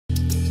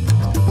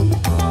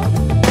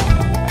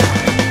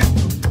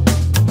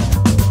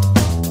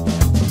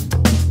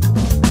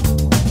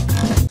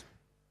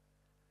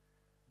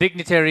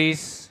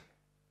dignitaries,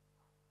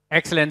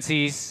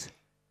 excellencies,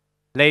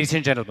 ladies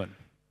and gentlemen.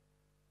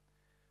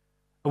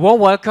 A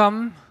warm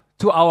welcome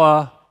to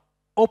our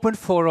open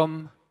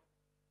forum,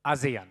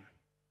 ASEAN.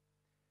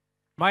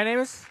 My name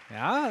is,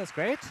 that's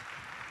great.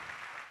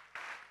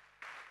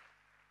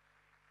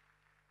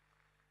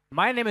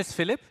 My name is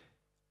Philipp.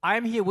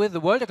 I'm here with the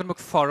World Economic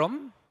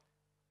Forum.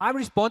 I'm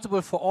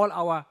responsible for all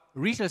our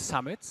regional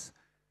summits,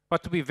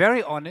 but to be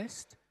very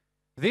honest,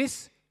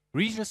 this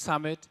regional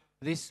summit,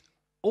 this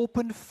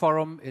open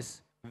forum is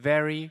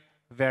very,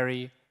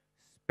 very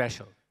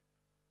special.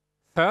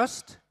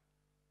 First,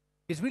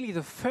 it's really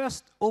the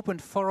first open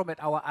forum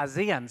at our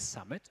ASEAN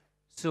summit,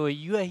 so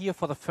you are here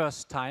for the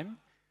first time.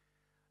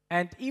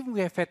 And even we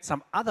have had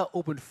some other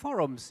open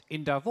forums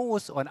in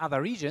Davos or in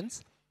other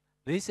regions,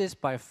 this is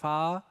by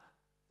far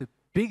the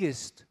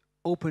biggest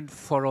open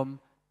forum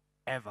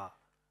ever.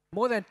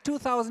 More than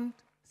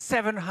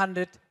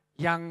 2,700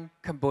 young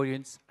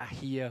Cambodians are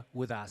here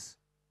with us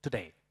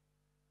today.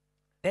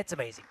 That's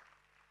amazing.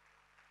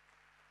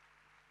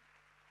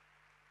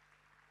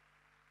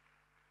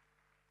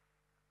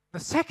 The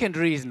second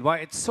reason why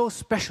it's so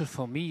special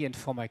for me and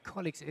for my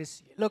colleagues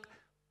is, look,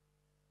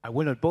 I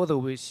will not bother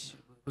with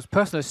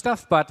personal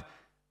stuff, but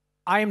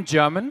I'm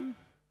German,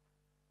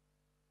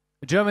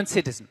 a German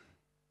citizen.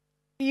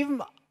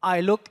 Even I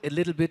look a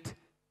little bit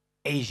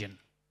Asian.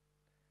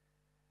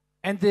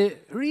 And the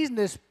reason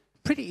is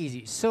pretty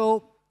easy.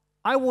 So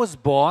I was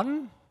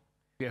born,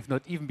 we have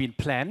not even been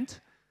planned,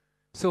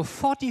 so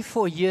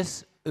 44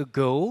 years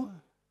ago,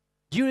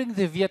 during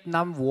the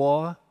Vietnam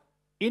War,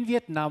 in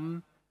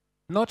Vietnam,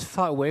 not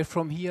far away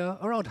from here,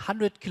 around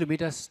 100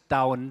 kilometers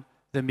down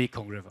the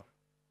Mekong River.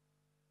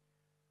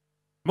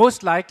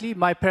 Most likely,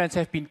 my parents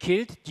have been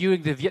killed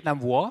during the Vietnam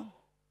War,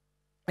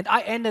 and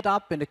I ended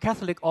up in a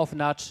Catholic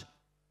orphanage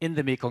in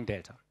the Mekong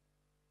Delta.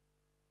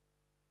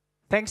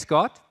 Thanks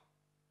God,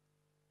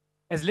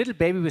 as a little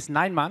baby with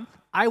 9 months,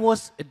 I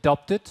was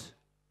adopted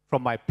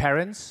from my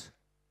parents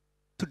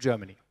to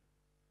Germany.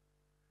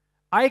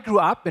 I grew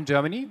up in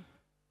Germany.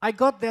 I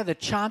got there the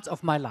chance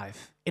of my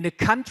life. In a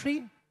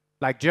country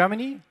like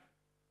Germany,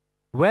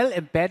 well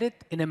embedded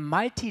in a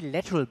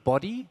multilateral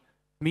body,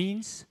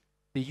 means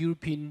the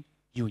European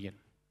Union.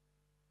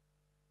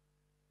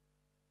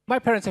 My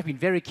parents have been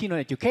very keen on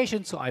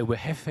education, so I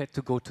have had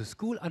to go to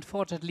school,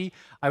 unfortunately.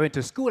 I went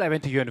to school, I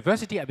went to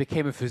university, I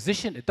became a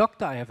physician, a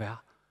doctor, I have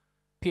a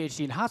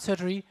PhD in heart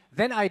surgery.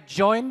 Then I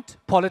joined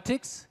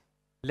politics,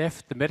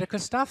 left the medical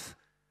stuff,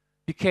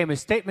 became a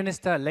state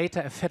minister,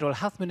 later a federal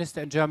health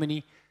minister in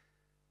Germany,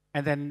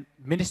 and then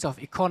Minister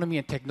of Economy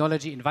and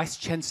Technology and Vice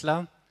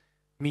Chancellor,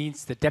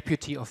 means the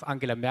deputy of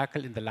Angela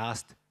Merkel in the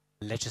last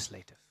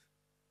legislative.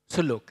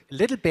 So look, a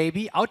little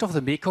baby out of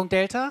the Mekong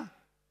Delta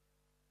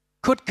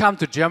could come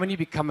to Germany,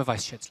 become a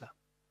Vice Chancellor.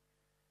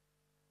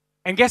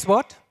 And guess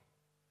what?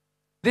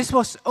 This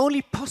was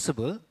only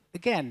possible,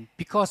 again,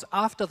 because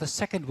after the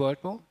Second World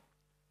War,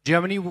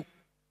 Germany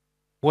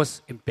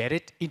was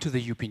embedded into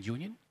the European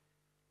Union.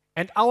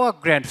 And our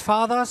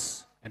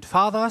grandfathers and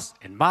fathers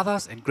and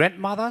mothers and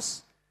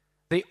grandmothers,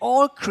 they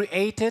all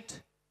created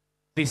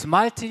this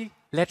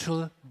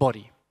multilateral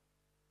body.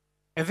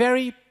 A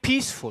very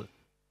peaceful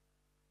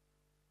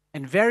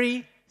and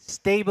very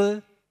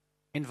stable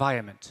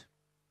environment.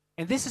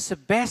 And this is the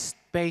best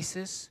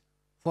basis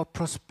for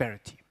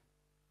prosperity.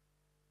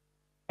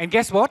 And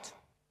guess what?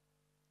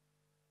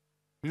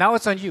 Now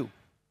it's on you.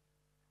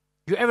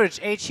 Your average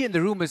age here in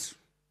the room is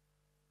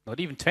not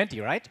even 20,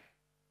 right?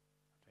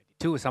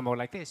 22, somewhere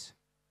like this.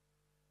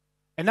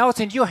 And now it's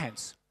in your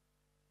hands.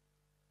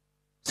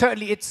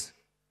 Certainly it's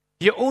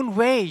your own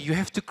way. You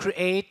have to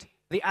create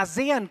the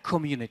ASEAN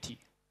community.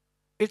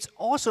 It's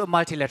also a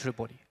multilateral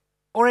body,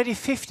 already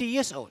 50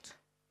 years old.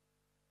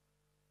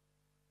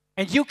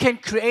 And you can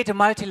create a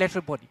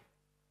multilateral body.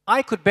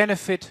 I could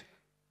benefit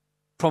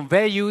from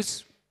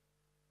values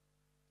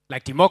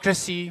like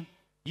democracy,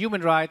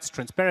 human rights,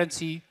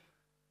 transparency.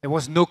 There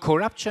was no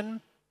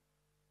corruption,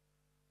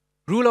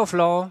 rule of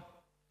law,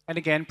 and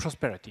again,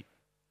 prosperity.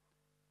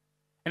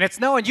 And it's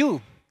now on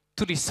you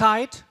to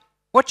decide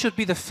what should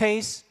be the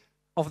face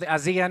of the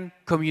ASEAN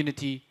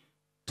community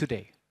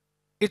today.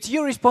 It's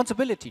your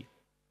responsibility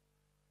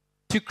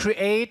to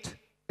create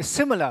a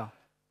similar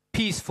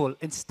peaceful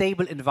and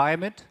stable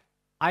environment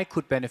I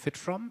could benefit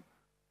from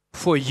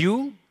for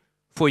you,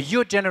 for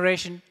your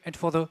generation, and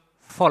for the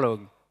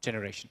following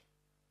generation.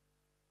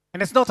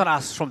 And it's not on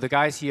us, from the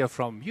guys here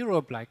from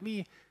Europe like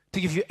me,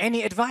 to give you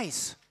any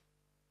advice.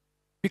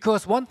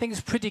 Because one thing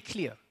is pretty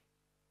clear.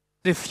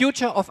 The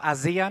future of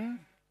ASEAN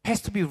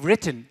has to be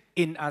written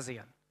in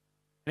ASEAN.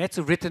 And that's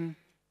written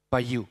by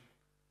you.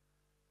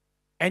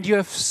 And you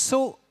have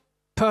so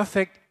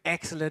perfect,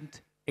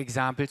 excellent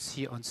examples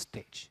here on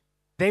stage.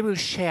 They will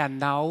share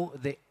now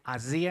the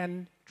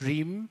ASEAN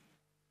dream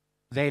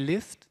they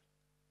lived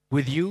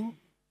with you.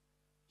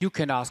 You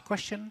can ask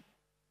questions,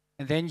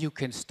 and then you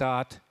can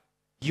start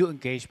your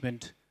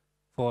engagement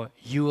for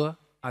your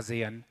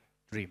ASEAN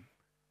dream.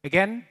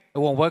 Again, a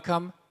warm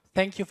welcome.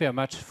 Thank you very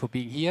much for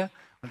being here.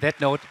 On that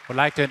note, I would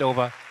like to hand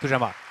over to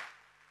Jamal.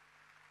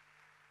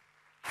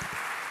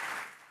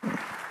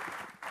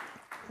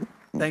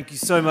 Thank you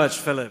so much,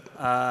 Philip.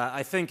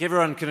 I think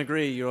everyone can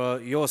agree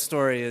your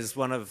story is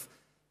one of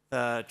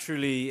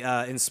truly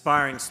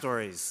inspiring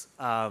stories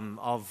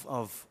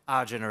of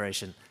our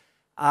generation.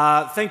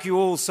 Thank you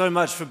all so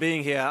much for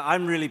being here.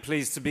 I'm really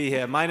pleased to be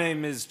here. My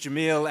name is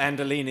Jamil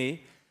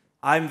Andolini.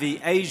 I'm the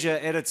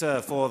Asia editor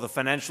for the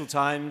Financial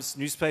Times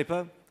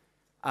newspaper.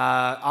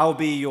 I'll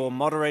be your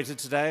moderator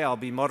today. I'll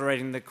be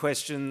moderating the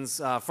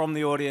questions from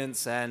the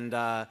audience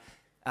and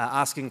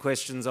asking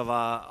questions of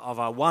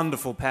our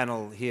wonderful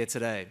panel here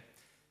today.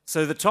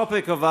 So the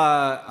topic of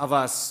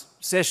our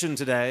session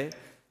today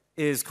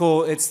is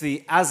it's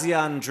the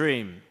ASEAN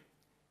Dream.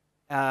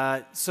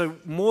 So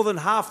more than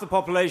half the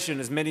population,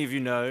 as many of you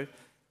know,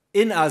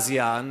 in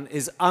ASEAN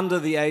is under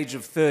the age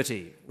of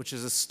 30, which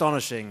is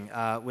astonishing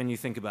when you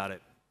think about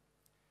it.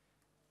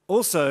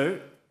 Also,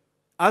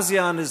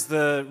 ASEAN is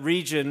the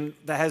region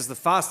that has the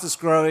fastest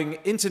growing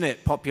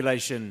internet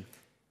population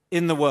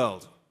in the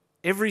world.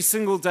 Every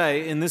single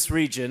day in this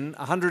region,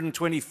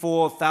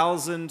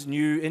 124,000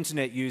 new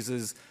internet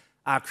users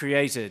are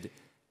created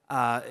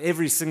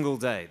every single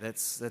day.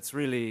 That's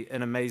really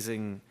an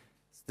amazing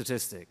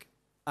statistic.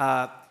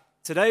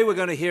 Today we're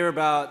going to hear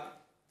about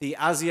the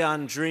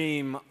ASEAN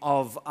Dream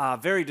of our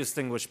very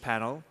distinguished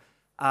panel.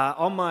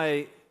 On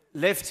my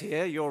left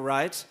here, your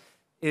right,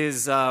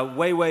 is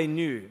Wei Wei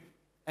New.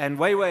 And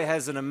Wei Wei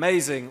has an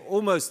amazing,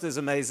 almost as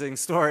amazing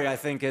story, I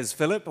think, as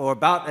Philip, or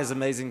about as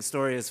amazing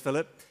story as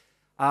Philip.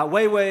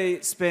 Wei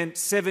Wei spent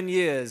 7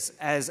 years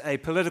as a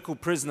political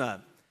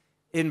prisoner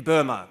in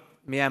Burma,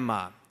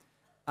 Myanmar.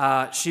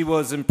 She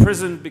was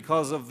imprisoned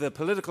because of the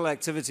political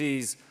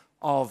activities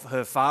of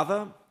her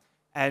father,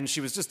 and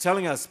she was just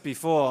telling us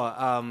before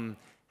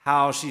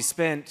how she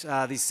spent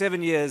these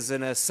 7 years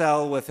in a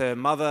cell with her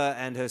mother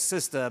and her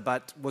sister,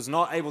 but was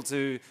not able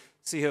to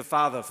see her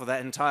father for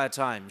that entire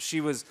time.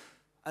 She was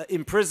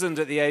imprisoned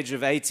at the age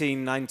of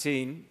 18,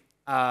 19,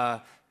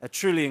 a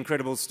truly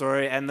incredible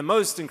story. And the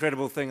most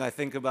incredible thing I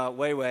think about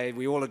Wei Wei,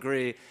 we all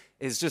agree,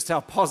 is just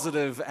how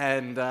positive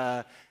and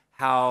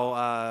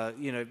how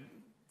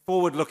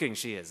forward-looking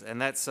she is. And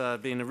that's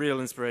been a real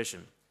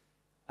inspiration.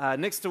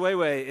 Next to Wei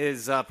Wei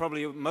is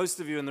probably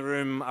most of you in the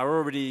room are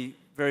already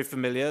very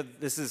familiar.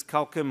 This is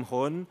Kalkim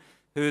Hourn,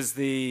 who is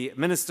the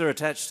minister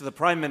attached to the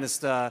Prime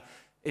Minister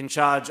in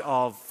charge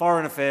of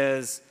foreign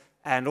affairs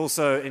and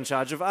also in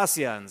charge of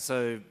ASEAN,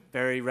 so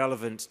very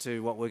relevant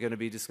to what we're going to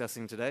be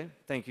discussing today.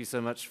 Thank you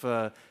so much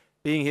for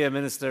being here,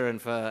 Minister,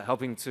 and for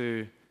helping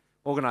to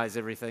organize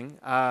everything.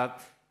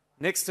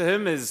 Next to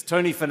him is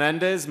Tony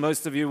Fernandes.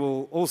 Most of you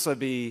will also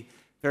be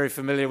very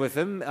familiar with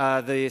him,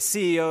 the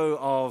CEO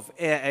of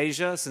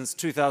AirAsia since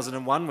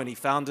 2001 when he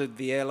founded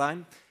the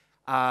airline,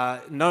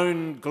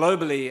 known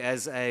globally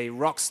as a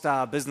rock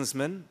star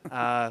businessman,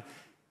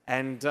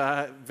 and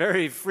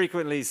very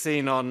frequently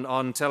seen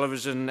on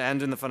television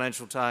and in the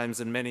Financial Times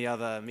and many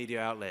other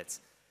media outlets.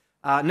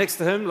 Next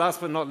to him, last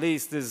but not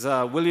least, is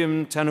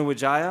William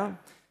Tanuwijaya,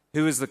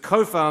 who is the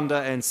co-founder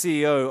and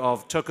CEO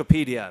of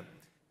Tokopedia,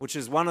 which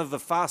is one of the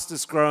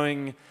fastest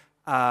growing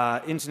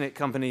internet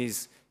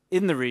companies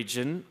in the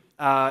region.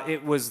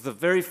 It was the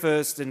very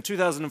first in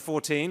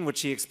 2014,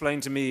 which he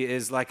explained to me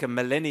is like a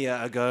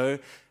millennia ago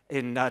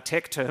in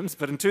tech terms,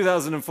 but in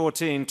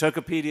 2014,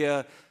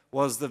 Tokopedia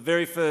was the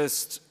very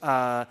first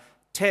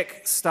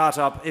tech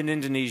startup in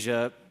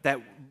Indonesia that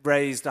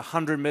raised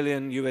 $100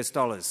 million US.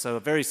 So a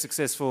very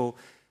successful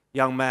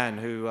young man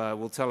who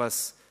will tell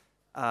us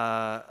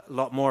a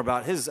lot more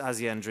about his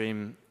ASEAN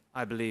Dream,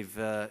 I believe,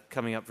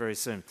 coming up very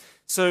soon.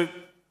 So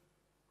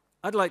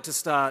I'd like to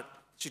start,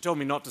 she told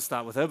me not to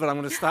start with her, but I'm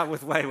going to start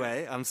with Wei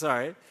Wei. I'm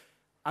sorry.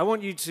 I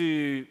want you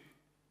to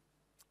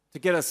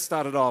get us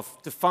started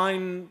off,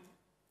 define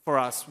for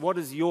us, what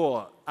is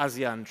your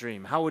ASEAN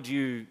Dream? How would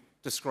you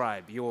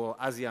describe your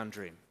ASEAN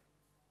Dream?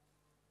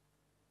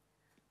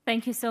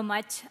 Thank you so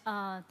much.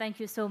 Thank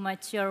you so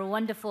much. Your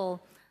wonderful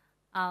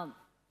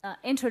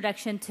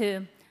introduction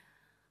too.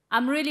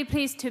 I'm really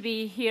pleased to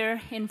be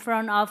here in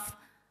front of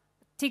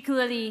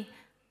particularly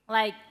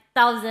like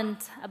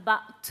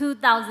about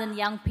 2,000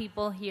 young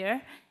people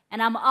here.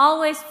 And I'm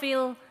always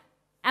feel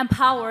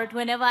empowered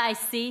whenever I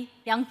see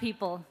young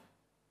people.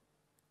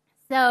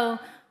 So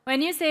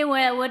when you say,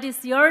 well, what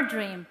is your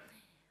dream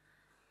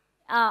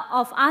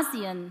of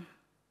ASEAN?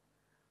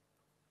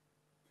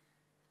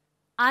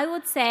 I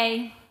would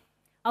say,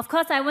 of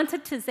course, I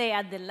wanted to say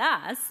at the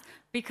last,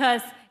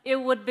 because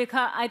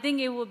I think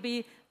it would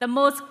be the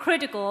most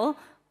critical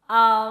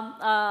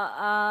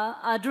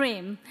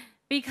dream,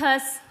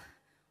 because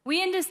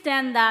we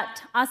understand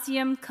that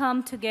ASEAN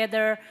come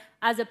together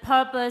as a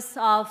purpose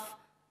of,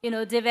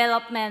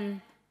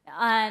 development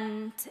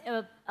and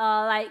to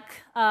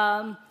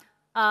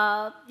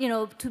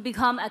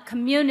become a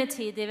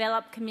community,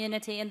 developed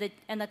community in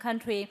the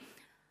country,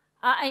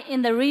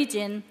 in the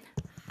region.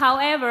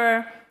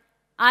 However,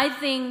 I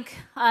think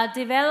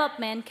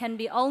development can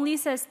be only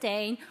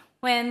sustained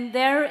when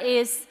there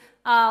is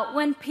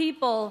when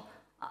people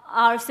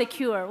are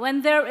secure,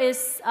 when there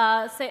is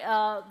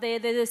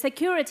the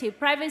security,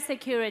 private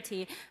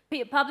security,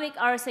 public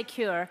are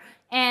secure,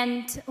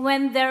 and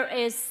when there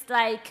is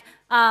like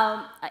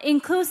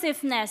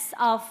inclusiveness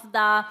of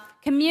the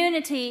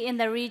community in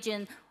the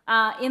region,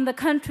 in the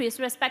countries,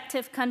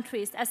 respective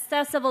countries,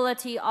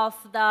 accessibility of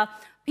the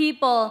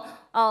people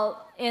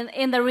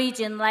in the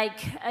region, like,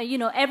 you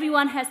know,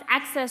 everyone has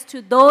access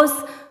to those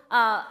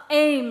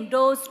aim,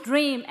 those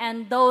dream,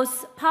 and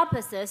those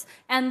purposes,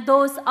 and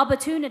those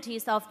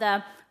opportunities of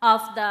the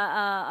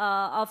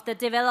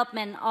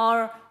development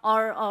or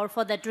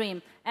for the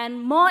dream.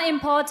 And more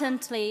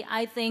importantly,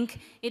 I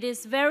think it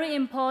is very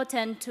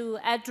important to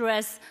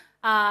address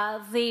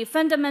the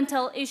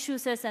fundamental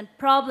issues and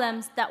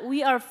problems that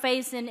we are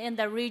facing in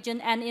the region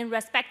and in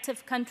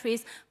respective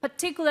countries,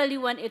 particularly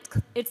when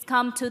it's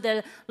come to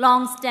the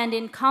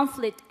long-standing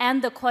conflict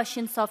and the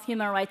questions of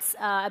human rights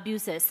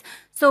abuses.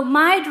 So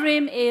my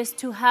dream is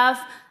to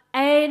have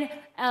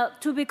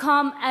to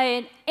become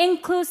an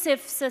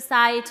inclusive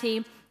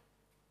society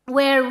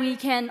where we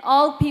can,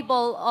 all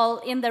people all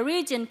in the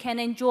region can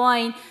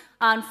enjoy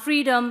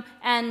freedom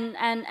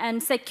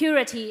and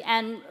security,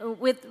 and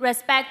with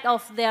respect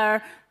of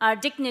their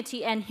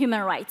dignity and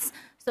human rights.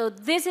 So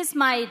this is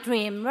my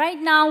dream. Right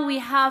now we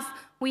have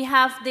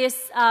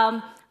this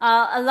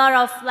a lot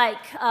of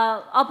like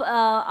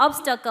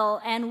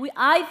obstacle, and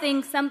I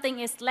think something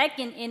is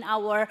lacking in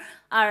our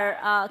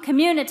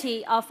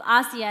community of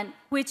ASEAN,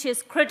 which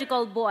is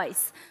critical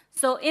voice.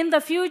 So in the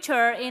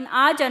future, in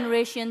our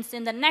generations,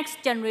 in the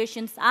next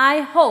generations, I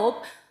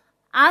hope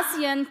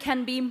ASEAN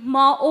can be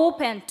more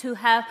open to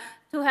have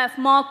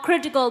more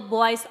critical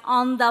voice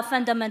on the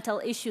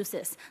fundamental issues.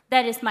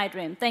 That is my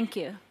dream. Thank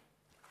you.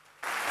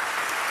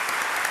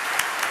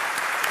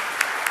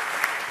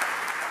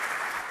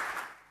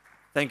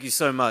 Thank you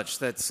so much.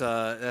 That's,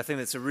 I think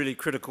that's a really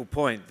critical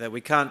point, that we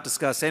can't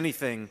discuss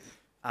anything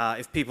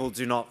if people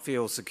do not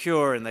feel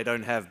secure and they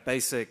don't have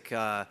basic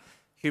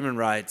human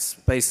rights,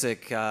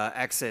 basic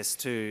access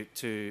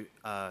to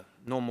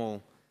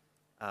normal,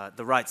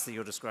 the rights that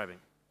you're describing.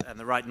 And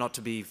the right not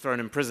to be thrown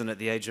in prison at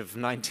the age of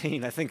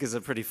 19, I think, is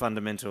a pretty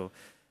fundamental,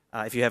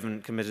 if you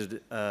haven't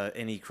committed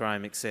any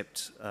crime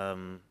except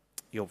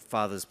your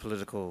father's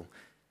political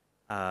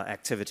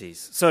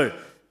activities. So,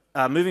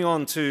 moving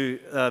on to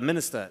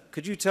Minister,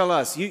 could you tell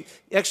us,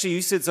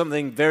 you said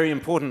something very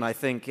important, I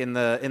think, in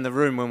the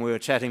room when we were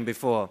chatting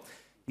before.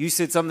 You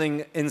said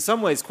something in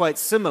some ways quite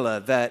similar,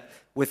 that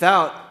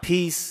without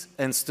peace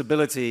and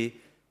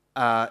stability,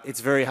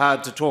 it's very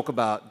hard to talk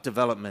about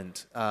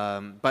development.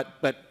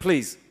 But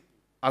please,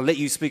 I'll let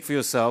you speak for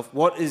yourself.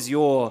 What is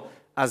your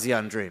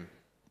ASEAN dream?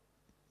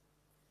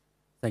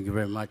 Thank you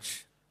very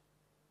much,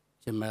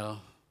 Jamel,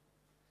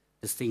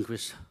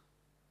 distinguished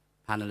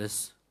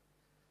panelists,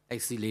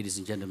 excellent ladies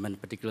and gentlemen,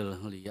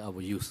 particularly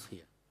our youth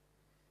here.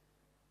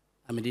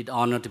 I'm indeed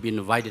honored to be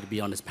invited to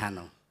be on this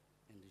panel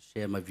and to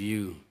share my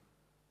view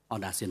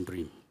on ASEAN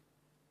Dream.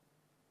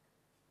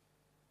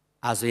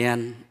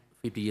 ASEAN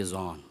 50 years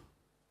on,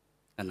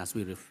 and as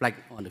we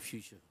reflect on the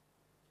future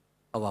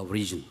of our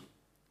region,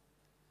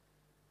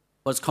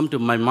 what's come to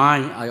my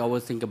mind, I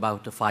always think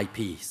about the 5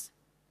 Ps.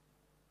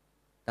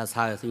 That's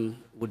how I think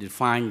would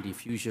define the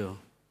future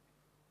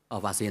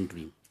of ASEAN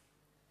Dream.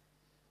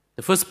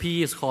 The first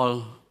P is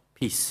called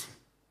peace.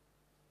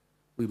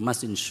 We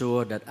must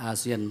ensure that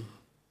ASEAN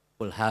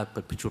will have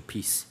perpetual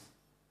peace.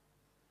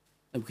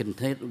 And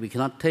we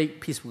cannot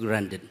take peace for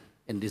granted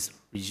in this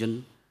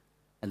region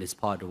and this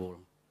part of the world.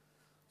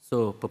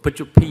 So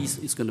perpetual peace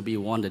is going to be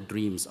one of the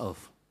dreams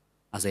of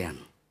ASEAN.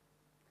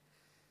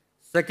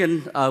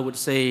 Second, I would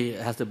say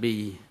it has to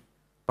be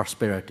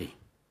prosperity.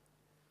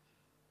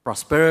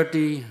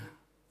 Prosperity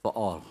for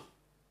all.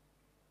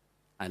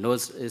 I know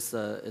it's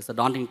a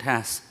daunting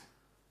task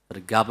for the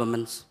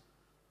governments,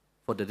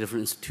 for the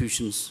different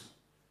institutions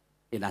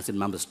in ASEAN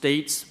member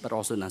states, but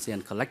also in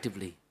ASEAN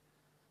collectively.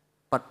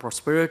 But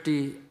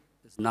prosperity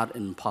is not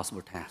an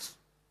impossible task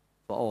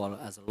for all,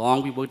 as long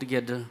as we work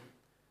together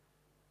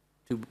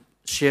to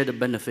share the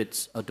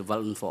benefits of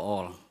development for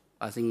all.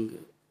 I think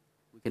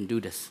we can do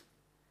this.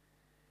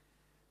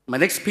 My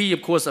next P,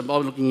 of course, I'm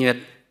always looking at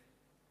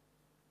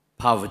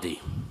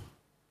poverty.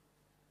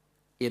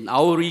 In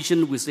our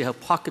region, we still have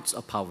pockets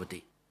of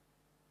poverty.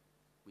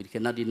 We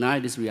cannot deny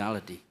this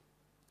reality.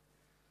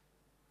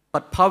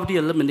 But poverty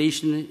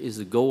elimination is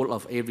the goal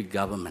of every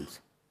government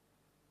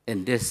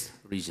in this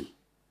region.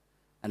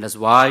 And that's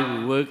why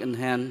we work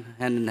hand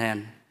in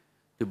hand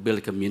to build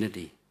a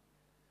community,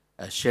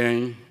 a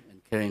sharing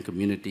and caring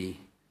community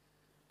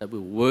that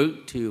will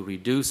work to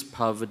reduce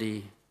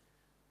poverty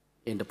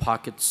in the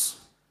pockets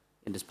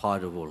in this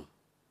part of the world.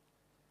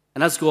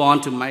 And let's go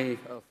on to my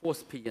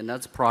fourth P, and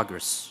that's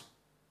progress.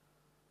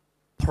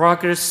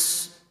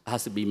 Progress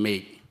has to be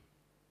made,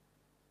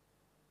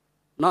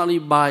 not only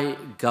by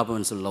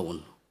governments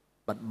alone,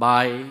 but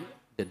by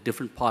the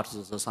different parts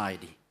of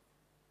society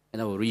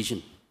in our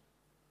region.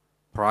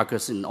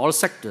 Progress in all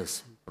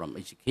sectors, from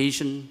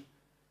education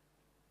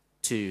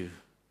to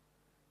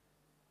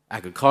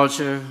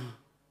agriculture,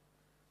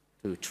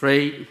 to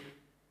trade,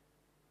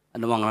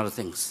 and among other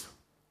things.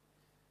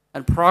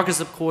 And progress,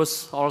 of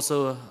course,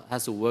 also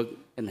has to work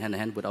in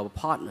hand-in-hand with our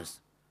partners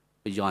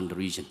beyond the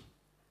region.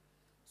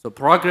 So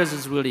progress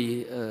is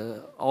really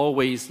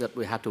always that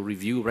we have to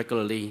review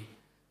regularly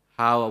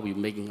how are we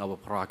making our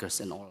progress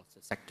in all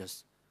the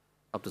sectors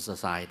of the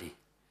society.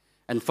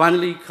 And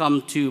finally,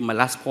 come to my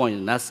last point,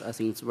 and that's, I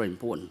think it's very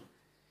important.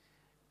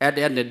 At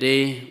the end of the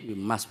day, we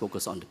must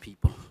focus on the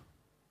people.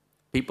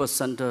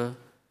 People-centered,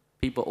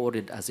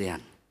 people-oriented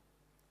ASEAN.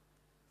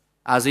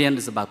 ASEAN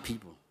is about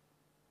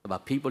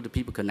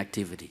people-to-people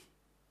connectivity.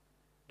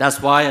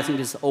 That's why I think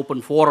this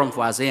open forum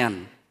for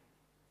ASEAN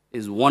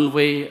is one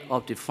way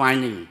of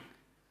defining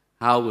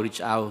how we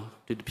reach out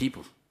to the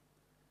people.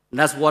 And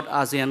that's what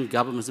ASEAN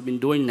governments have been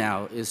doing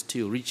now, is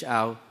to reach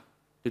out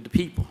to the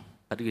people,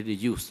 particularly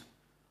the youth,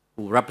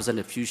 who represent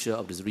the future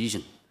of this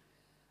region.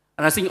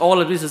 And I think all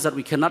of this is that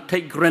we cannot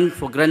take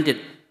for granted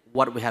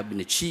what we have been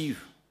achieved,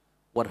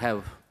 what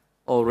have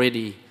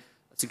already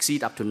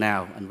succeeded up to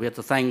now. And we have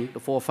to thank the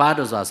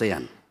forefathers of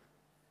ASEAN.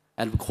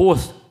 And of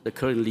course, the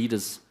current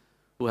leaders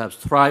who have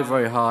strived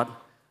very hard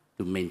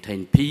to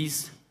maintain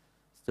peace,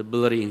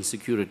 stability, and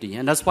security.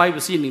 And that's why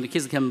we've seen in the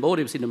case of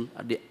Cambodia, we've seen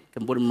the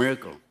Cambodian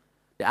miracle,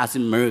 the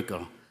ASEAN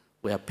miracle.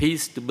 We have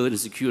peace, stability, and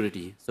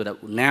security, so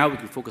that now we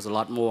can focus a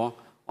lot more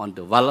on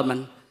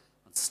development,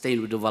 on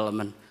sustainable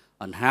development,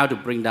 on how to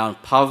bring down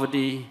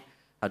poverty,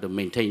 how to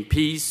maintain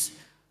peace,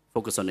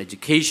 focus on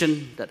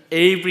education, that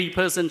every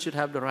person should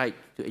have the right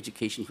to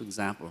education, for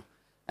example,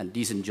 and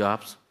decent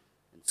jobs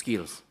and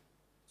skills.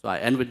 So I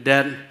end with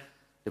that.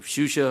 The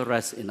future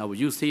rests in our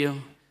youth here.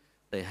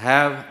 They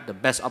have the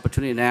best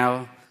opportunity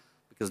now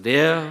because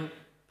their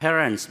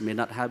parents may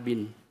not have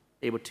been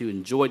able to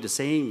enjoy the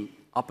same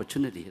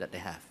opportunity that they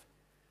have.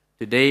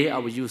 Today,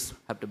 our youth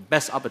have the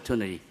best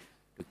opportunity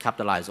to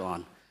capitalize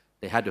on.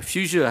 They have the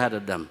future ahead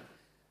of them.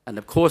 And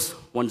of course,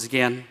 once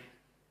again,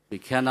 we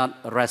cannot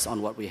rest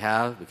on what we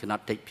have. We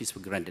cannot take peace for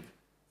granted.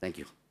 Thank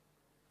you.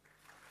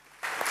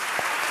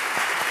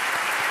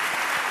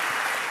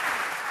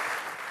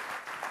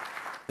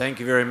 Thank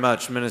you very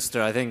much,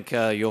 Minister. I think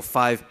your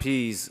 5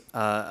 Ps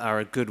are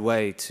a good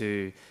way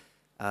to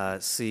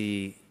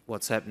see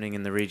what's happening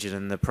in the region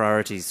and the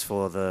priorities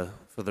for the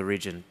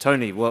region.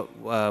 Tony,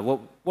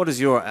 what is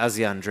your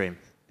ASEAN dream?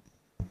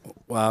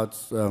 Well,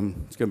 it's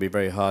going to be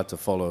very hard to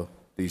follow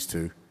these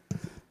two.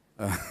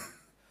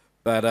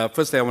 But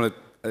firstly,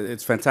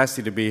 it's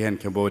fantastic to be here in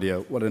Cambodia.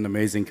 What an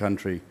amazing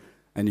country.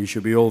 And you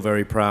should be all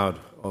very proud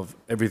of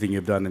everything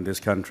you've done in this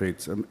country.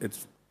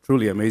 It's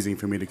truly amazing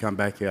for me to come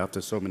back here after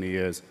so many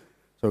years.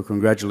 So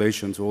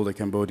congratulations to all the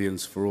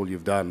Cambodians for all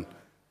you've done.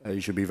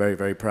 You should be very,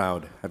 very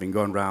proud, having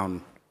gone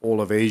around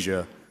all of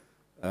Asia,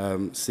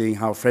 seeing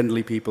how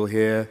friendly people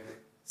here,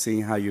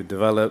 seeing how you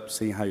develop,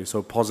 seeing how you're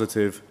so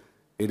positive.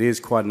 It is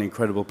quite an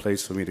incredible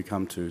place for me to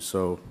come to.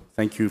 So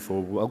thank you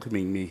for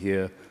welcoming me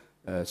here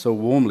so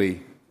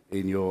warmly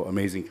in your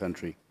amazing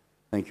country.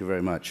 Thank you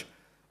very much.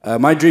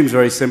 My dream is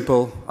very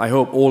simple. I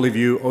hope all of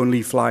you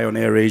only fly on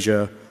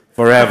AirAsia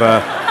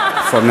forever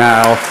from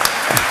now.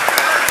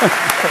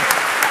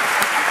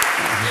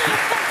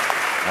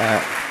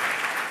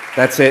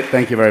 That's it.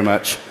 Thank you very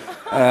much.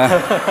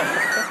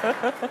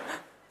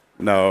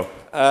 No.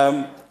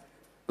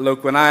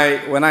 Look, when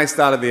I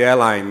started the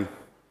airline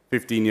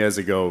 15 years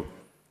ago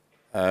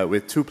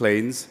with 2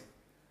 planes,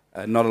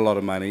 not a lot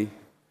of money,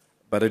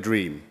 but a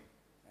dream.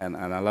 And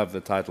I love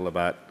the title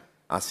about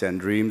ASEAN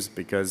Dreams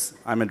because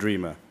I'm a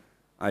dreamer.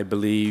 I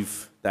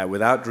believe that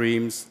without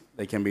dreams,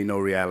 there can be no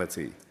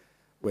reality.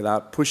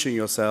 Without pushing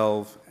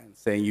yourself and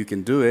saying you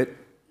can do it,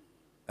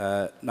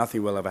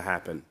 nothing will ever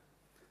happen.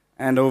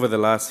 And over the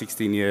last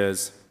 16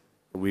 years,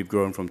 we've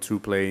grown from 2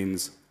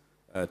 planes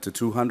to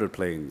 200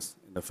 planes.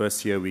 In the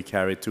first year, we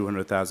carried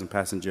 200,000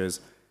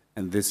 passengers,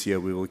 and this year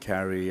we will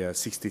carry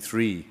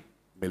 63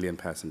 million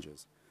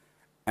passengers.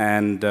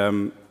 And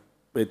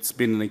it's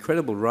been an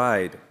incredible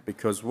ride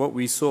because what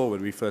we saw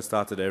when we first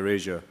started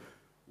AirAsia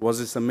was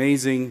this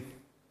amazing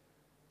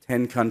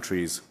 10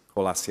 countries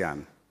called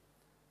ASEAN.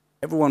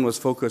 Everyone was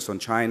focused on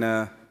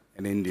China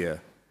and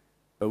India,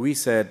 but we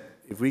said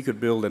if we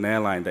could build an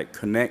airline that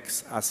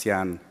connects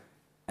ASEAN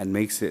and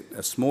makes it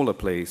a smaller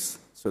place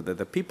so that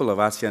the people of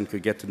ASEAN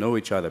could get to know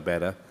each other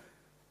better,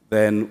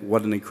 then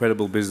what an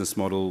incredible business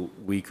model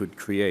we could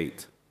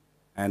create.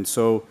 And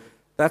so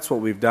that's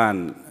what we've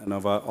done. And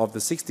of the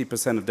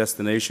 60% of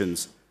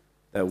destinations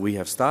that we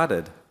have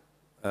started,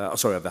 of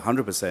the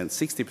 100%,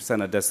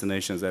 60% are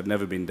destinations that have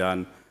never been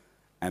done.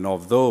 And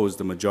of those,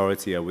 the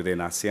majority are within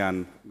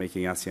ASEAN,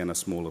 making ASEAN a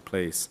smaller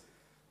place.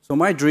 So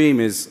my dream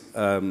is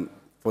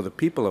for the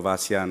people of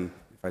ASEAN,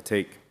 if I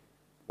take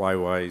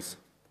YY's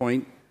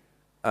point,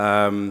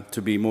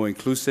 to be more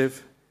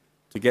inclusive,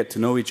 to get to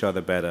know each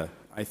other better.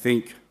 I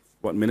think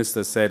what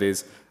Minister said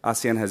is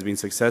ASEAN has been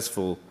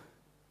successful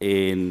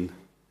in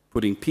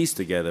putting peace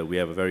together. We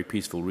have a very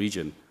peaceful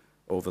region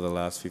over the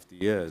last 50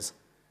 years.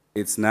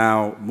 It's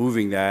now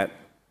moving that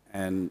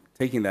and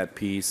taking that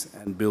peace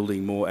and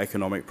building more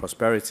economic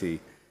prosperity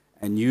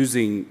and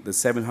using the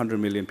 700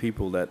 million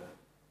people that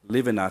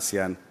live in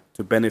ASEAN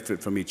to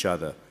benefit from each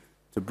other,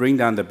 to bring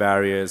down the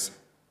barriers,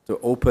 to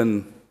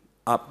open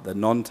up the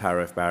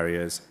non-tariff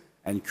barriers,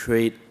 and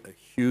create a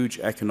huge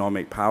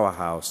economic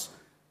powerhouse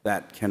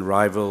that can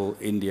rival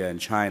India and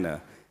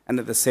China. And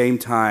at the same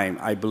time,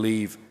 I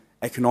believe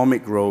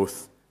economic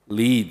growth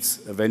leads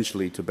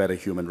eventually to better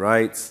human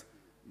rights,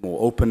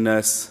 more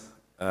openness,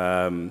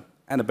 and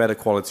a better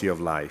quality of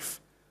life.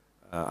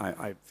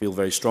 I feel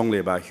very strongly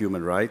about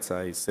human rights.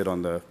 I sit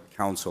on the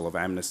Council of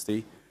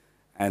Amnesty,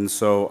 and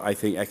so I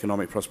think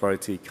economic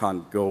prosperity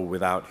can't go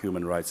without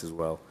human rights as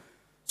well.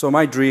 So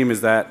my dream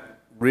is that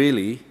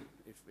really,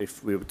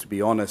 if we were to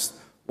be honest,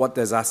 what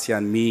does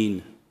ASEAN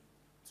mean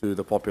to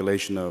the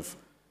population of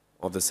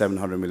the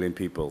 700 million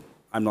people?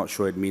 I'm not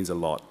sure it means a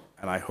lot.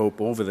 And I hope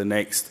over the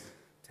next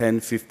 10,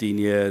 15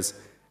 years,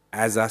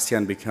 as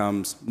ASEAN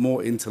becomes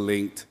more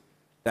interlinked,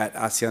 that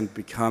ASEAN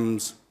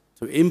becomes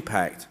to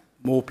impact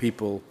more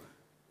people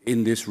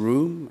in this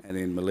room and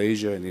in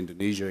Malaysia and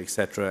Indonesia,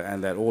 etc.,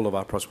 and that all of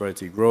our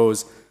prosperity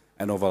grows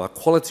and of our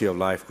quality of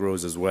life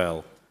grows as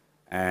well.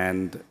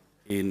 And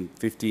in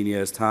 15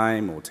 years'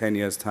 time or 10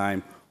 years'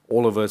 time,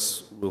 all of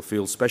us will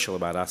feel special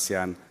about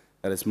ASEAN,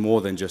 that it's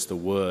more than just a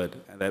word,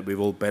 and that we've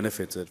all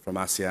benefited from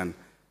ASEAN.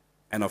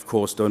 And of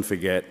course, don't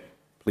forget,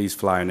 please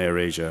fly on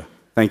AirAsia.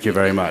 Thank you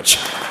very much.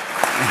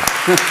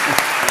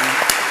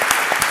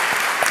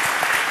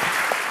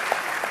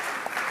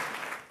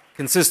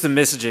 Consistent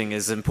messaging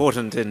is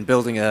important in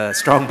building a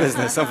strong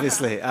business,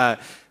 obviously.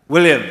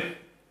 William,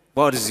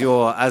 what is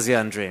your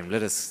ASEAN dream?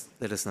 Let us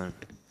know.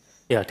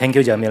 Yeah, thank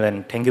you, Jamil,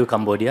 and thank you,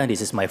 Cambodia.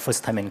 This is my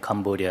first time in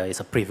Cambodia. It's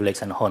a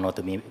privilege and honor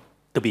to me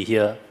to be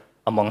here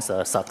amongst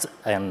such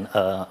an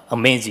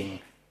amazing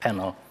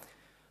panel.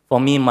 For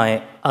me,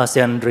 my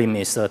ASEAN dream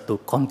is to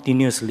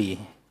continuously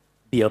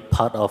be a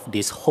part of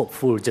this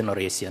hopeful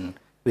generation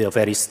with a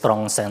very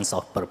strong sense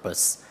of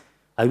purpose.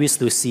 I wish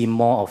to see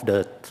more of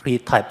the three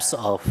types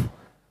of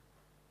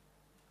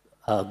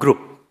group.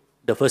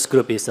 The first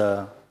group is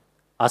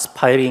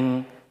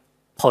aspiring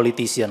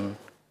politician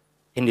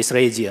in this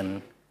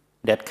region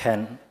that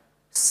can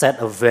set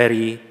a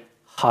very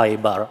high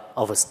bar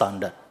of a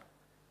standard,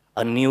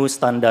 a new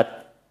standard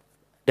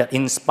that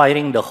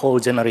inspiring the whole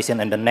generation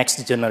and the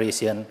next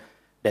generation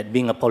that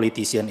being a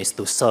politician is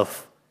to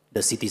serve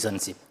the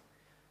citizenship.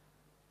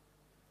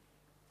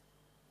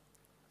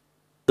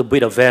 To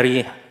build a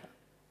very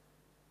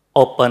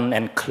open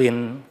and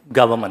clean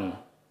government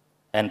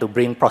and to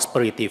bring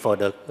prosperity for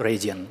the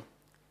region.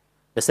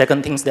 The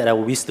second thing that I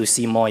wish to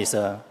see more is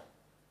the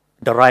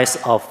rise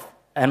of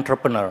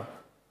entrepreneur,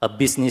 a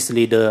business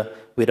leader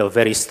with a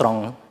very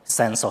strong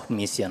sense of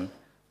mission.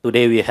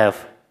 Today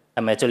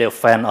I'm actually a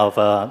fan of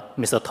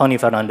Mr. Tony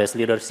Fernandes'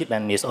 leadership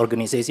and his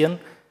organization.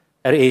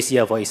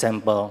 AirAsia, for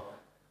example,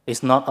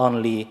 is not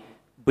only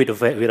with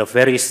a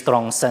very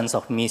strong sense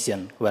of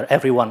mission where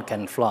everyone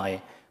can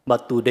fly,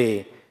 but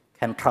today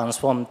can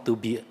transform to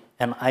be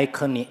an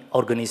iconic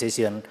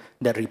organization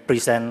that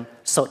represents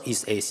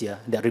Southeast Asia,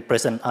 that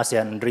represents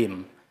ASEAN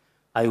Dream.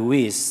 I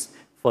wish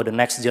for the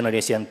next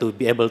generation to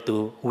be able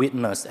to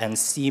witness and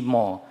see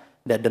more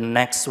that the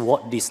next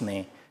Walt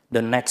Disney,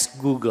 the next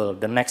Google,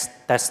 the next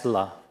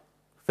Tesla,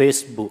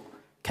 Facebook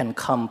can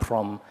come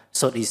from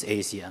Southeast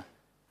Asia,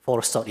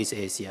 for Southeast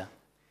Asia.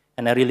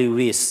 And I really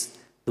wish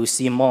to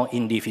see more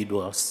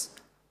individuals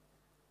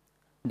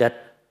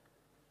that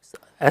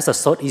as a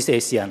Southeast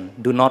Asian,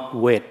 do not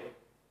wait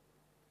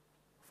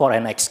for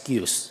an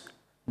excuse,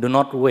 do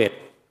not wait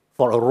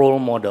for a role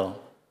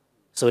model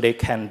so they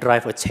can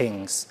drive a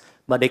change,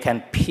 but they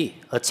can pick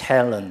a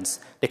challenge,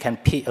 they can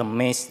pick a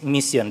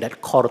mission that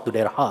core to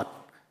their heart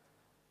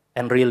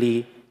and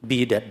really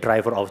be that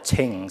driver of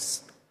change.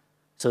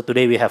 So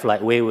today we have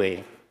like Wei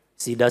Wei.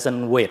 She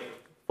doesn't wait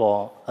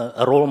for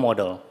a role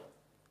model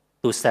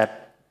to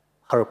set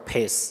her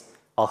pace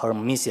or her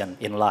mission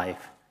in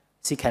life.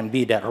 She can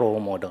be that role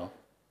model.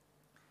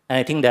 And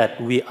I think that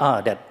we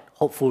are that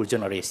hopeful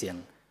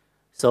generation.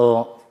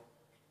 So,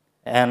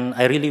 and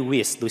I really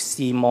wish to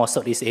see more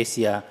Southeast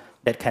Asia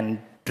that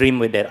can dream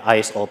with their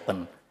eyes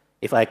open.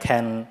 If I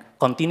can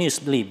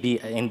continuously be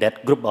in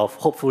that group of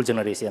hopeful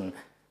generation,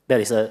 that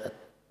is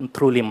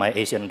truly my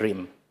Asian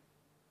dream.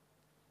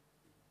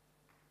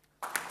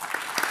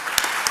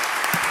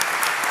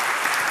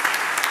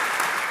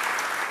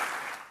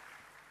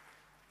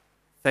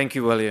 Thank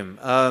you, William.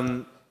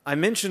 I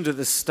mentioned at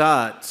the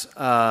start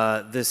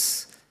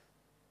this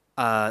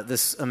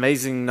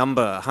amazing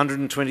number,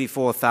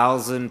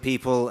 124,000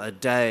 people a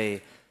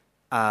day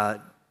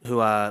who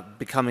are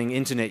becoming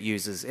internet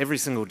users every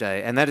single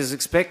day. And that is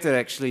expected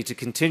actually to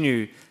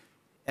continue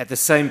at the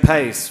same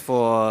pace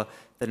for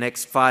the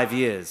next 5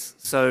 years.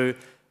 So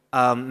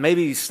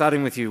maybe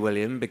starting with you,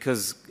 William,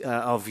 because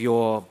of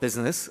your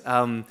business,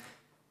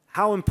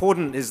 how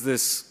important is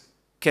this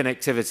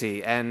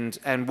connectivity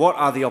and what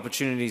are the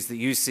opportunities that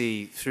you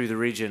see through the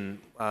region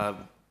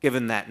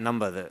given that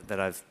number that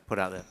I've put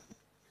out there?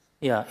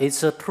 Yeah,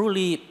 it's a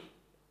truly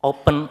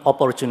open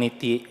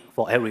opportunity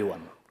for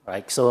everyone,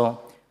 right? So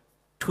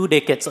 2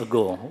 decades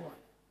ago,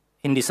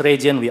 in this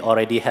region, we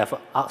already have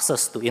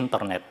access to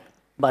internet.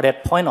 But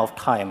at that point of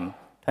time,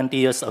 20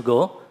 years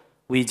ago,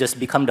 we just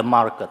become the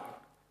market.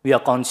 We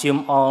are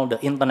consume all the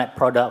internet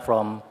product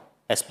from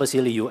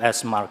especially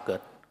US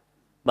market.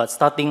 But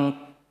starting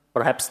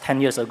perhaps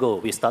 10 years ago,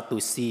 we start to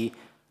see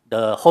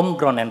the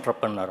homegrown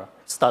entrepreneur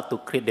start to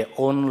create their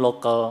own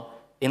local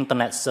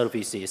internet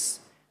services.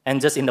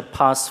 And just in the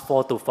past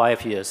 4 to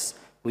 5 years,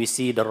 we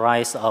see the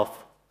rise of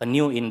a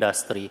new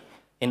industry.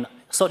 In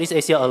Southeast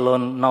Asia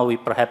alone, now we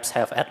perhaps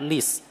have at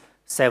least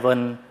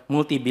 7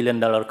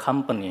 multi-billion-dollar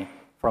companies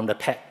from the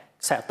tech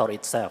sector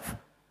itself.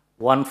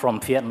 1 from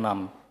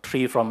Vietnam,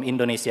 3 from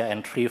Indonesia,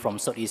 and 3 from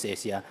Southeast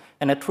Asia.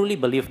 And I truly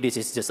believe this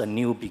is just a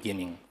new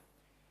beginning.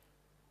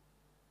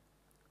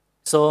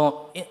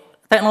 So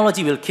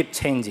technology will keep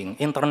changing.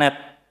 Internet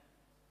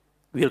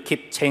will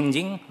keep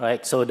changing,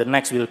 right? So the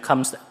next will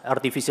come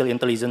artificial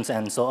intelligence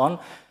and so on.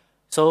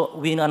 So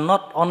we are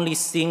not only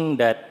seeing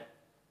that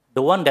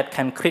the one that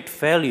can create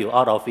value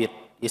out of it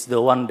is the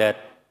one that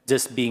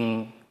just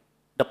being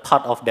the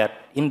part of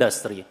that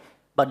industry.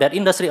 But that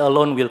industry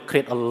alone will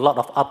create a lot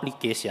of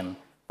application.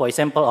 For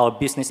example, our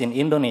business in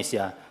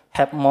Indonesia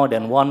have more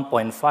than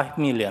 1.5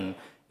 million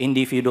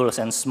individuals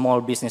and small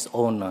business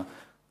owners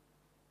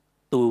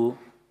to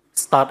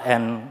start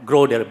and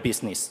grow their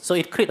business. So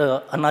it creates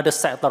another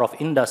sector of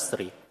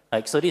industry.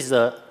 Right? So this is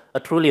a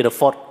truly the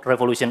fourth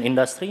revolution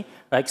industry.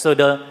 Right? So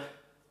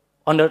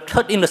on the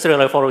third industrial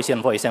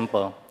revolution, for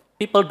example,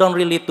 people don't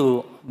really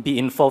to be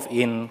involved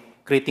in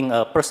creating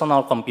a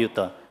personal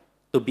computer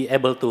to be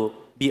able to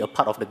be a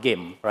part of the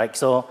game, right?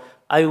 So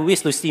I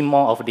wish to see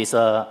more of this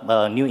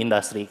new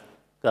industry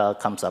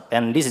comes up.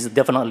 And this is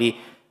definitely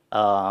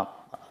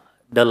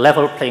the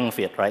level playing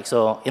field, right?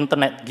 So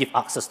internet give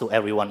access to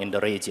everyone in the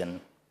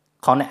region,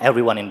 connect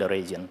everyone in the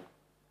region.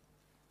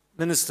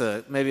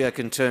 Minister, maybe I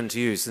can turn to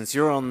you, since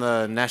you're on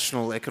the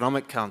National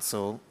Economic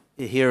Council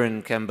here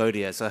in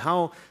Cambodia. So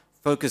how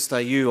focused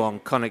are you on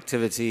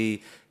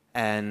connectivity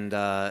and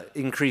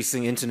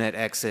increasing internet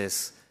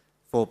access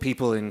for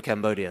people in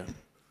Cambodia?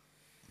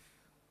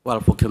 Well,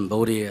 for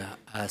Cambodia,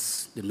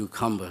 as the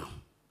newcomer,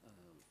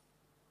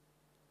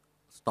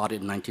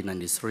 started in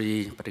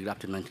 1993, particularly up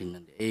to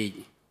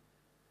 1998,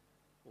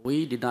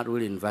 we did not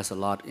really invest a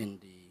lot in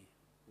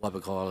what we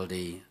call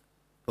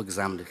for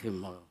example,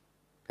 the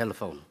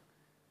telephone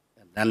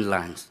and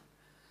landlines.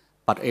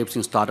 But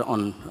everything started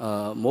on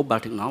mobile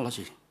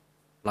technology,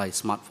 like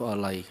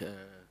smartphone, like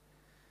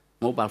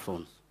mobile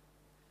phones,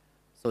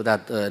 so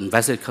that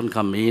investors can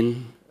come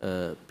in,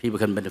 people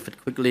can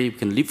benefit quickly, we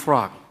can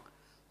leapfrog.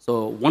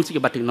 So one thing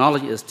about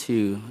technology is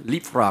to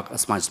leapfrog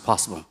as much as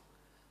possible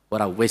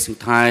without wasting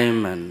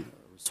time and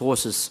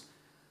resources.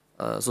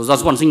 So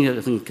that's one thing I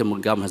think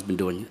Cambodian government has been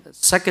doing.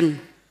 Second,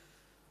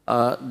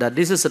 that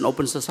this is an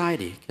open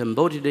society.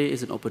 Cambodia today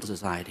is an open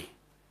society,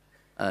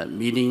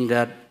 meaning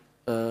that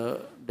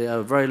there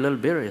are very little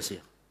barriers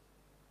here.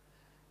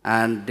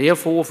 And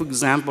therefore, for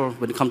example,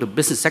 when it comes to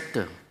business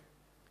sector,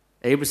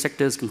 every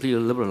sector is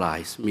completely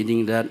liberalized,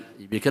 meaning that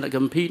if you cannot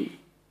compete,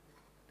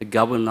 the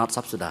government will not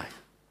subsidize.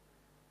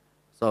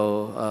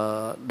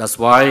 So that's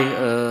why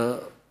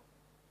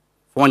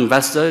foreign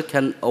investor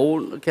can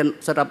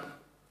set up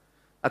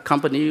a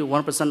company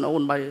 1%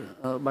 owned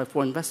by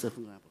foreign investor, for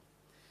example.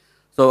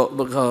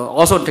 So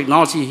also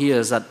technology here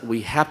is that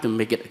we have to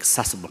make it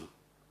accessible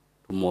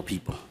to more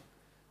people.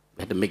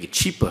 We have to make it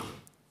cheaper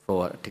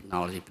for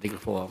technology,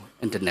 particularly for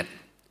internet.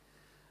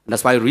 And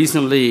that's why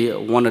recently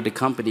one of the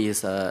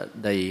companies,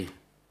 they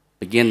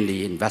began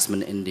the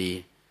investment in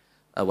the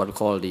what we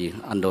call the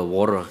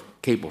underwater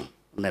cable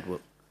network.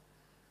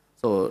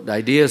 So the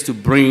idea is to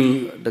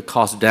bring the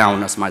cost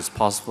down as much as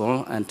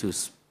possible and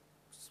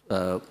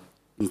to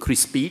increase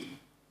speed.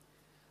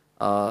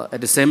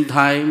 At the same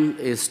time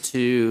is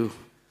to,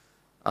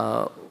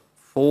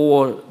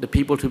 for the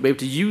people to be able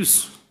to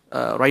use,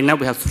 right now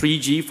we have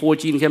 3G,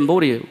 4G in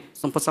Cambodia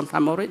for some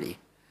time already.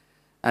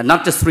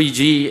 Not just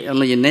 3G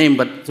only in name,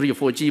 but 3 or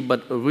 4G,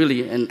 but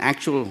really an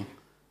actual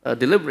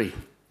delivery.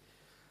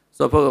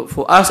 So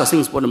for us, I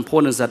think what's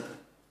important is that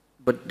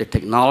with the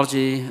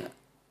technology,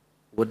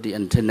 with the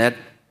internet,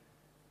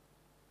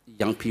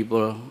 young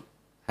people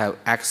have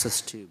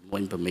access to more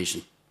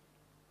information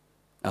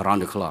around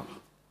the clock.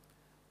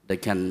 They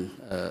can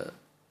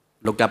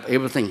look up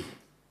everything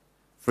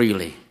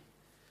freely.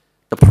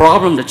 The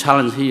problem, the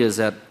challenge here is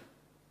that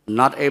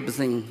not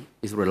everything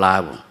is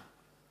reliable,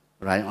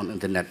 right, on the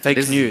internet. Fake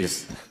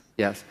news.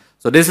 Yes.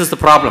 So this is the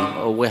problem.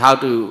 How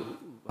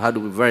do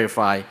we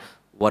verify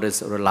what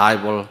is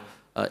reliable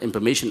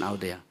information out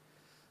there?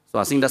 So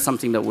I think that's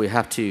something that we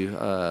have to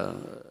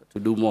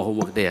do more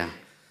homework there.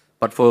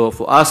 But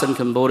for us in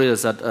Cambodia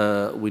is that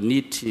we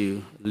need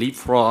to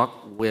leapfrog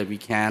where we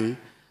can,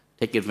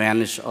 take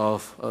advantage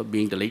of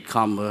being the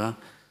latecomer,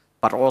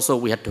 but also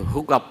we have to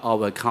hook up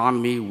our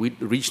economy with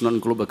regional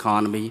and global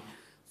economy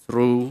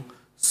through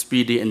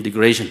speedy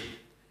integration.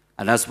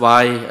 And that's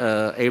why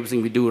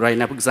everything we do right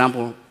now, for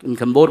example, in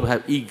Cambodia we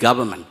have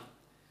e-government.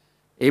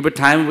 Every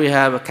time we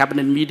have a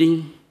cabinet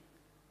meeting,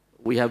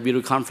 we have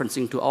video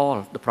conferencing to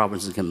all the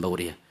provinces in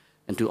Cambodia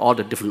and to all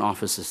the different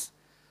offices.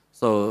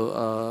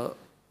 So,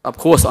 of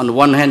course, on the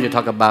one hand, you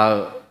talk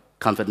about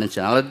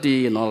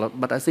confidentiality and all that.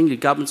 But I think the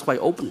government's quite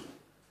open,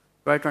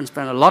 very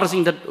transparent. A lot of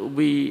things that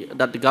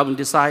the government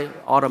decide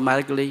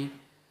automatically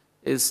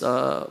is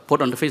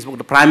put on the Facebook.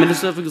 The Prime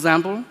Minister, for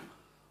example,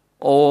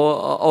 or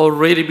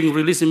already being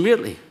released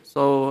immediately.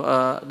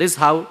 So this is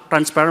how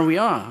transparent we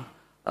are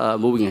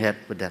moving ahead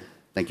with that.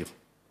 Thank you.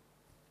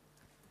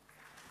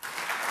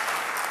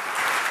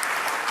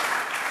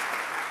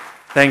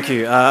 Thank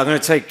you. I'm going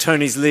to take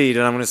Tony's lead,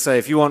 and I'm going to say,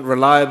 if you want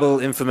reliable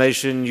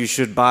information, you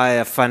should buy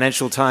a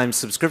Financial Times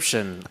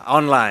subscription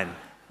online.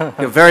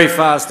 Your very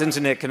fast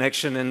internet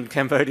connection in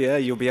Cambodia,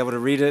 you'll be able to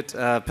read it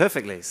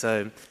perfectly.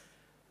 So,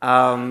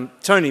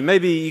 Tony,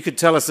 maybe you could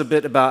tell us a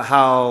bit about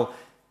how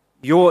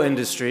your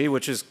industry,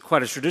 which is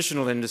quite a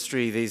traditional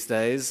industry these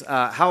days,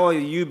 how are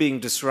you being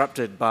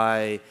disrupted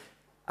by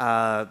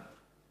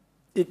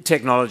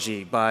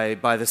technology,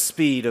 by the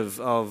speed of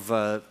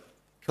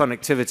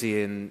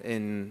connectivity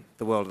in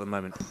the world at the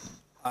moment?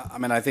 I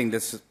mean, I think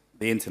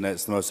the internet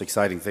is the most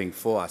exciting thing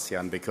for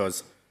ASEAN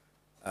because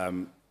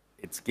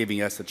it's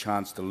giving us a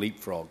chance to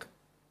leapfrog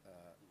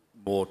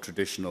more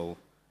traditional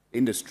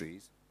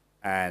industries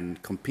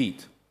and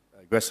compete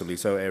aggressively.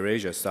 So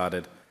AirAsia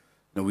started,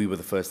 we were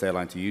the first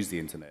airline to use the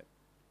internet,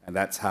 and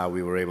that's how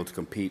we were able to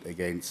compete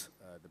against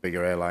the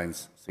bigger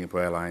airlines,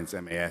 Singapore Airlines,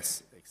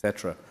 MAS,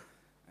 etc.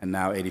 And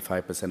now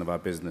 85% of our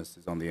business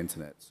is on the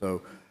internet.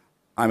 So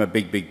I'm a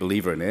big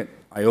believer in it.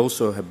 I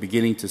also have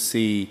beginning to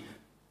see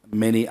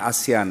many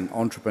ASEAN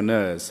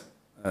entrepreneurs,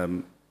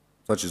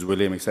 such as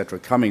William, etc.,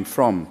 coming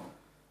from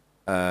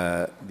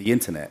the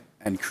internet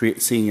and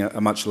seeing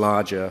a much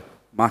larger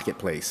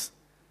marketplace.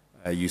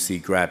 You see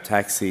Grab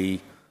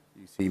Taxi,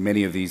 you see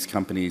many of these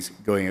companies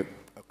going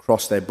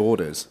across their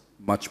borders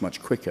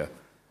much quicker,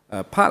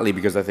 partly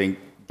because I think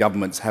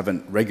governments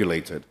haven't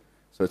regulated,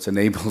 so it's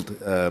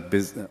enabled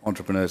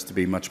entrepreneurs to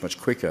be much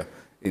quicker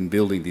in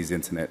building these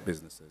internet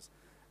businesses.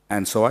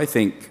 And so I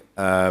think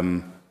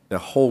the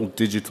whole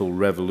digital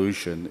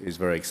revolution is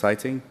very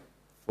exciting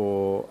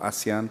for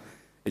ASEAN.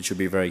 It should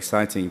be very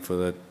exciting for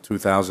the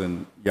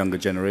 2000 younger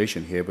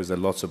generation here, because there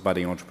are lots of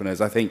budding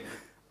entrepreneurs. I think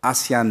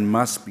ASEAN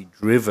must be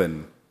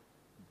driven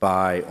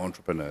by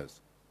entrepreneurs.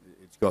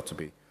 It's got to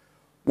be.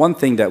 One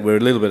thing that we're a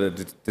little bit at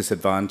a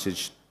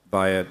disadvantage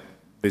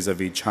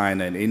vis-a-vis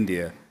China and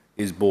India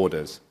is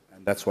borders.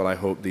 And that's what I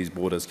hope these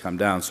borders come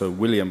down. So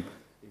William,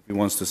 if he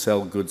wants to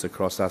sell goods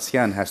across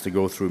ASEAN, has to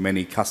go through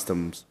many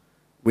customs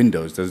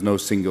windows. There's no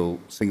single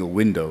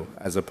window,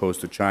 as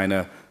opposed to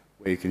China,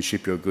 where you can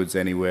ship your goods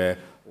anywhere,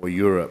 or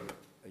Europe,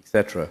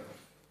 etc.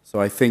 So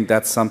I think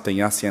that's something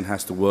ASEAN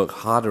has to work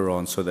harder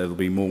on, so there will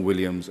be more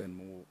Williams and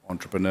more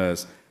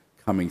entrepreneurs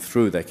coming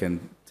through that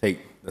can take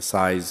the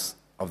size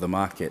of the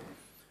market.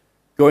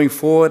 Going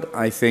forward,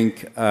 I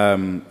think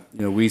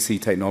we see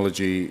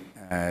technology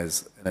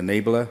as an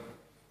enabler.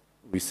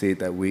 We see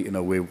that we're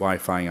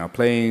Wi-Fiing our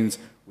planes.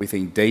 We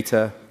think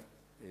data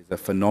is a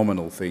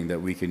phenomenal thing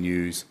that we can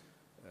use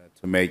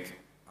to make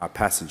our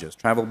passengers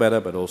travel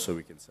better, but also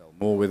we can sell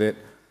more with it.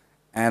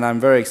 And I'm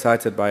very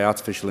excited by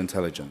artificial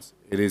intelligence.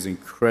 It is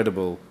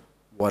incredible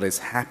what is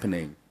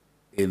happening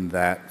in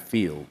that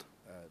field,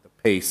 the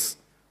pace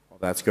of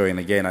that's going.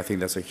 Again, I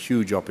think that's a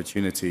huge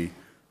opportunity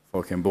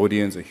for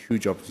Cambodians, a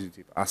huge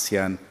opportunity for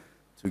ASEAN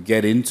to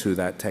get into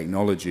that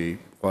technology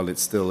while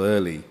it's still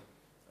early.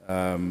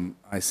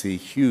 I see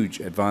huge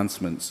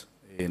advancements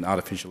in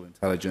artificial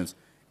intelligence.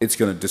 It's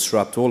going to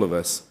disrupt all of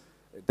us.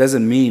 It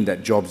doesn't mean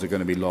that jobs are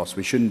going to be lost.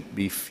 We shouldn't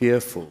be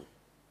fearful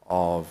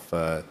of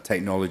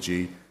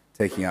technology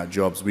taking out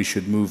jobs. We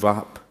should move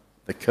up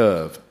the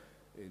curve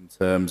in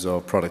terms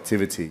of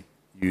productivity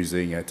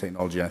using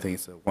technology. I think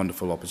it's a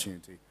wonderful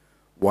opportunity.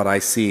 What I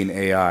see in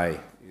AI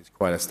is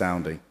quite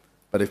astounding.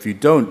 But if you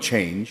don't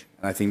change,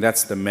 and I think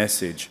that's the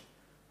message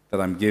that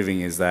I'm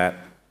giving, is that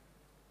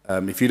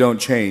if you don't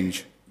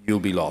change, you'll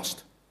be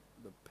lost.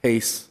 The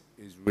pace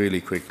is really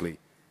quickly.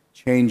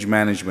 Change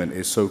management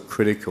is so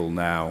critical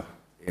now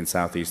in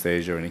Southeast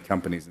Asia and in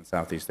companies in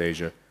Southeast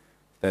Asia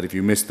that if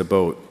you miss the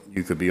boat,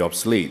 you could be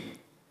obsolete.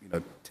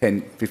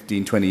 10,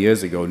 15, 20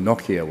 years ago,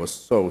 Nokia was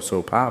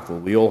so powerful.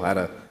 We all had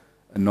a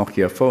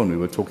Nokia phone. We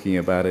were talking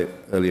about it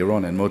earlier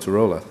on, and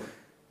Motorola.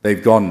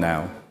 They've gone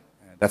now.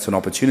 That's an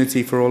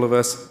opportunity for all of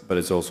us, but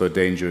it's also a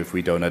danger if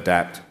we don't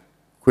adapt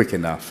quick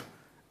enough.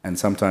 And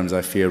sometimes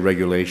I fear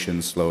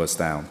regulations slow us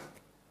down.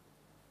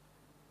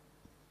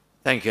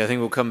 Thank you. I think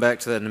we'll come back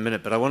to that in a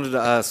minute, but I wanted to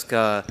ask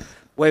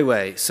Wei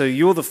Wei, so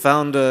you're the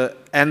founder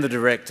and the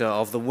director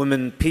of the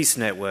Women Peace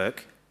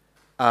Network,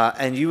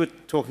 and you were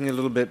talking a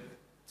little bit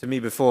to me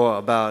before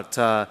about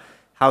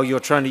how you're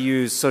trying to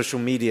use social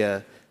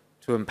media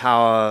to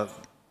empower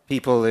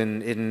people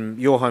in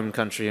your home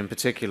country in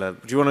particular.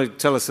 Do you want to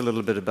tell us a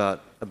little bit about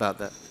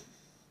that?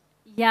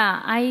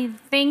 Yeah, I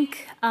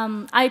think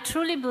I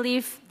truly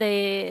believe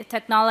the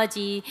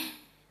technology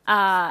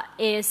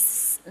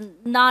is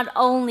not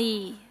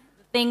only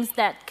things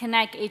that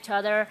connect each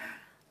other.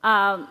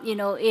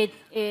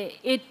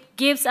 It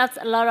gives us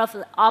a lot of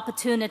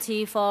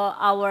opportunity for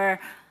our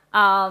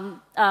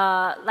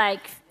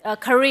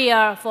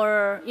career,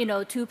 for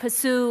to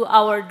pursue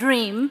our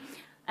dream.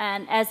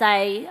 And as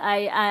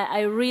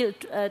I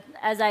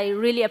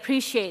really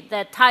appreciate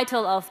the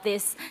title of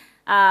this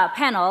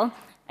panel,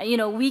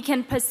 we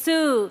can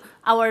pursue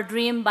our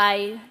dream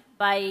by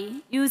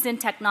using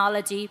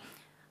technology,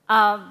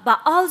 but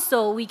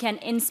also we can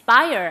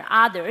inspire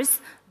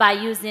others by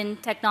using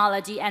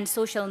technology and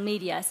social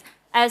medias.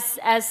 As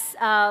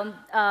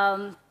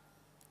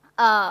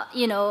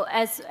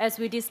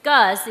we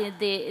discussed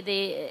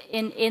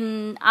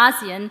in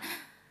ASEAN,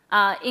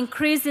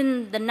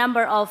 increasing the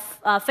number of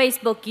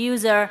Facebook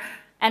user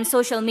and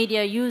social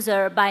media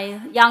user by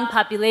young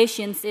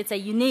populations, it's a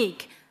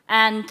unique.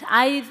 And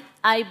I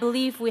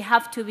believe we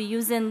have to be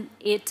using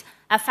it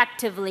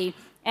effectively.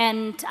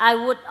 And I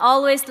would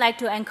always like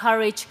to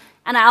encourage,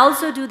 and I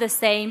also do the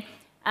same,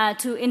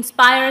 to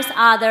inspire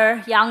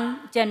other young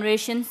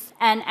generations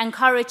and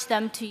encourage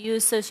them to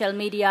use social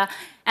media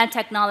and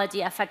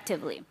technology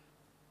effectively.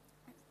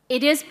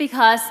 It is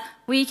because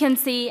we can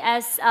see, we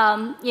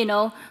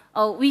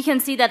can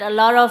see that a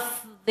lot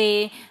of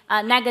the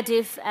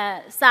negative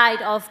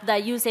side of the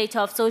usage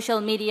of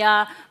social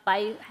media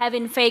by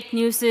having fake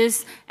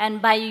news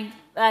and by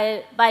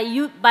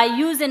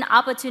using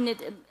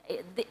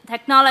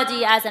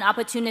technology as an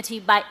opportunity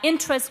by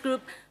interest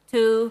group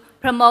to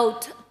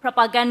promote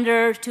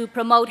propaganda, to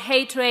promote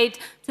hatred,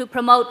 to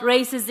promote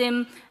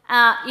racism.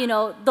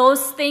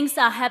 Those things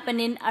are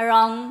happening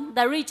around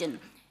the region.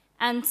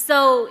 And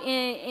so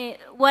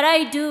what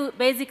I do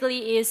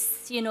basically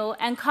is,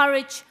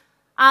 encourage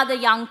other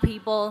young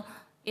people,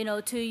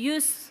 to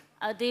use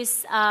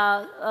this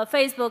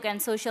Facebook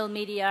and social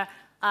media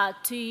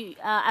to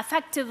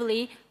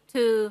effectively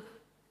to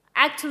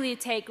actually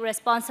take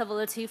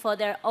responsibility for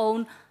their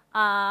own,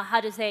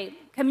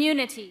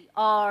 community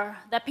or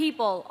the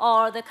people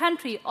or the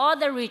country or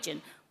the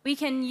region. We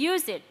can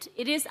use it.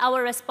 It is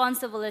our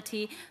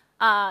responsibility,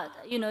 to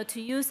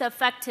use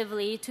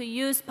effectively, to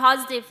use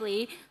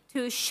positively,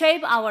 to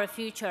shape our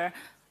future.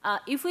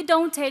 If we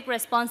don't take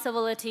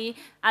responsibility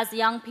as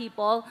young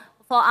people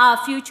for our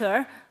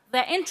future,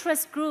 the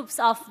interest groups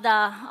of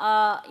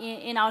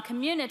in our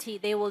community,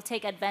 they will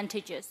take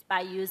advantages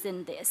by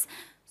using this.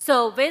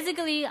 So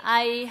basically,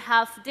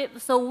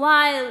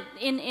 while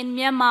in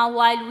Myanmar,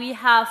 while we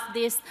have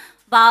this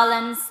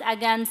violence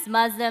against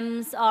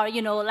Muslims or,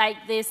 like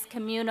these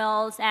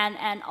communals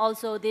and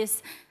also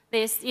this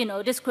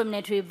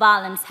discriminatory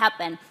violence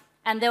happen.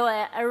 And there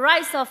were a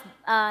rise of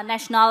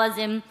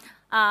nationalism,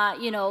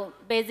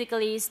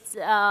 basically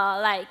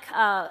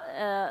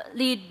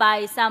led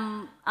by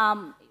some,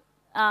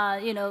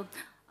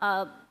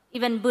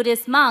 even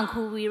Buddhist monk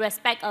who we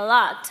respect a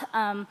lot.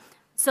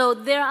 So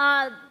there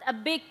are a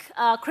big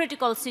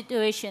critical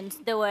situations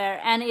there were,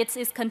 and it's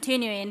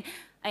continuing.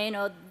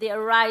 The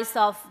rise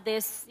of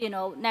this,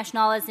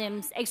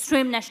 nationalism,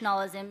 extreme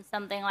nationalism,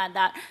 something like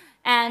that.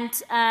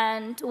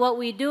 And what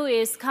we do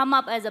is come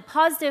up as a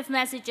positive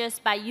messages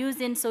by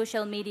using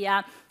social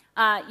media,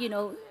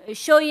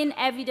 showing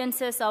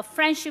evidences of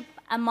friendship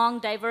among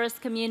diverse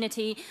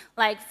community,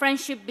 like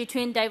friendship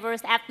between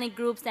diverse ethnic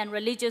groups and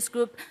religious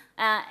groups,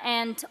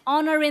 and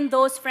honoring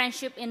those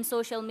friendship in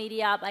social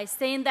media by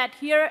saying that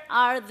here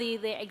are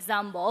the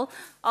example.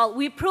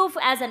 We prove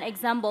as an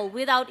example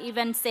without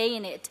even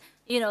saying it.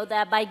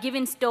 That by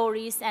giving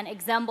stories and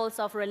examples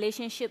of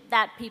relationship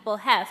that people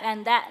have,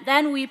 and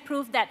then we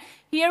prove that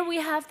here we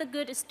have the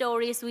good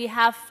stories, we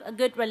have a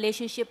good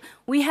relationship,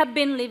 we have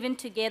been living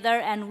together,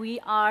 and we've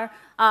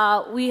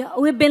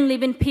been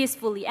living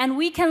peacefully, and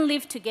we can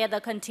live together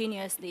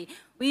continuously.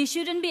 We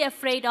shouldn't be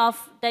afraid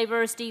of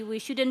diversity. We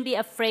shouldn't be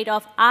afraid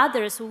of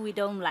others who we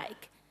don't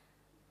like.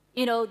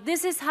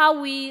 This is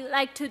how we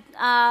like to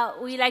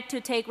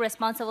take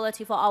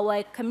responsibility for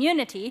our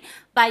community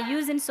by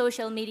using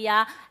social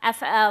media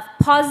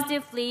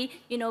positively,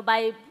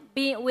 by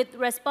being with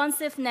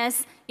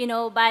responsiveness,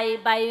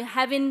 by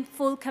having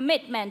full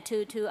commitment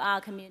to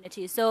our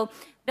community. So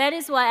that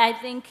is why I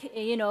think,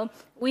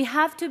 we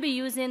have to be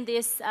using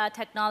this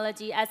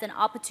technology as an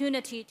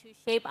opportunity to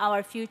shape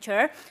our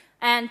future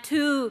and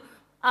to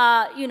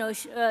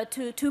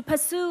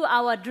pursue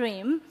our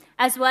dream,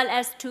 as well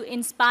as to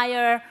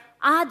inspire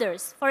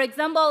others. For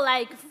example,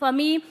 like for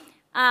me,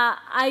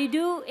 I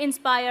do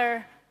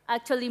inspire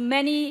actually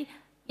many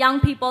young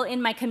people in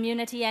my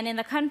community and in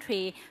the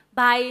country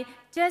by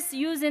just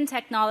using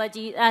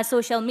technology,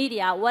 social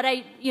media,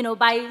 by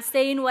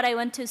saying what I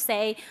want to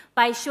say,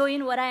 by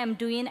showing what I am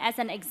doing as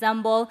an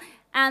example.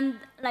 And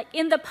like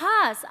in the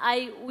past,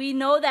 we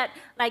know that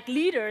like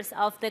leaders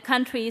of the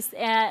countries,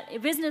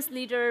 business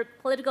leaders,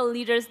 political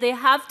leaders, they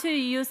have to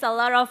use a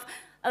lot of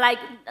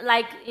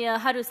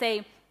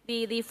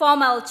the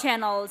formal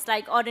channels,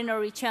 like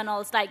ordinary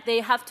channels, like they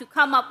have to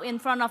come up in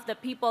front of the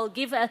people,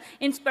 give an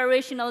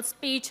inspirational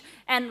speech,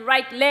 and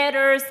write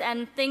letters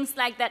and things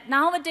like that.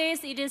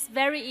 Nowadays, it is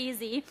very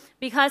easy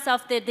because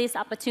of this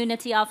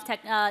opportunity of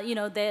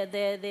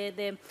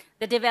the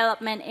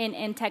development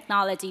in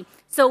technology.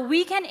 So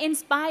we can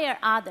inspire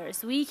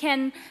others. We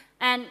can,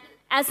 and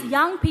as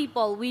young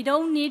people, we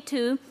don't need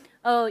to,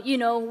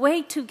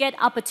 wait to get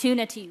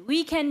opportunity.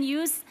 We can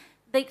use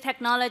the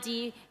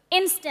technology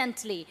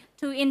instantly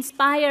to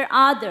inspire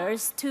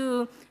others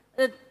to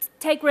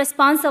take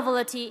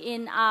responsibility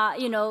in,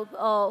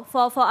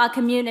 for our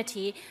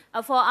community,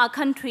 for our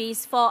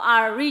countries, for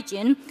our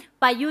region,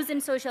 by using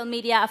social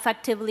media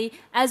effectively,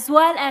 as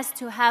well as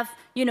to have,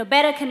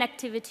 better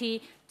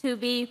connectivity, to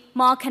be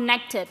more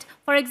connected.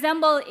 For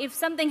example, if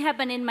something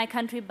happened in my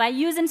country, by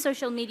using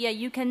social media,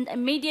 you can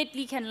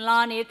immediately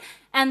learn it,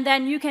 and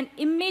then you can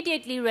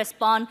immediately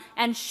respond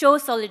and show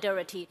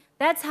solidarity.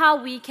 That's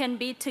how we can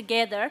be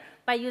together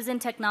by using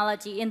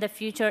technology in the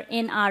future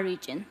in our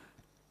region.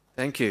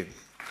 Thank you.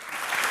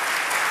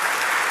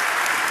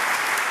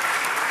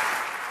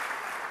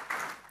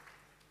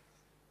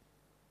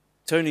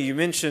 Tony, you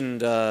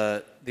mentioned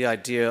the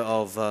idea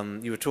of,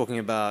 you were talking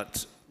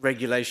about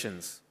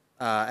regulations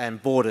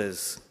and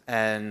borders,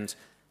 and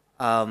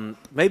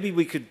maybe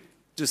we could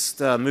just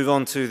move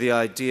on to the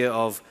idea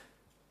of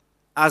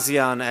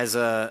ASEAN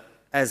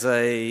as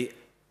a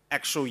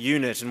actual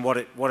unit and what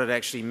it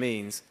actually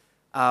means.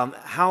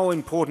 How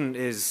important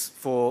is,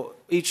 for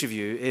each of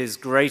you, is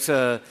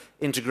greater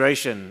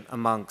integration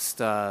amongst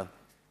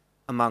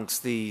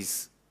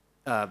these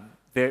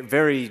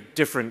very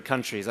different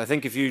countries? I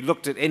think if you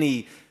looked at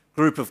any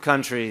group of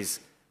countries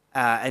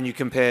and you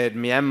compared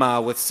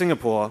Myanmar with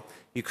Singapore,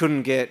 you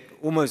couldn't get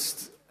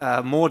almost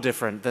more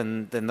different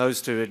than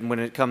those two when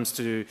it comes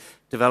to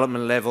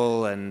development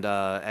level and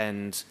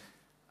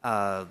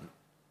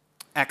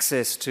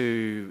access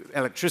to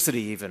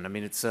electricity even. I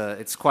mean,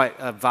 it's quite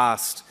a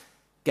vast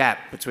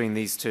gap between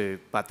these two,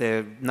 but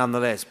they're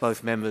nonetheless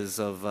both members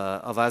of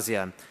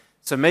ASEAN.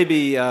 So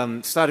maybe,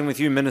 starting with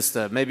you,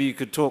 Minister, maybe you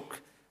could talk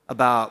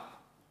about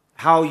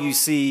how you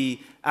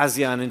see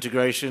ASEAN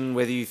integration,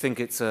 whether you think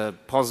it's a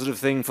positive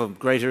thing for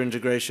greater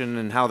integration,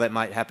 and how that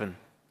might happen.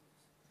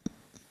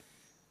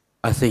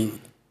 I think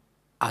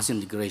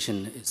ASEAN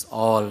integration is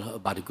all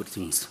about the good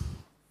things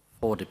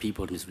for the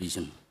people in this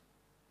region,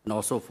 and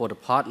also for the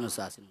partners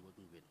ASEAN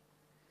working with.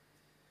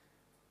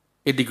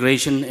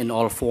 Integration in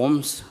all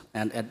forms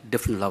and at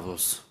different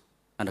levels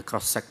and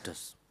across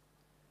sectors.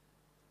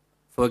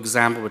 For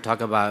example, we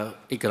talk about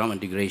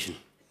economic integration.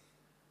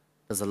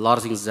 There's a lot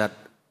of things that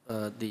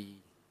the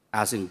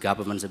ASEAN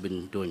governments have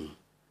been doing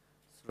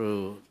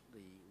through the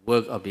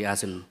work of the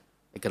ASEAN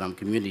Economic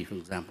Community, for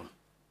example.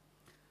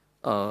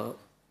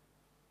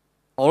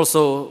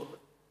 Also,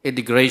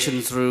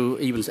 integration through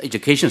even the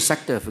education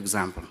sector, for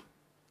example.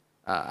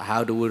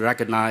 How do we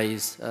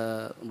recognize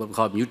what we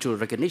call mutual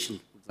recognition,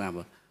 for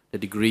example, the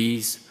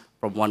degrees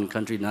from one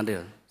country to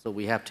another? So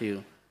we have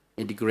to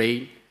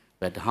integrate,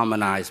 but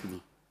harmonize.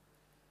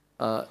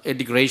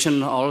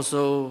 Integration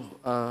also,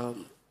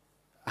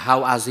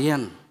 how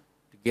ASEAN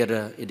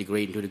together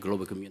integrate into the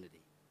global community.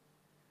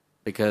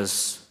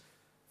 Because,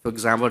 for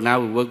example, now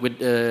we work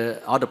with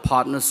other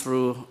partners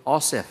through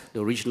RCEP,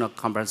 the Regional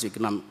Comprehensive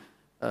Economic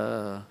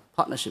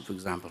Partnership, for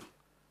example.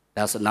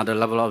 That's another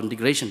level of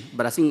integration.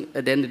 But I think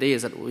at the end of the day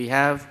is that we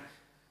have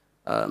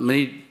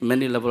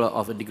many levels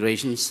of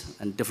integrations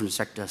and different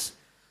sectors.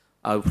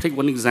 I'll take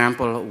one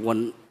example.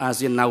 When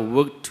ASEAN now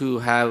work to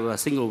have a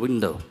single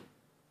window,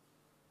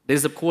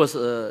 this, of course,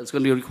 it's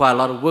going to require a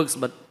lot of work,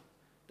 but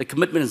the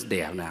commitment is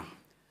there now.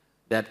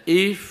 That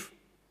if,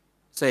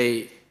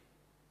 say,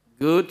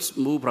 goods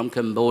move from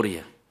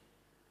Cambodia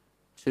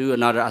to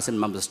another ASEAN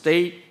member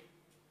state,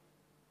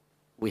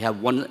 we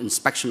have one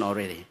inspection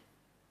already.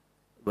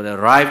 When they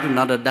arrive to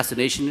another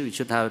destination, we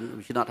should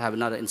not have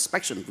another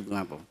inspection, for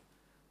example,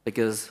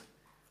 because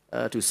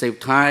to save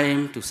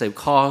time, to save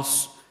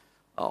costs,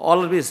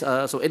 all of this.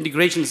 So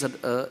integration is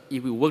that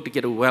if we work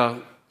together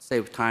well,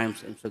 save time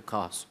and save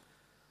costs.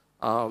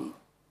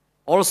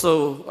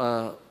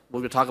 Also,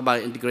 when we talk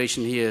about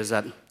integration here, is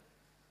that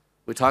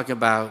we talk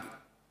about,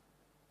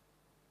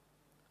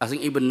 I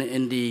think even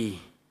in the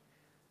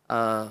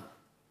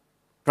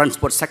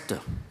transport sector,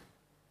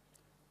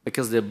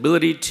 because the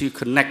ability to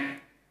connect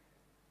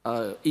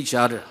each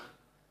other.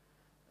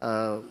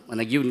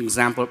 And I give an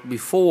example.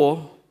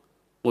 Before,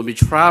 when we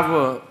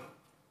travel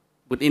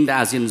within the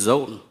ASEAN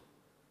zone,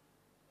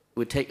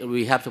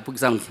 we have to, for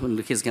example, in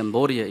the case of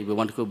Cambodia, if we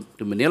want to go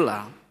to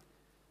Manila,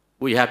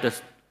 we have to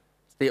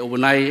stay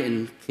overnight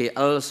in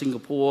KL,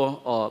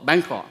 Singapore, or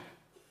Bangkok.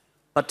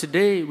 But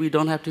today, we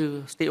don't have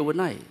to stay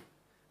overnight.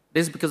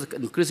 This is because of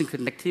increasing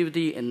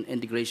connectivity and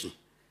integration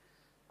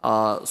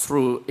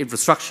through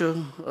infrastructure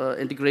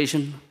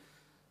integration,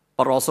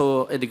 but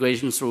also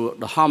integration through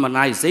the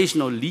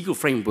harmonization of legal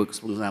frameworks,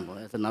 for example.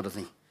 That's another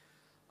thing.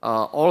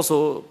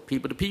 Also,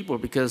 people to people,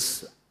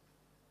 because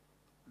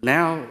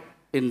now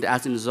in the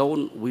ASEAN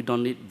zone, we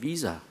don't need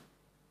visa,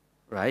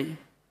 right?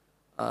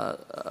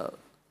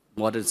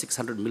 More than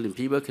 600 million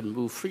people can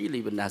move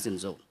freely within the ASEAN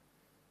zone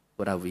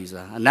without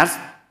visa. And that's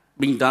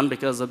being done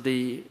because of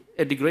the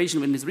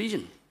integration in this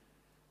region.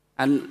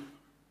 And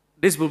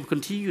this will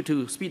continue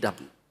to speed up.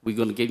 We're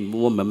going to gain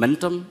more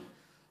momentum.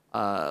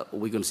 We're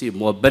going to see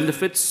more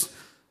benefits,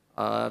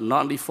 not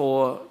only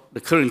for the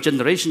current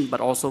generation,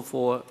 but also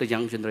for the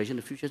young generation,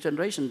 the future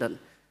generation, that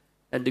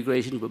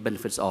integration will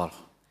benefit all.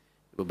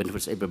 It will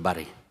benefit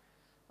everybody.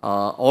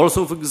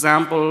 Also, for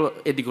example,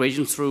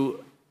 integration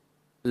through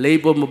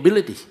labor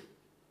mobility.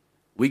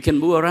 We can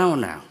move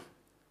around now.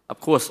 Of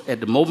course, at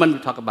the moment we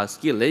talk about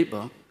skilled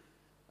labor,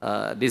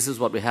 this is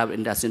what we have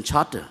in the ASEAN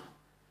Charter.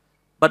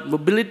 But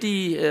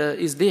mobility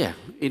is there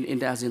in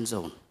the ASEAN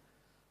zone.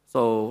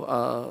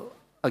 So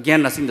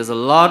again, I think there's a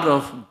lot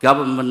of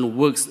government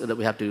works that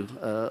we have to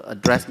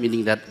address,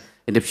 meaning that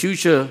in the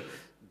future,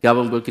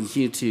 government will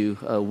continue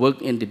to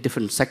work in the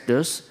different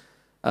sectors,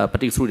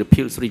 particularly through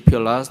the three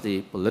pillars,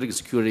 the political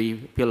security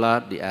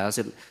pillar, the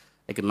ASEAN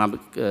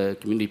economic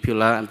community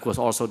pillar, and of course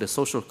also the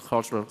social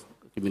cultural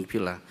community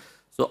pillar.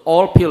 So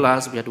all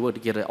pillars, we have to work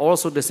together.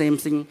 Also the same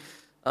thing,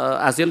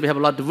 ASEAN, we have a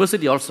lot of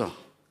diversity also.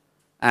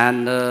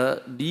 And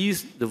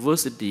these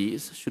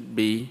diversities should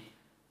be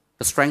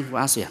the strength of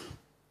ASEAN.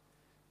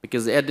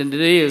 Because at the end of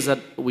the day is that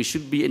we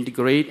should be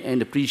integrate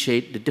and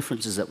appreciate the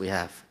differences that we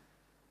have.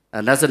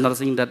 And that's another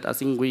thing that I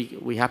think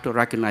we have to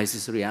recognize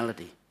this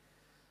reality.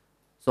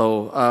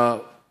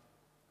 So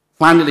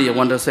finally, I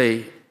want to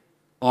say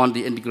on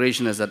the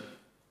integration is that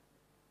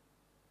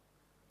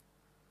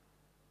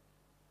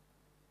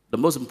the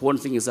most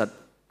important thing is that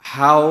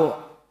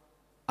how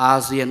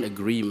ASEAN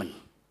agreement,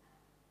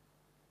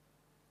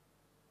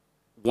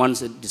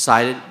 once it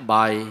decided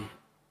by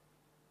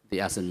the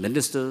ASEAN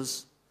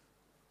ministers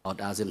or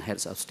the ASEAN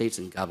heads of states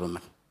and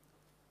government,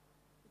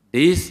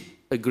 these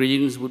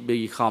agreements would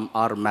become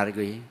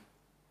automatically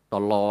the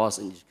laws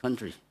in each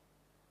country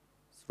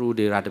through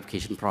the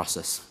ratification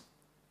process.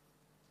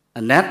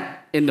 And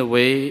that, in a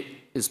way,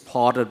 is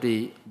part of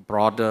the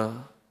broader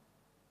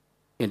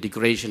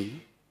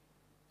integration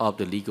of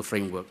the legal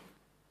framework.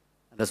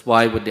 And that's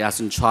why with the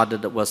ASEAN Charter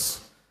that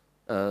was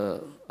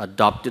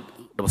adopted,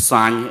 that was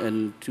signed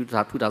in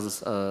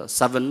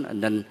 2007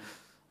 and then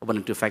went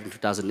into effect in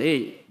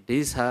 2008,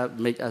 these have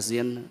made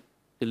ASEAN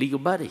a legal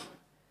body.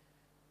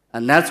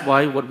 And that's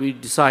why what we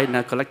decide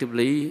now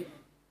collectively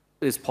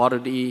is part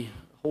of the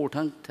whole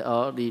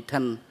the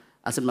 10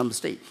 ASEAN member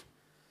states.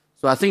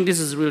 So I think this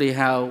is really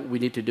how we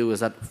need to do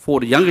is that for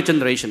the younger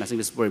generation, I think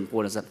this is very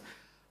important, is that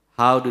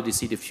how do they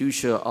see the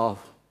future of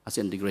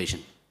ASEAN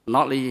integration?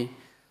 Not only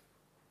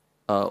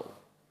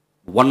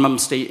one member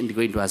state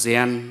integrating to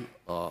ASEAN,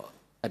 or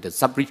at the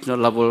sub-regional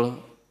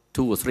level,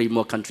 2 or 3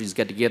 more countries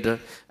get together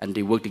and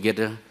they work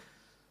together.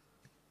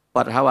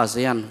 But how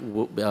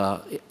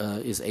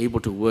ASEAN is able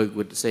to work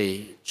with,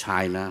 say,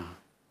 China,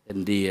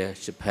 India,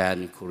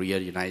 Japan, Korea,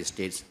 the United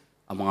States,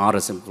 among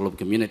others in the global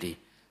community,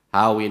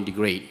 how we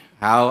integrate,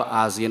 how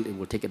ASEAN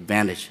will take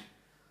advantage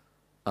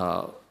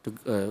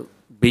to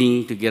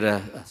being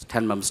together as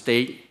 10 member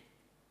states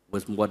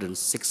with more than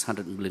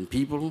 600 million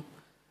people,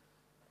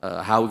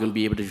 how we're going to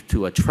be able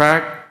to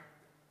attract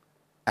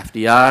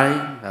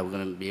FDI, how we're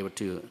going to be able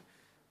to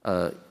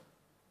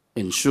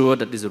ensure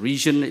that this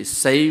region is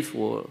safe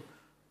for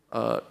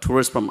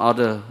tourists from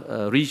other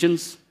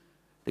regions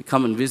to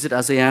come and visit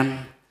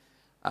ASEAN,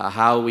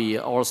 how we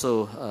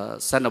also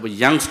send our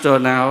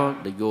youngsters now,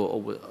 they go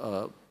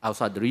over,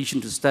 outside the region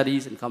to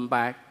studies and come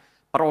back.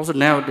 But also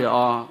now there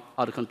are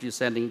other countries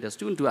sending their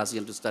students to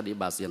ASEAN to study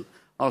about ASEAN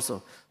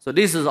also. So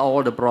this is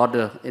all the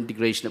broader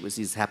integration that we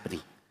see is happening,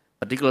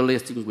 particularly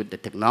with the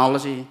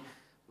technology,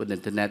 with the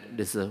internet,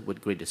 this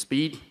with greater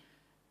speed,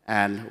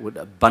 and with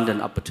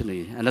abundant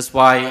opportunity. And that's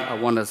why I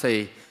want to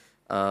say,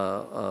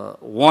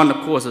 one,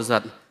 of course, is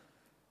that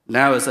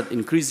now is that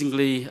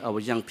increasingly our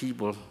young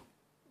people,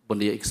 when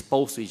they're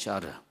exposed to each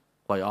other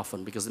quite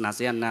often, because in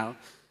ASEAN now,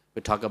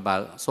 we talk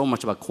about so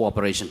much about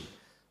cooperation,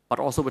 but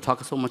also we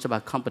talk so much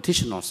about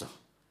competition also.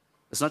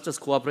 It's not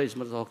just cooperation,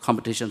 but it's also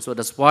competition. So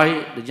that's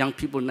why the young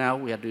people now,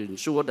 we have to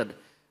ensure that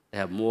they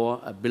have more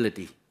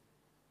ability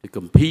to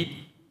compete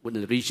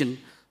within the region,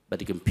 but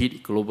to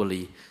compete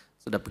globally.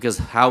 So that because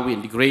how we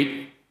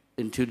integrate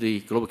into the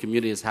global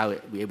community is how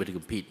we're able to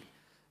compete.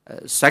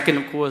 Second,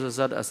 of course, is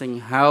that I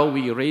think how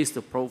we raise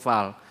the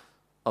profile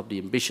of the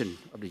ambition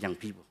of the young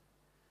people.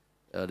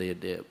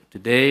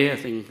 Today, I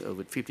think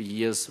with 50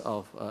 years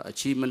of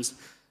achievements,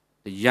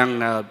 the young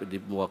now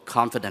have more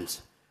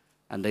confidence,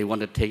 and they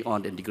want to take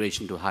on the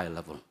integration to a higher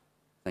level.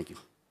 Thank you.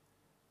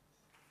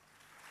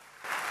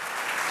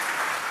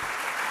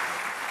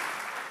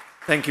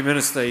 Thank you,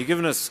 Minister. You've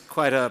given us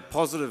quite a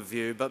positive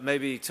view, but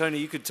maybe, Tony,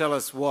 you could tell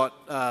us what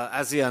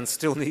ASEAN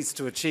still needs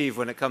to achieve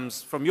when it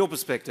comes, from your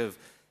perspective,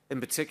 in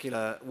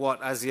particular,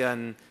 what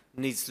ASEAN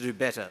needs to do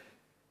better.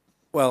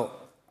 Well,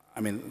 I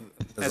mean,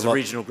 as a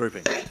regional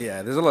grouping.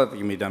 Yeah, there's a lot that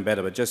can be done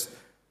better, but just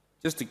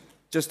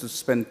to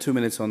spend 2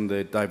 minutes on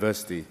the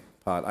diversity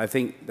part, I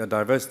think the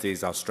diversity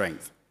is our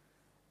strength.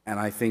 And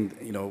I think,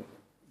 you know,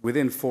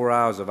 within 4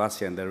 hours of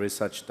ASEAN, there is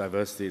such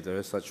diversity, there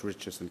is such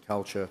richness in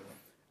culture,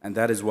 and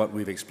that is what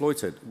we've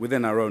exploited.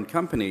 Within our own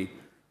company,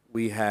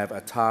 we have a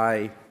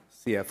Thai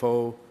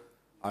CFO,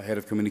 our head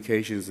of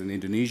communications in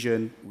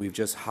Indonesian. We've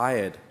just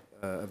hired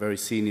a very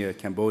senior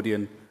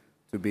Cambodian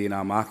to be in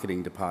our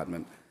marketing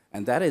department.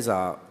 And that is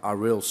our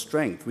real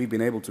strength. We've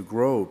been able to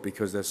grow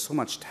because there's so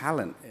much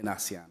talent in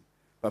ASEAN,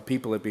 but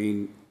people have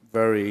been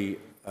very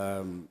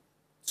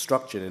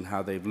structured in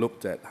how they've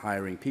looked at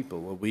hiring people.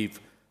 Well, we've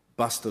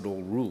busted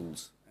all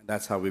rules, And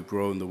that's how we've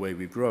grown the way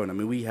we've grown. I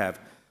mean, we have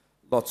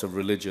lots of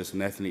religious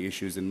and ethnic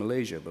issues in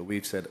Malaysia, but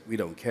we've said we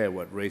don't care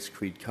what race,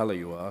 creed, color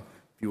you are.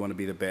 If you want to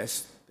be the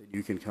best, then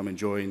you can come and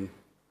join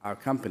our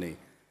company.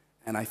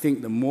 And I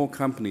think the more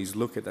companies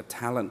look at the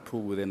talent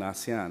pool within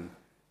ASEAN,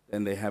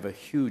 then they have a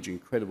huge,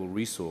 incredible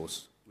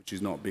resource which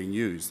is not being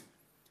used.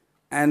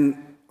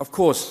 And of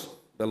course,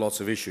 there are lots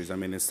of issues. I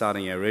mean, in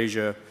starting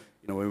AirAsia,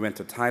 when we went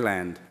to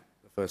Thailand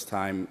the first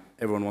time,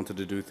 everyone wanted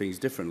to do things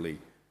differently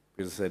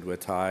because they said we're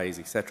Thais,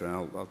 etc.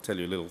 And I'll tell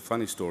you a little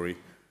funny story.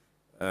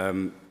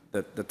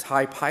 The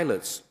Thai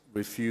pilots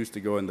refused to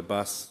go in the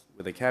bus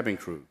with the cabin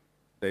crew.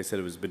 They said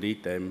it was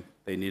beneath them,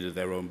 they needed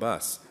their own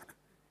bus.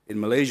 In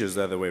Malaysia, it's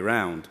the other way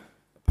around.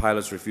 The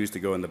pilots refused to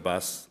go in the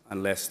bus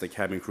unless the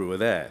cabin crew were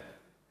there.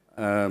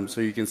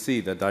 So you can see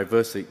the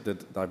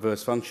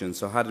diverse functions.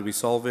 So how did we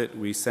solve it?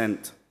 We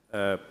sent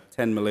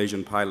 10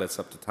 Malaysian pilots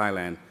up to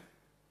Thailand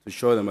to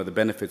show them the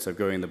benefits of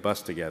going in the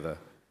bus together.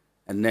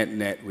 And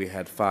net, we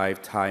had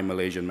 5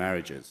 Thai-Malaysian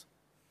marriages.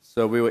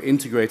 So we were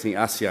integrating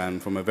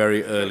ASEAN from a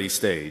very early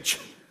stage.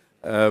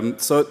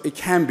 So it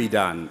can be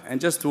done.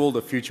 And just to all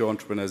the future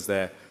entrepreneurs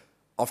there,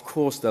 of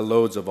course, there are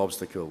loads of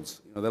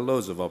obstacles. There are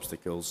loads of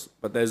obstacles,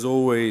 but there's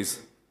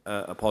always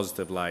a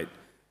positive light.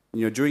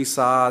 During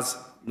SARS,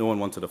 no one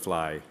wanted to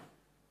fly.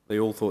 They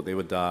all thought they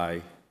would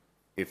die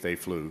if they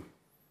flew.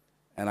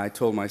 And I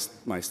told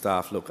my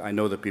staff, look, I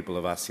know the people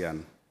of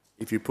ASEAN.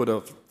 If you put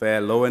a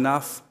fare low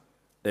enough,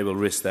 they will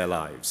risk their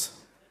lives.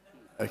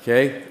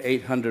 Okay,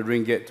 800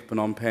 ringgit to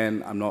Phnom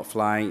Penh, I'm not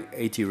flying.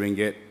 80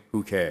 ringgit,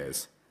 who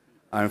cares?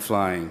 I'm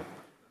flying.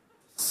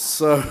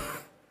 So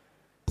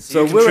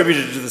you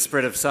contributed to the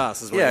spread of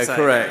SARS, is what you're saying.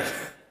 Yeah, correct.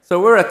 So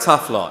we're a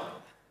tough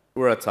lot.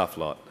 We're a tough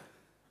lot.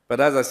 But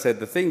as I said,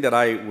 the thing that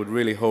I would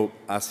really hope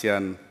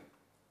ASEAN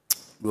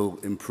will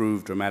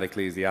improve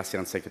dramatically is the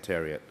ASEAN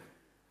Secretariat.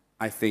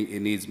 I think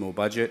it needs more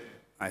budget.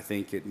 I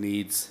think it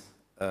needs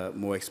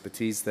more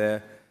expertise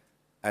there.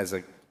 As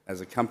a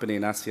company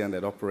in ASEAN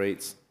that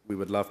operates, we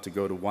would love to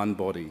go to one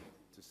body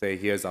to say,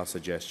 here's our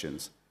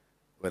suggestions,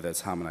 whether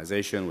it's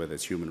harmonization, whether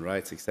it's human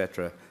rights,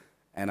 etc.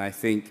 And I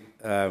think,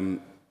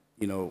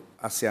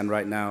 ASEAN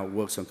right now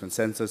works on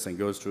consensus and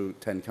goes through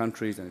 10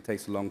 countries, and it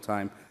takes a long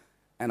time.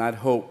 And I'd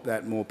hope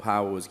that more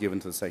power was given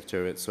to the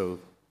Secretariat so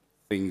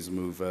things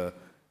move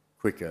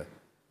quicker.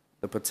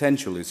 The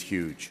potential is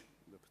huge.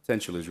 The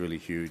potential is really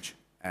huge.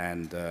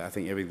 And I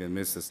think everything the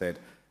Minister said,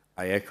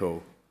 I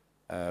echo.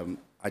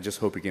 I just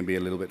hope it can be a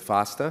little bit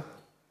faster.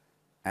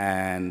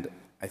 And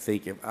I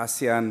think if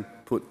ASEAN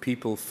put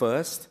people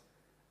first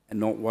and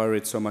not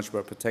worried so much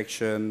about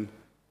protection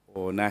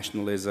or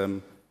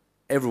nationalism,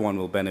 everyone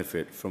will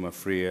benefit from a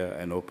freer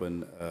and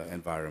open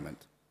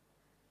environment.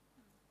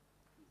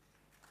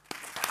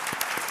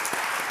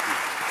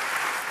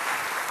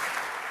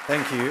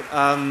 Thank you.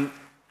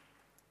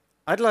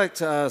 I'd like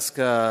to ask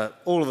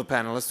all of the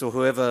panelists, or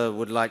whoever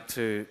would like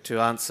to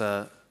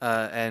answer,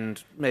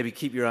 and maybe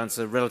keep your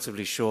answer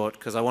relatively short,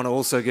 because I want to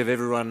also give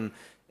everyone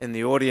in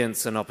the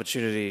audience an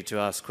opportunity to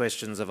ask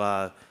questions of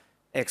our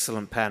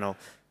excellent panel.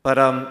 But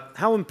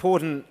how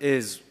important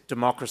is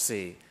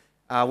democracy?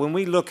 When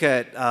we look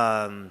at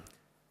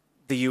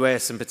the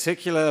US in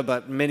particular,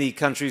 but many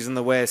countries in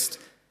the West,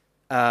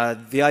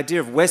 the idea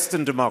of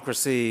Western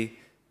democracy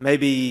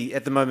maybe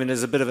at the moment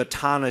is a bit of a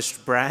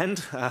tarnished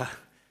brand.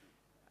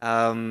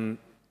 But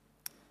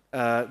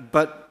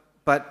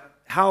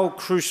how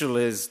crucial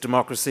is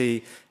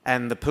democracy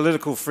and the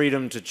political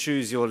freedom to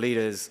choose your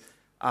leaders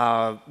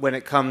when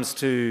it comes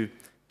to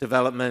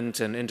development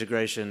and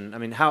integration? I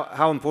mean,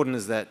 how important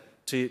is that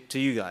to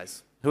you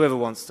guys? Whoever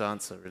wants to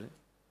answer, really.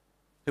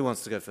 Who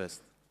wants to go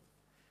first?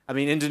 I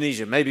mean,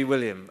 Indonesia, maybe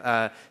William.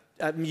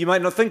 You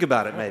might not think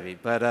about it, maybe,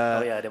 but...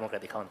 oh, yeah,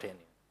 democratic country.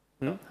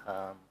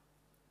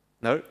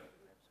 No?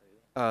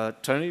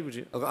 Tony, would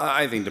you?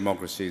 I think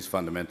democracy is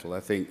fundamental. I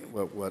think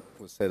what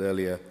was said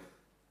earlier,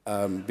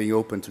 being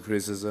open to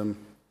criticism,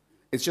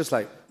 it's just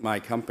like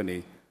my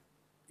company.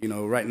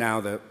 Right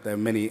now there are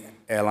many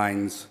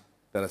airlines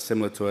that are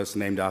similar to us,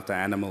 named after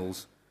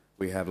animals.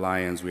 We have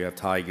lions, we have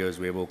tigers,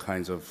 we have all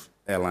kinds of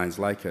airlines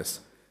like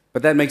us.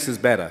 But that makes us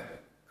better.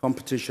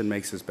 Competition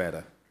makes us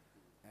better.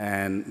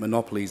 And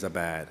monopolies are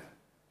bad.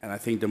 And I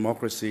think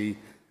democracy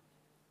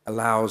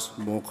allows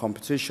more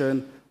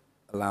competition,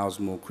 allows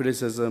more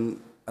criticism,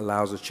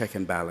 allows a check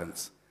and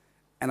balance.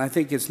 And I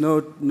think it's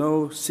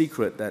no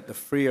secret that the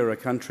freer a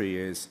country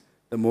is,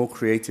 the more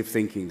creative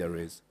thinking there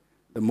is,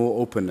 the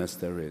more openness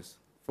there is.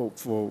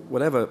 For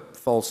whatever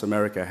faults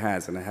America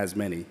has, and it has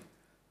many,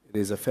 it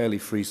is a fairly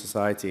free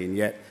society, and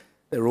yet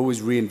they're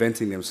always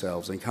reinventing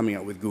themselves and coming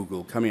out with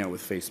Google, coming out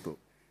with Facebook.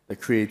 The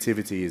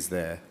creativity is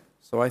there.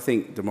 So I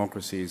think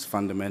democracy is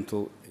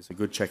fundamental. It's a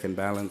good check and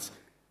balance.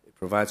 It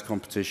provides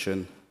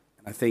competition.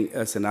 And I think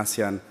us in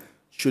ASEAN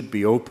should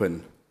be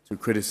open to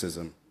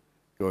criticism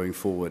going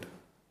forward.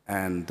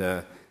 And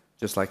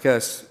just like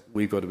us,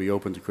 we've got to be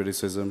open to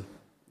criticism.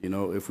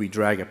 If we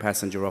drag a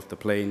passenger off the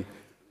plane,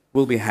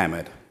 we'll be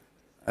hammered.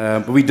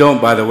 But we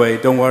don't, by the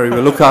way. Don't worry,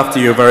 we'll look after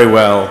you very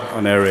well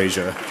on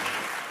AirAsia.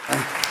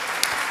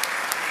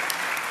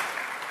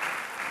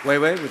 Wei,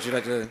 would you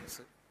like to?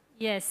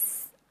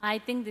 Yes, I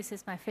think this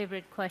is my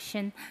favorite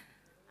question.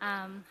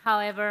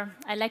 However,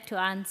 I like to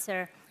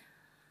answer.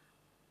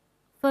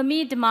 For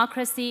me,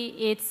 democracy,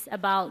 it's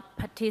about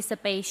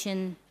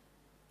participation,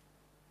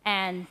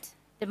 and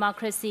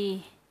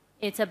democracy,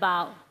 it's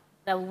about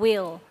the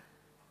will,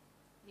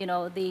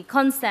 the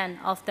consent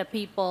of the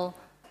people,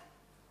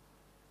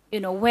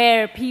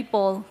 where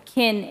people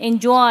can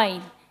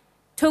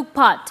took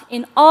part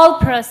in all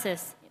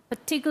process,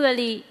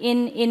 particularly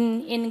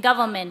in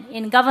government,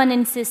 in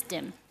governance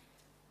system,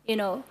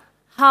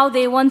 how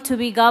they want to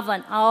be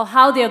governed or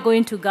how they are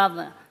going to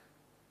govern.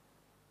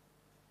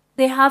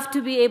 They have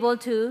to be able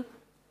to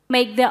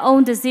make their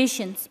own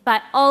decisions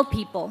by all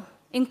people,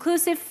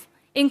 inclusion,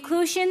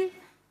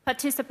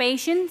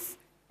 participations,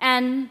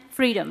 and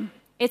freedom.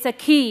 It's a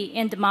key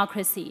in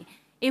democracy.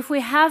 If we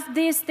have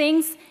these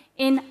things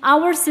in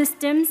our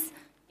systems,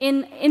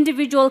 in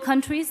individual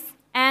countries,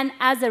 and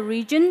as a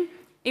region,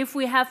 if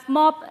we have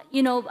more,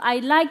 I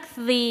like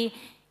the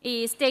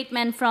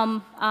statement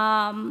from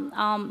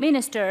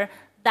Minister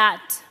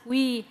that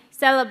we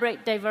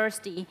celebrate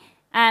diversity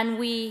and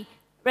we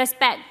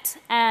respect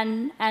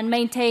and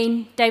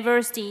maintain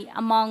diversity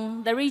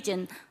among the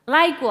region.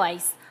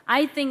 Likewise,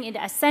 I think it's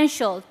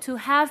essential to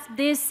have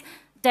this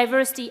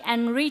diversity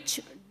and reach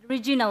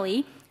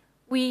regionally.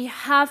 We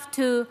have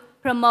to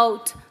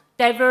promote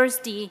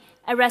diversity,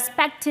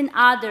 respecting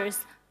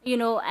others,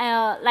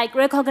 like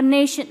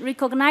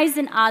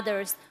recognizing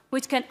others,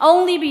 which can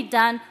only be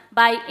done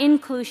by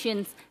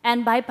inclusions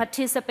and by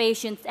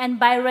participations and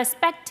by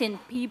respecting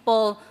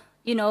people,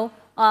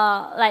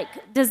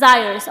 like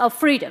desires of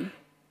freedom.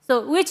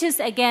 So, which is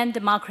again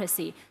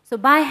democracy. So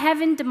by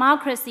having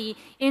democracy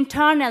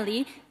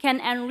internally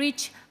can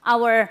enrich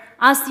our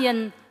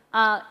ASEAN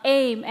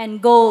aim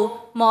and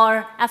goal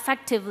more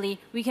effectively.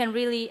 We can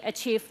really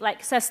achieve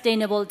like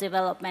sustainable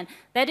development.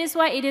 That is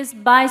why it is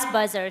vice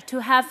versa to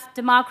have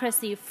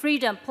democracy,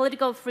 freedom,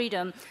 political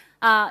freedom,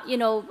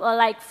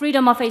 like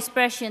freedom of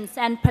expressions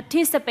and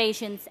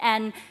participations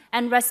and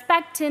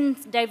respecting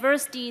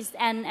diversities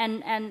and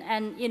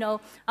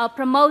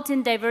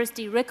promoting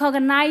diversity,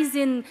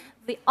 recognizing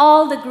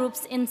all the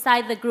groups,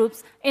 inside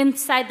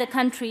the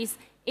countries.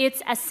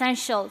 It's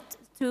essential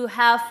to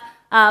have,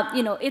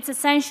 it's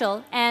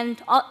essential,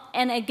 and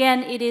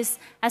again, it is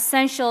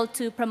essential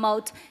to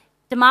promote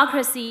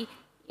democracy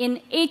in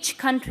each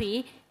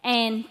country,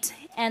 and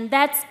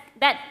that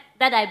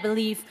I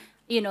believe,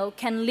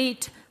 can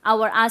lead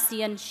our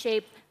ASEAN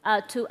shape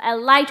to a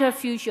lighter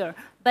future.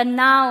 But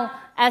now,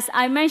 as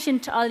I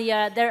mentioned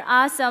earlier, there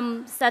are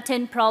some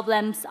certain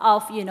problems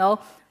of,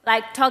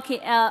 like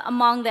talking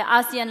among the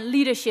ASEAN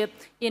leadership,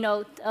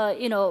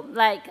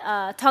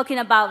 talking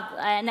about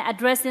and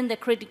addressing the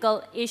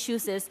critical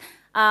issues,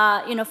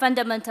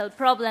 fundamental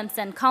problems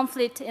and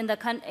conflict in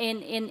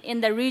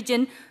the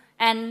region,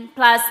 and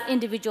plus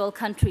individual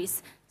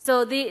countries.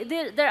 So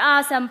there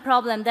are some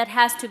problems that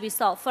has to be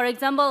solved. For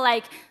example,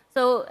 as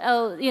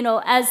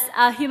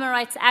a human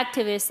rights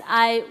activist,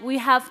 we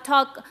have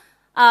talked.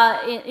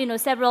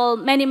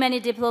 Many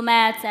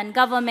diplomats and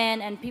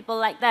government and people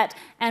like that.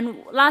 And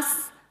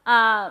last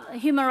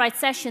human rights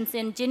sessions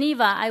in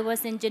Geneva, I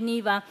was in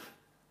Geneva,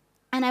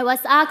 and I was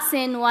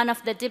asking one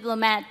of the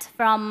diplomats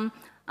from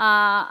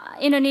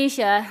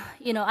Indonesia,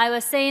 I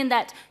was saying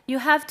that you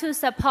have to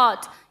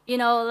support,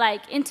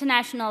 like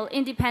international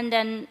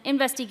independent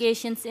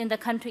investigations in the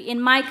country, in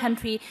my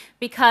country,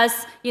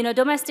 because,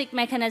 domestic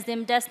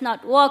mechanism does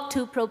not work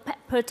to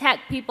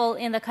protect people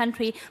in the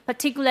country,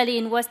 particularly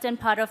in western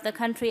part of the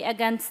country,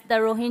 against the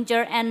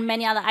Rohingya and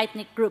many other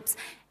ethnic groups.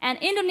 And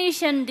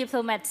Indonesian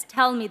diplomats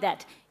tell me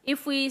that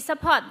if we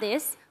support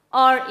this,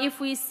 or if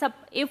we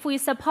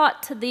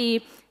support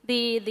the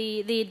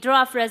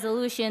draft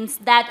resolutions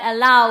that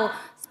allow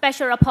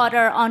Special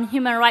Rapporteur on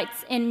Human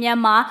Rights in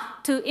Myanmar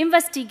to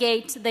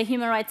investigate the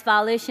human rights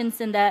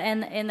violations in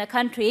the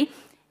country,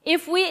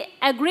 if we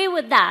agree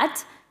with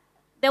that,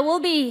 there will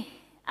be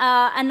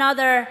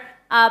another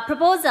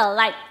proposal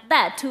like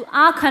that to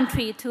our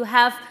country to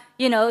have,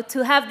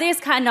 to have this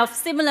kind of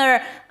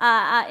similar,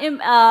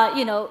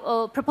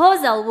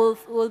 proposal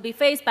will be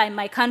faced by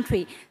my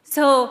country.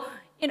 So,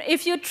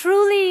 if you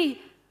truly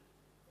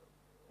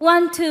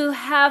want to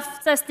have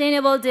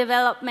sustainable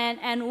development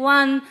and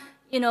want,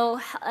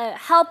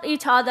 help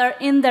each other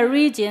in the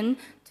region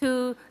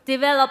to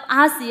develop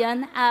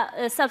ASEAN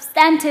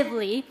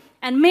substantively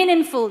and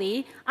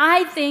meaningfully,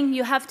 I think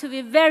you have to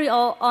be very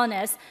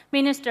honest.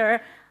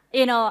 Minister,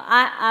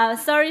 I'm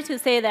sorry to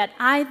say that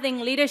I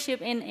think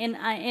leadership in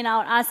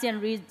our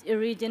ASEAN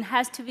region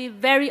has to be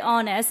very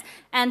honest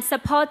and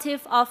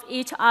supportive of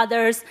each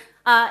other's,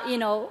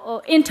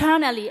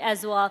 internally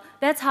as well.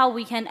 That's how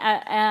we can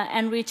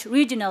enrich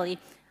regionally.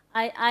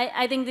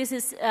 I think this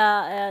is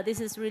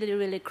really,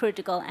 really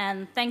critical.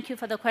 And thank you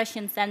for the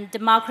questions. And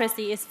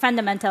democracy is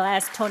fundamental,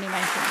 as Tony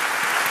mentioned.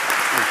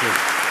 Thank you.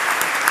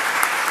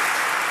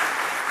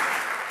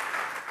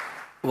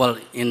 Well,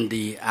 in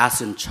the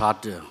ASEAN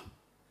Charter,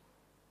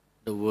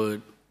 the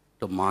word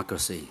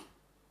democracy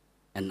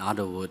and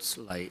other words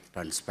like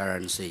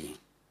transparency,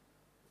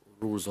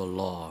 rules of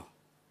law,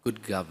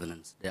 good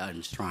governance, they are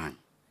enshrined.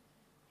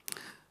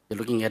 You're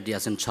looking at the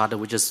ASEAN Charter,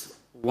 which is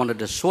one of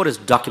the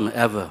shortest documents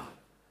ever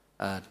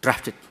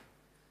drafted.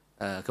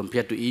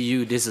 Compared to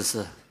EU, this is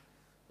a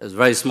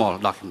very small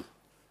document.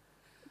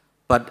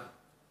 But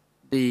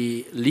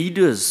the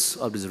leaders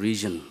of this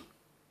region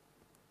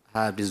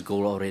have this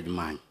goal already in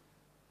mind.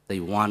 They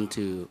want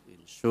to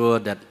ensure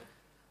that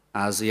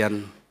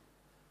ASEAN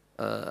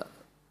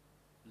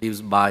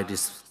lives by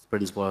this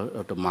principle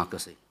of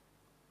democracy.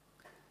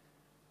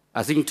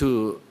 I think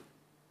to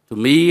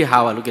me,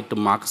 how I look at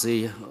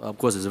democracy, of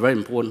course, is very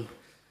important.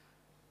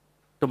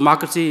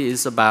 Democracy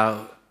is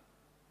about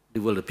the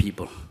will of the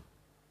people,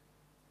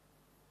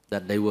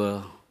 that they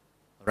will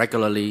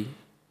regularly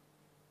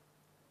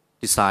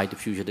decide the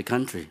future of the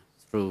country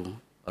through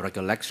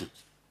regular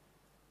elections.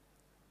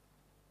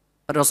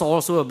 But it's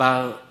also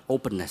about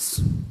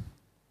openness,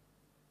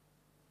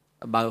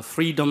 about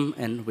freedom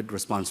and with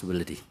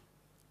responsibility.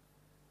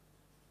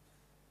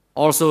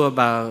 Also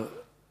about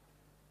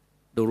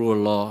the rule of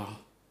law,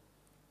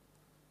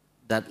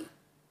 that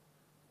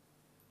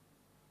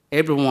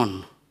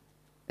everyone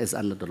is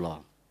under the law.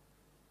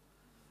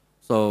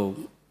 So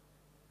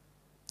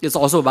it's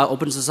also about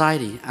open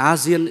society.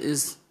 ASEAN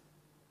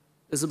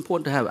it's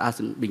important to have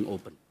ASEAN being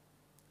open.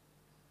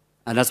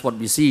 And that's what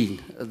we see,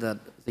 that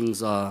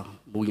things are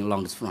moving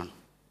along this front.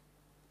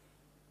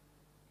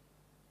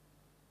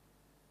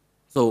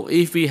 So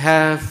if we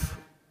have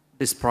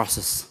this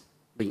process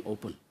being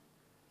open,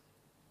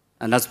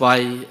 and that's why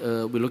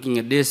we're looking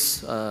at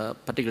this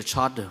particular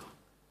charter,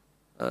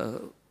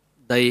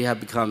 they have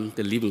become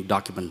the living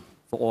document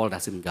for all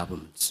ASEAN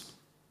governments.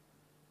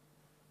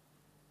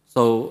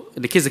 So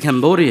in the case of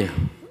Cambodia,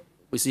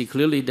 we see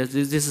clearly that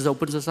this is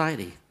open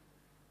society.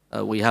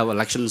 We have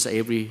elections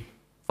every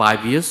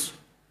 5 years.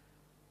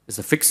 It's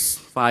a fixed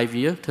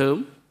 5-year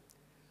term.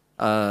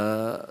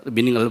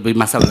 Meaning we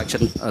must have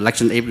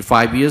election every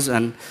 5 years,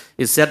 and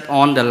it's set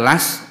on the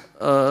last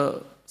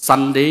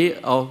Sunday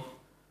of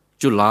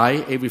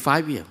July every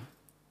 5 years.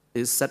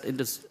 It's set in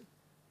the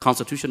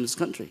constitution of this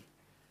country.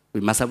 We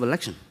must have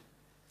election.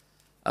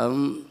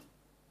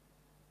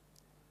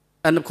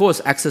 And of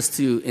course, access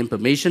to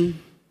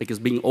information, because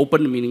being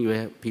open, meaning you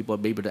have people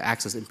be able to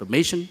access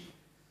information.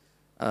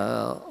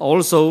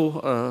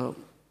 Also,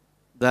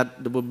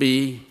 that there will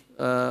be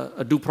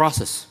a due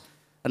process,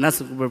 and that's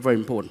very, very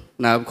important.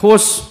 Now, of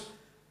course,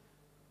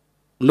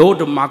 no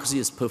democracy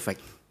is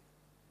perfect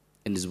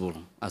in this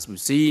world. As we've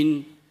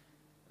seen,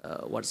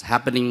 what's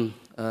happening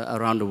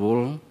around the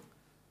world,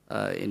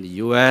 in the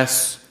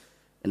US,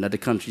 in other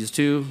countries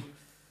too.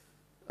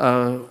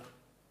 At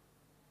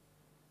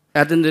the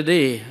end of the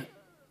day,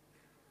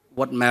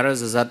 what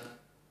matters is that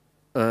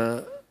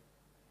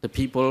the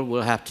people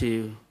will have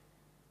to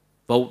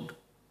vote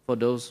for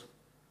those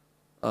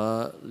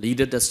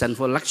leaders that stand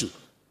for election.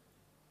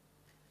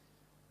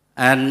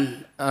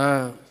 And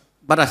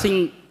but I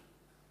think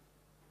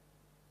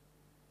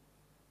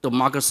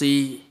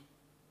democracy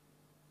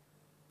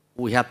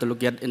we have to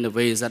look at in the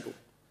ways that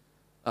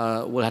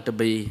will have to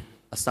be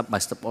a step by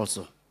step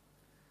also,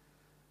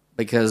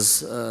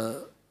 because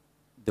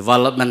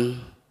development,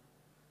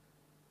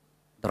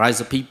 the rights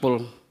of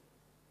people,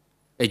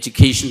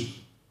 education,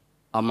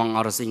 among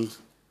other things,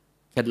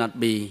 cannot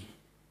be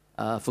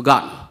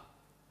forgotten.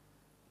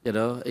 You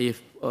know,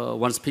 if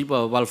once people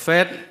are well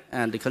fed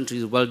and the country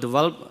is well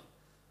developed,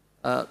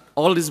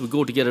 all this will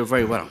go together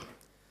very well.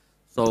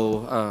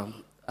 So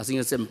I think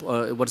it's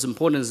what's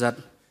important is that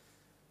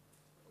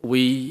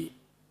we're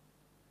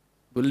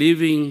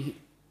living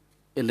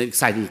in an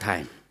exciting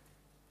time.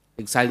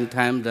 Exciting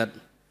time that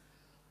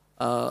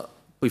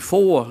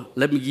before,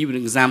 let me give you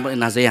an example in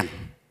ASEAN.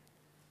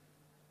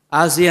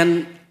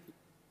 ASEAN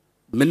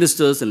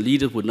ministers and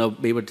leaders would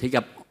not be able to take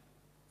up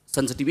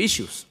sensitive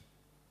issues.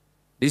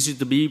 This is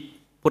to be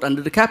put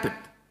under the carpet.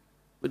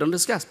 We don't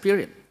discuss,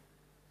 period.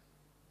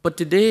 But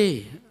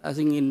today, I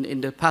think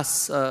in the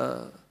past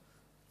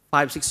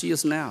 5-6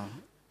 years now,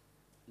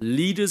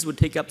 leaders would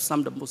take up some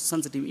of the most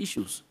sensitive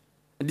issues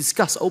and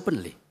discuss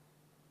openly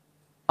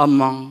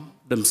among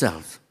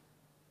themselves.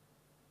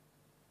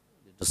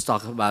 They just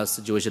talk about the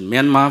situation in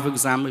Myanmar, for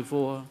example,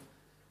 before.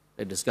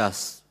 They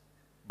discuss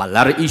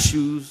bilateral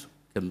issues,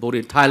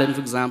 Cambodia, Thailand,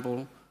 for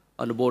example,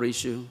 on the border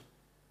issue.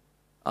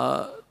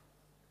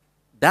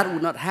 That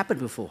would not happen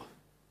before.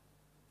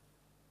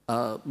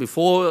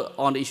 Before,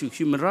 on the issue of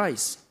human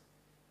rights,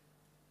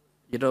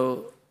 you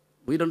know,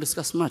 we don't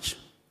discuss much.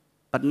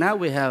 But now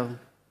we have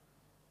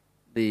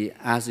the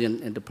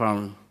ASEAN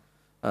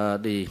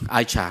Interparliamentary, the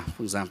ICHA,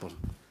 for example,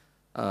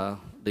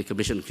 the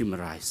Commission on Human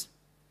Rights.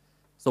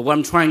 So what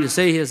I'm trying to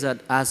say is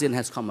that ASEAN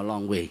has come a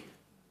long way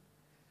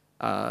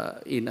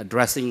in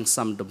addressing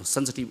some of the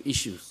sensitive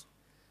issues.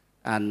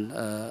 And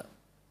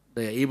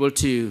they're able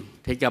to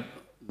take up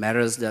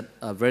matters that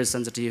are very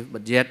sensitive,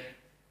 but yet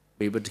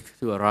be able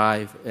to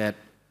arrive at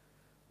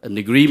an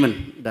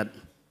agreement that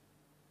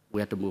we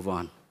have to move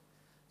on.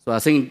 So I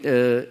think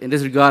in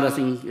this regard, I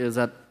think is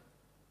that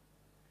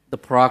the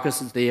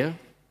progress is there,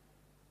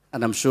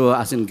 and I'm sure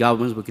ASEAN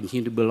governments will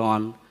continue to build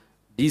on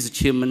these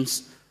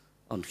achievements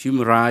on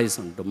human rights,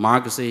 on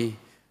democracy,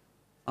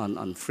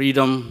 on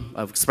freedom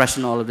of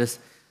expression, all of this,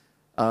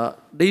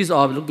 these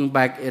are looking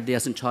back at the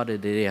ASEAN Charter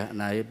there,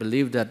 and I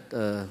believe that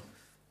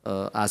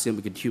ASEAN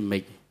will continue to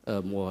make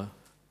more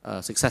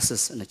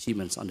successes and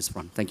achievements on this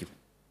front. Thank you.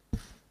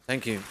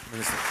 Thank you,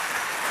 Minister.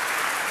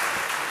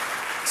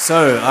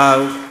 So,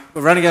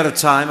 we're running out of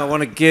time. I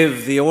want to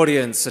give the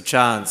audience a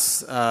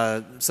chance,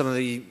 some of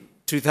the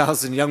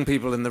 2,000 young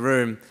people in the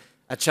room,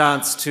 a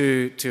chance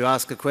to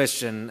ask a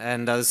question.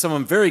 And there's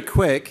someone very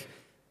quick,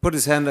 put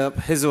his hand up,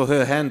 his or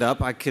her hand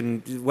up. I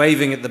can,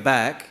 waving at the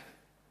back,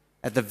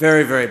 at the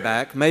very, very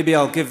back. Maybe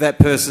I'll give that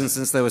person,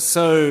 since they were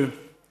so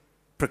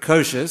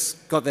precocious,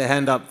 got their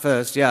hand up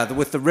first. Yeah,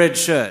 with the red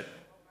shirt.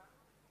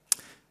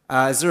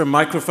 Is there a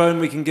microphone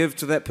we can give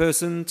to that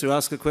person to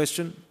ask a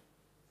question?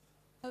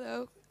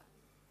 Hello.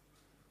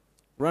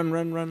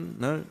 Run.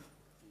 No?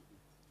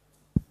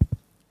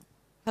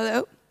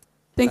 Hello.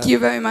 Thank you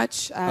very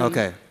much.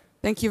 Okay.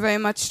 Thank you very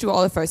much to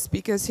all of our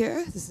speakers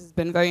here. This has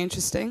been very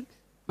interesting.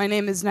 My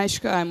name is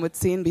Naishka. I'm with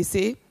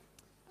CNBC.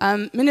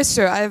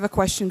 Minister, I have a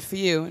question for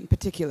you in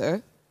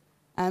particular.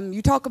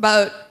 You talk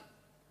about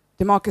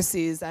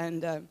democracies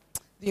and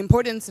the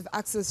importance of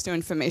access to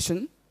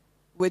information,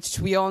 which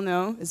we all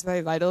know is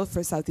very vital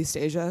for Southeast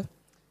Asia.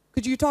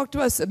 Could you talk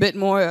to us a bit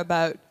more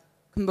about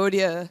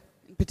Cambodia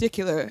in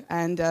particular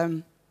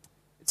and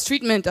its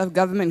treatment of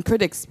government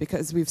critics?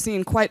 Because we've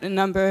seen quite a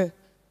number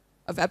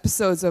of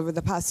episodes over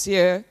the past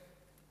year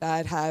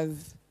that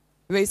have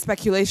raised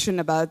speculation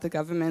about the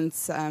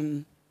government's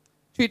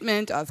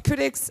treatment of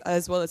critics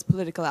as well as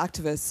political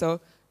activists. So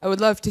I would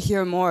love to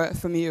hear more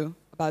from you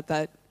about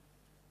that.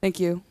 Thank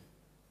you.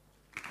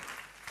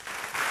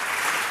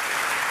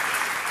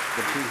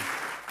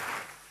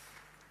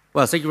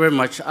 Well, thank you very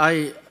much.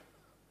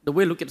 The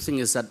way I look at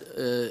things is that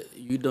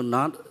you do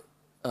not,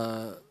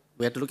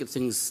 we have to look at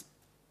things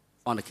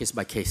on a case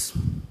by case.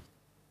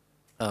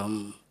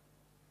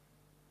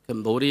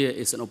 Cambodia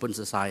is an open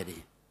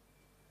society.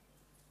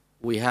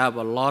 We have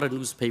a lot of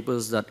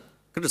newspapers that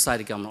criticize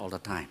the government all the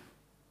time.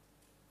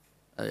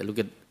 Look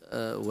at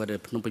whether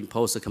Phnom Penh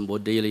Post or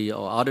Cambodia Daily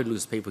or other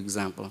newspaper, for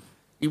example,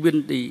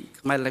 even the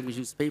Khmer language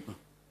newspaper,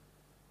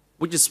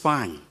 which is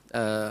fine.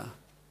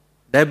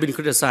 They've been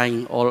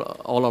criticizing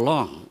all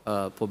along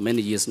for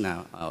many years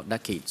now,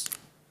 decades.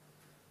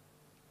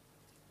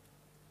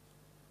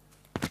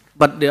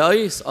 But there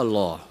is a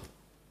law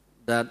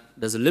that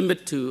there's a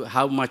limit to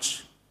how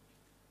much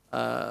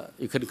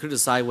you can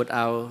criticize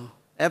without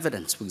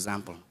evidence, for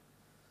example,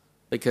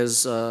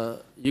 because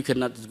you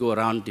cannot just go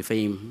around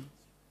defame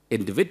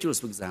individuals,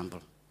 for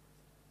example.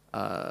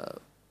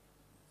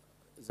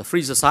 It's a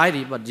free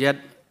society, but yet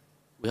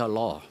we have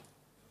law.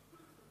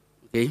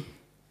 Okay?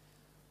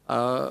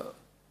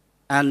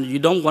 And you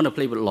don't want to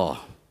play with law.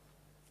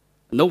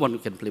 No one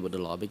can play with the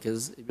law,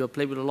 because if you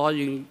play with the law,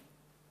 you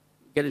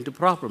get into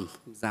problem,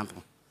 for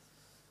example.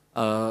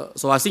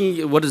 So I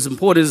think what is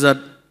important is that,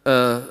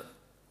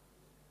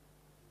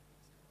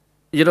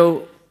 you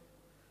know,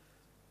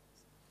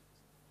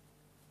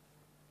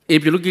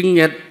 if you're looking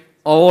at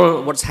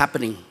all what's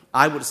happening,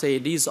 I would say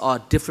these are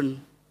different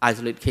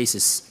isolated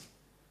cases,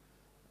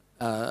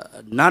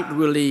 not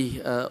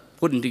really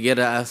putting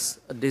together as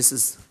this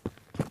is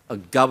a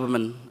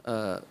government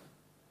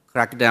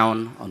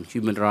crackdown on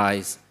human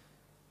rights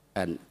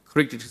and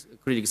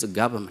critics of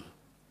government.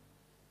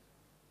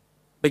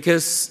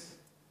 Because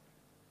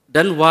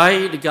then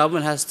why the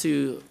government has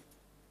to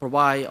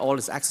provide all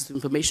this access to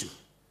information?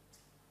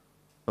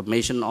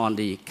 Information on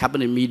the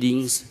cabinet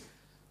meetings,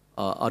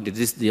 on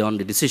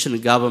the decision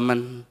of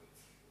government.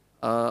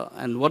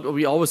 And what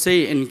we always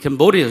say in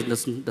Cambodia,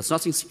 there's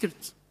nothing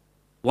secret.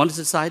 Once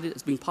decided,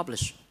 it's being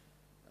published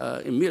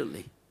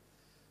immediately.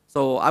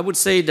 So I would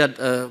say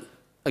that,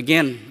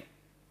 again,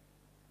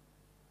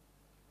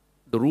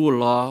 the rule of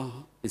law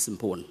is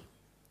important.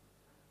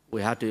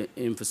 We have to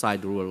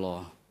emphasize the rule of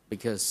law,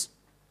 because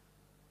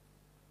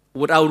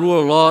without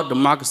rule of law,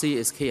 democracy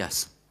is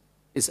chaos.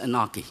 It's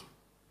anarchy.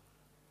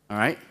 All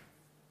right?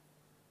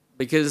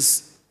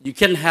 Because you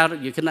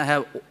cannot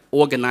have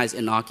organized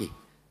anarchy.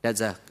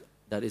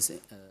 That is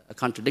a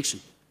contradiction.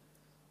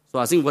 So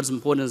I think what's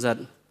important is that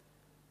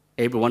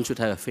everyone should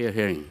have a fair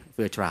hearing,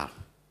 fair trial.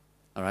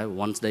 All right?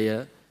 Once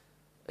they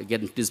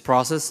get into this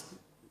process,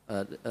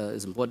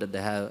 it's important that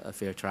they have a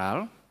fair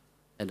trial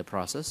in the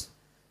process.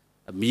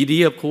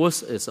 Media, of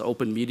course, is an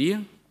open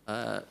media.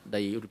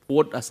 They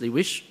report as they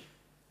wish.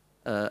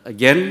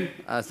 Again,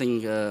 I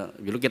think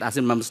if you look at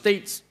ASEAN member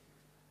states,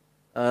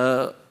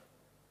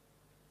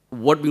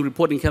 what we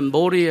report in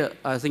Cambodia,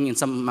 I think in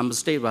some member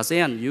states of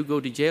ASEAN, you go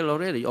to jail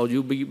already, or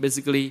you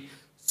basically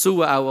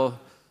sue our,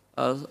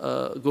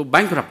 go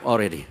bankrupt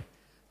already,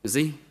 you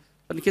see?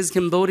 But in the case of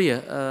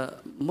Cambodia,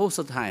 most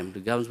of the time, the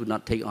government would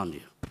not take on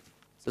you.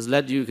 Just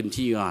let you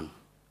continue on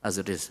as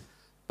it is.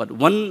 But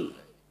when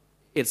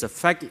it's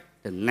affect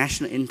the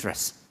national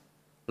interest,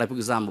 like, for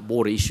example,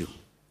 border issue,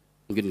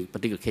 in a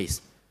particular case.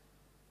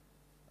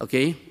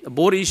 Okay, a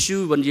border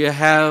issue, when you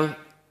have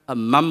a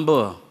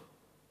member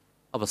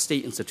of a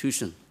state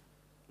institution,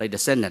 like the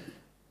Senate,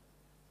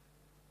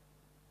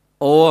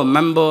 or a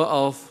member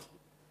of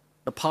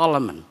the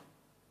parliament,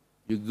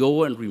 you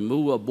go and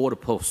remove a border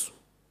post,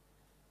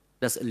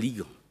 that's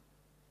illegal.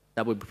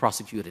 That will be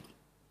prosecuted,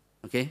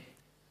 okay?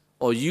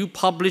 Or you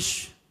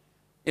publish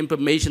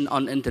information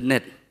on the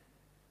internet,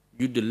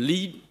 you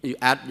delete, you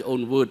add your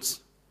own words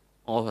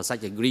of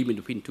such agreement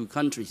between two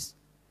countries.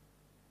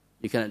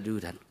 You cannot do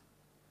that,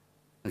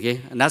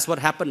 okay? And that's what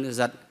happened is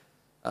that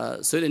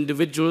certain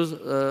individuals,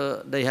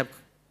 they have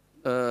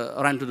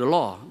run to the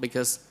law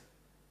because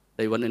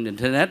they went on the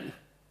internet,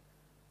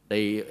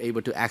 they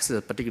able to access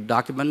a particular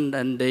document,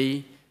 and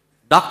they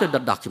doctored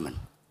that document.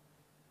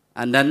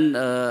 And then,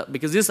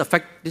 because this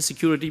affects the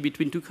security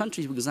between two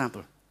countries, for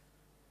example,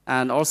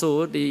 and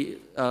also the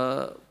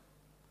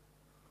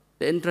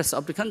interests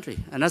of the country.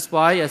 And that's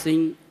why I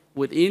think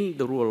within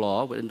the rule of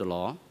law, within the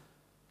law,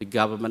 the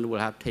government will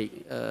have to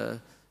take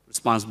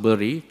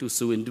responsibility to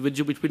sue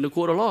individuals between the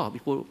court of law,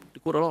 before the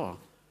court of law,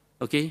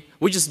 okay?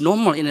 Which is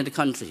normal in any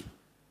country,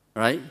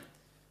 right?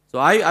 So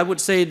I would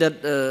say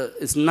that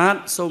it's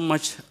not so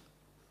much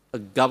a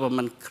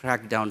government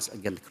crackdowns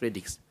against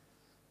critics,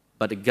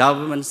 but the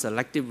government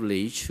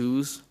selectively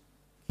choose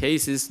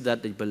cases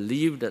that they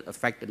believe that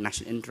affect the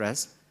national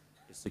interest,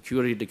 the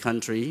security of the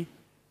country,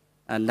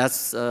 and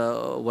that's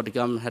what the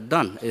government had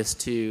done, is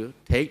to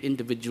take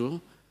individual,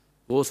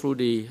 go through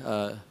the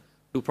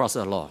due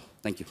process of law.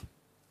 Thank you.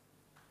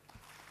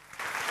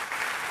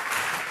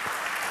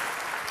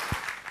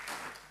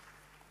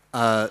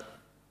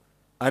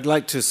 I'd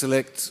like to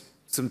select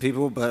some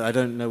people, but I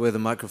don't know where the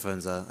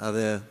microphones are. Are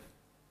there?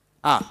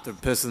 Ah, the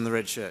person in the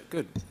red shirt.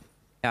 Good.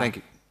 Yeah. Thank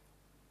you.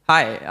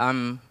 Hi,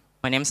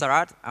 my name is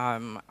Sarat.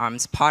 I'm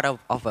part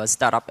of a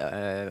startup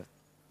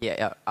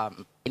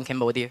in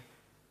Cambodia.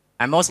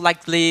 I most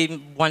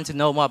likely want to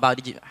know more about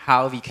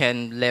how we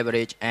can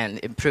leverage and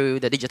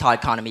improve the digital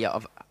economy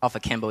of a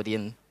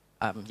Cambodian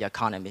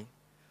economy.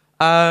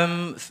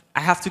 I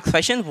have two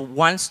questions.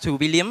 One to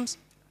Williams.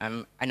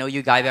 I know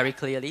you guys very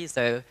clearly,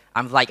 so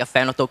I'm like a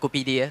fan of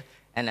Tokopedia,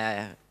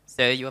 and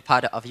so you're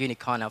part of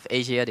Unicorn of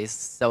Asia. This is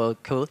so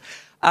cool.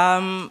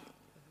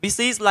 We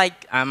see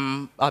like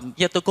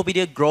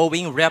Tokopedia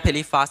growing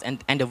rapidly fast,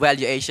 and the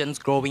valuations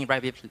growing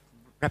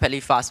rapidly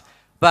fast.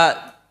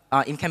 But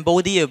in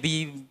Cambodia,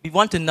 we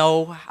want to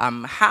know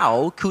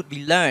how could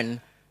we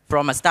learn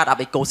from a startup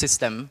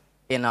ecosystem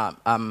in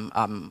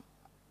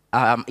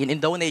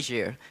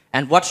Indonesia,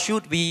 and what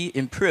should we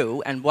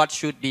improve, and what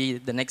should be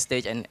the next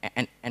stage,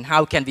 and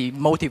how can we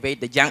motivate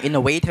the young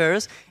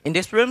innovators in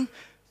this room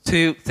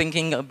to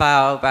thinking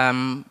about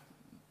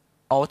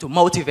or to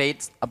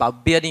motivate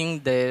about building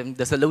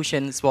the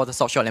solutions for the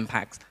social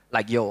impacts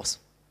like yours.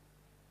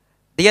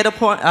 The other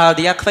point,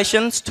 the other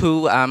questions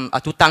to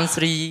Tan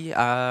Sri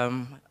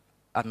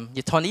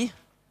Yitoni.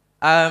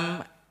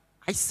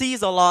 I see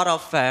a lot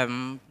of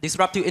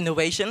disruptive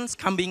innovations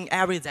coming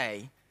every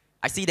day.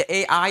 I see the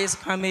AI is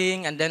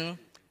coming, and then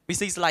we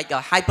see like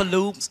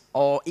Hyperloops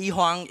or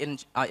Hourn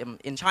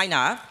in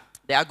China.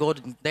 They are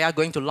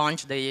going to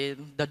launch the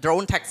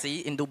drone taxi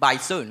in Dubai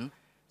soon.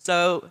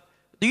 So,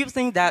 do you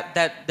think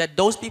that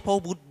those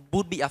people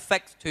would be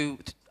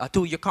affected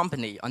to your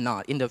company or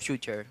not in the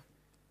future?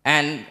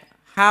 And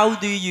how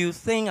do you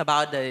think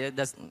about the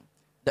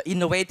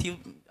innovative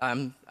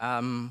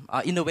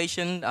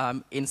innovation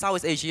in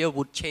Southeast Asia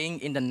would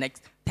change in the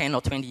next 10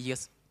 or 20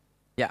 years?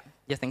 Yeah,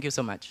 thank you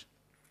so much.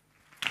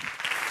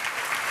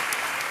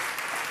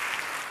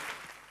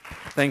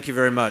 Thank you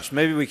very much.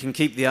 Maybe we can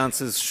keep the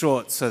answers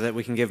short so that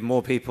we can give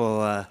more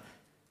people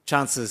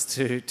chances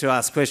to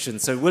ask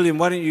questions. So, William,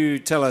 why don't you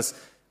tell us,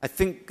 I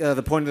think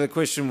the point of the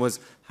question was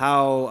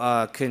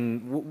how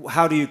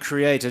do you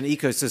create an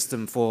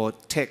ecosystem for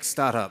tech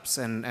startups,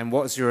 and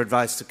what's your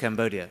advice to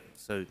Cambodia?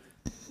 So,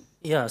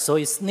 yeah, so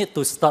it's need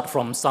to start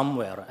from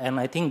somewhere, and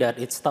I think that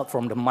it starts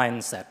from the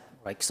mindset,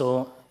 right?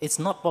 So it's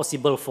not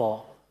possible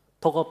for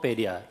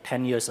Tokopedia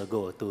 10 years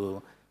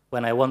ago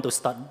when I want to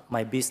start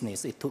my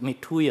business, it took me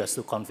 2 years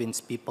to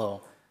convince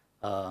people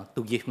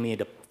to give me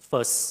the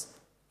first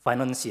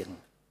financing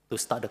to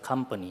start the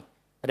company.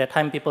 At that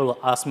time, people will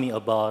ask me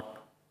about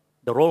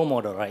the role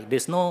model, right?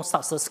 There's no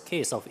success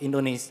case of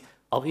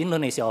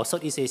Indonesia or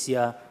Southeast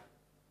Asia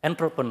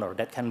entrepreneur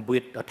that can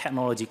build a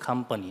technology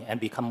company and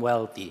become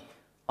wealthy.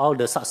 All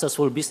the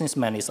successful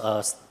businessmen is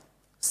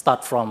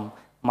start from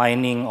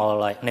mining or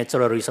like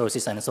natural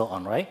resources and so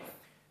on, right?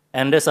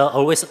 And there's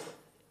always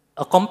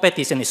a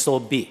competition is so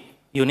big.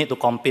 You need to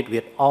compete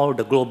with all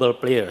the global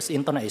players.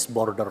 Internet is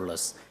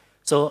borderless.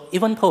 So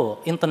even though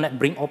internet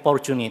bring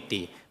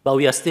opportunity, but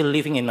we are still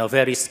living in a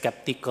very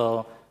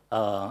skeptical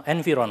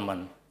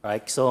environment,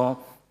 right? So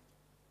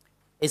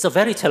it's a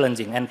very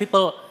challenging, and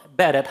people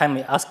back at that time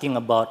asking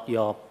about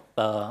your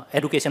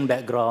education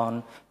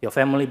background, your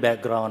family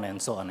background,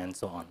 and so on and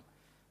so on.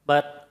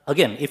 But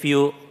again, if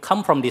you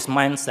come from this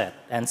mindset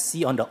and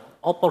see on the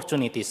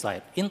opportunity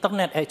side,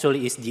 internet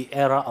actually is the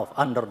era of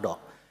underdog.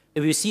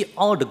 If you see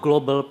all the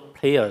global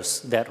players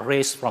that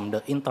raised from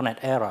the internet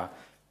era,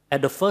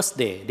 at the first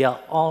day, they are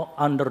all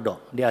underdog.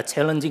 They are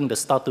challenging the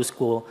status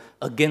quo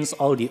against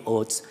all the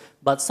odds.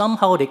 but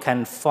somehow they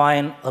can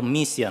find a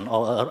mission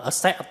or a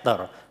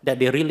sector that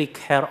they really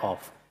care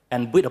of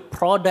and build a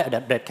product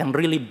that can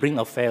really bring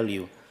a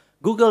value.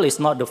 Google is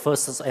not the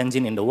first search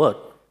engine in the world.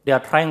 They are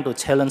trying to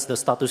challenge the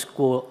status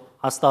quo,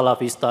 hasta la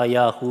vista,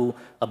 Yahoo,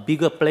 a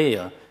bigger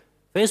player.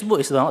 Facebook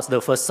is not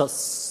the first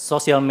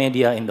social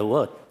media in the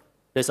world.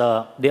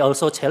 They're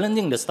also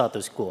challenging the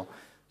status quo.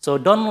 So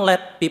don't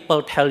let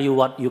people tell you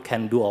what you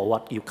can do or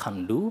what you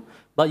can't do,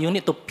 but you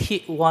need to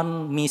pick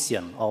one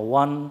mission or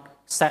one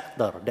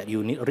sector that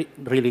you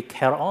really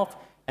care of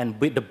and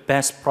build the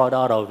best product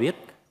out of it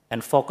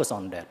and focus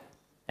on that.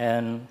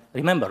 And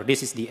remember,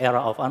 this is the era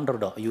of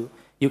underdog.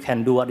 You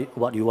can do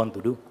what you want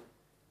to do.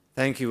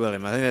 Thank you,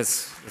 William. I think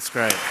that's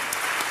great.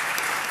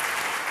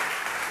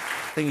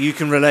 I think you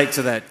can relate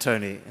to that,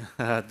 Tony.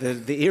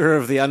 The era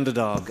of the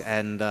underdog.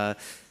 And the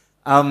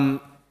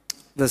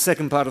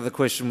second part of the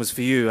question was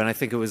for you, and I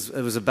think it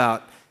was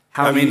about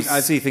how you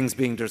see things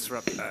being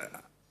disrupted.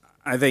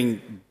 I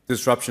think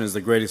disruption is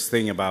the greatest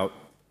thing about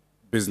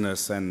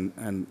business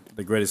and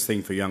the greatest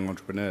thing for young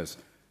entrepreneurs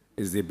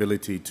is the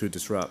ability to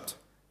disrupt.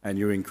 And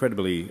you're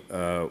incredibly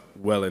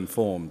well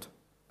informed.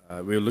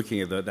 We were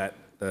looking at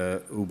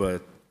the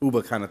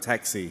Uber kind of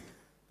taxi,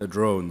 the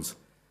drones.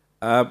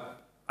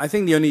 I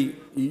think the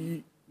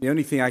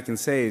only thing I can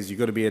say is you've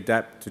got to be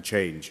adapt to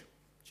change.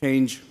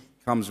 Change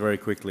comes very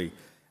quickly,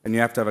 and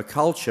you have to have a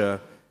culture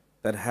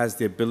that has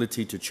the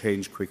ability to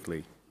change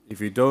quickly. If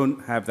you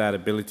don't have that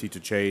ability to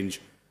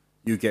change,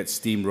 you get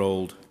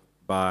steamrolled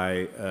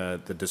by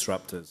the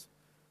disruptors.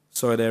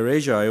 So at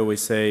AirAsia, I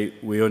always say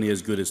we're only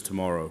as good as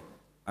tomorrow.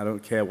 I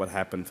don't care what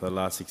happened for the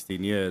last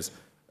 16 years.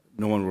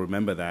 No one will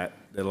remember that.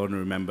 They'll only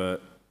remember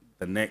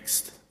the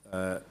next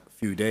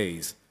few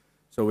days.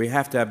 So we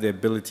have to have the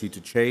ability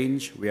to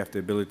change. We have the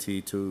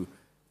ability to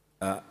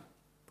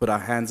put our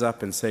hands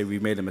up and say we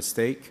made a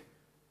mistake,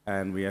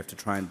 and we have to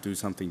try and do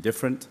something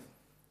different.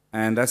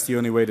 And that's the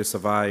only way to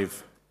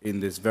survive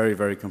in this very,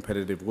 very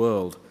competitive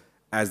world,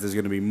 as there's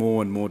going to be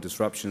more and more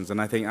disruptions.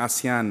 And I think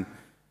ASEAN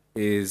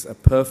is a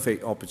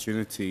perfect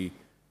opportunity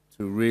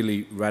to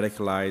really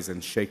radicalize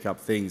and shake up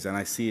things. And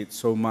I see it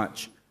so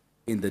much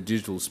in the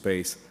digital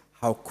space,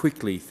 how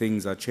quickly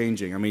things are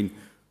changing. I mean,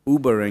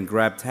 Uber and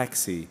Grab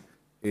Taxi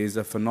is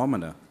a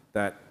phenomena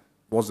that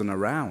wasn't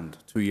around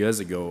 2 years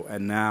ago,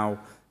 and now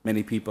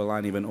many people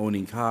aren't even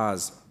owning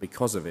cars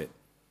because of it.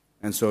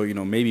 And so,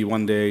 maybe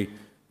one day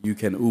you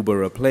can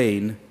Uber a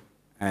plane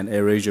and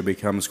AirAsia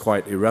becomes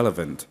quite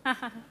irrelevant.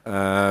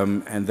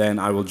 And then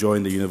I will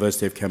join the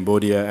University of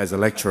Cambodia as a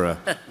lecturer.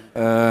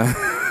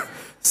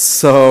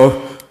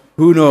 So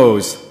who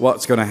knows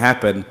what's going to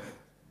happen,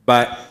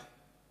 but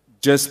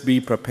just be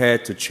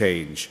prepared to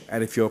change.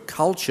 And if your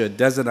culture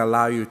doesn't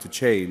allow you to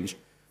change,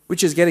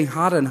 which is getting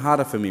harder and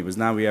harder for me, because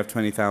now we have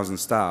 20,000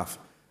 staff,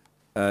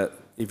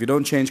 if you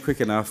don't change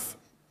quick enough,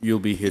 you'll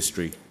be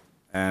history.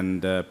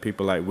 And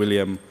people like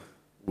William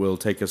will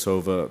take us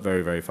over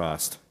very, very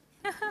fast.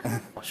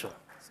 For sure.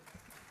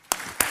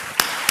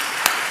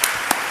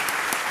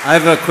 I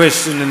have a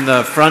question in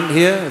the front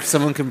here, if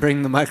someone can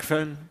bring the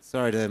microphone.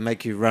 Sorry to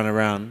make you run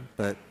around,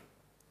 but...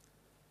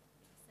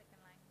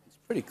 It's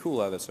pretty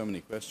cool how there's so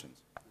many questions.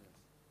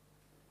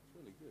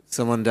 Really good.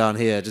 Someone down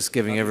here, just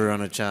giving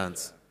everyone a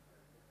chance.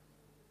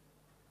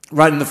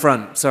 Right in the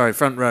front, sorry,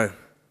 front row.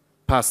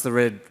 Past the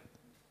red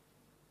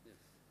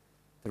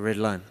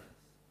line.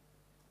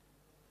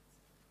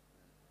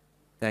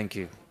 Thank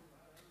you.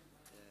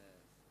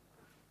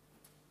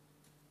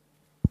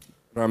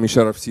 Rami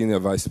Sharaf, Senior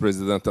Vice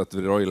President at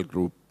the Royal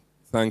Group.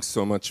 Thanks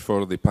so much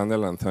for the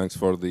panel and thanks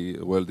for the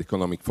World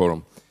Economic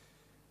Forum.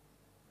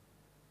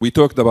 We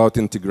talked about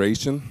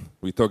integration.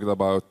 We talked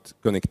about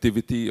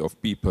connectivity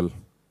of people.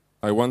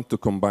 I want to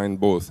combine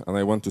both, and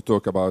I want to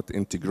talk about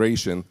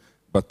integration,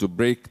 but to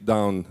break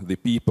down the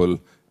people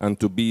and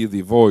to be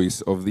the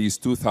voice of these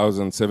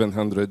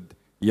 2,700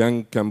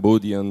 young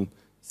Cambodian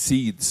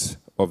seeds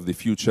of the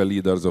future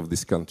leaders of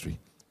this country.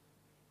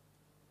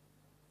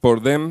 For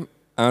them,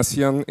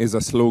 ASEAN is a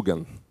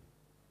slogan.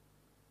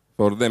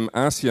 For them,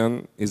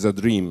 ASEAN is a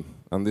dream,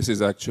 and this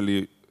is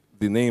actually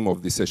the name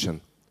of the session.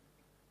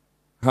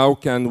 How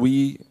can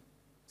we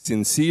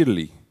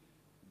sincerely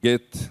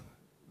get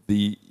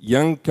the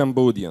young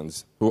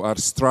Cambodians who are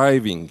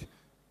striving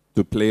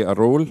to play a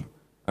role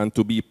and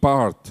to be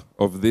part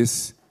of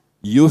this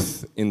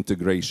youth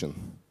integration?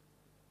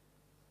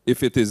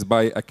 If it is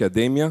by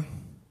academia,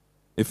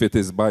 if it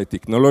is by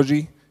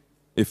technology,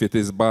 if it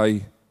is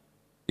by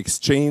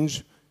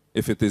exchange,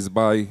 if it is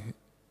by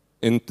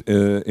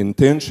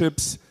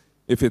internships,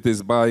 if it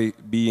is by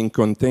being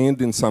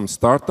contained in some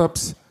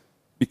startups,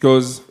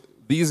 because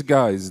these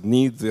guys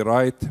need the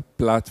right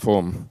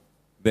platform.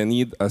 They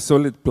need a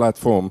solid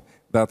platform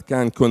that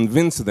can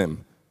convince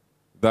them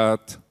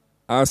that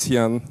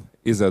ASEAN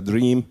is a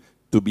dream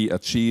to be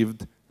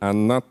achieved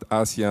and not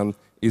ASEAN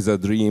is a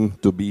dream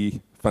to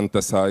be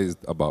fantasized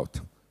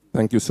about.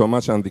 Thank you so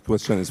much, and the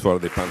question is for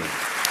the panel.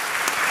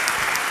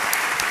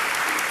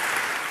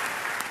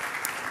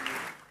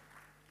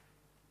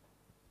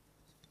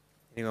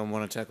 Anyone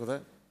want to tackle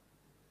that?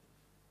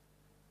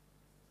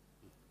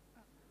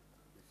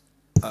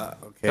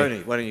 Okay.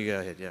 Tony, why don't you go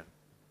ahead? Yeah.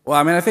 Well,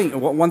 I mean, I think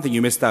one thing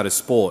you missed out is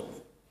sport.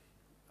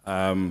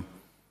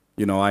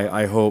 You know,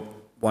 I hope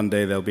one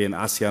day there'll be an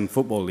ASEAN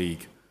Football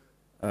League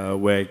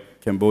where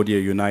Cambodia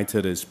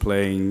United is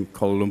playing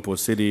Kuala Lumpur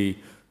City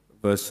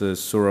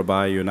versus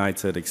Surabaya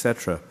United,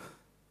 etc.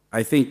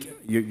 I think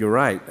you're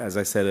right, as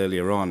I said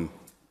earlier on,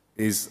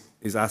 is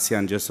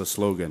ASEAN just a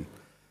slogan?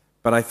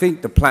 But I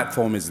think the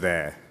platform is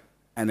there,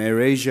 and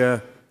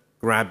AirAsia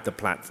grabbed the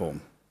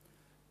platform.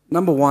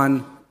 Number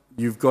one,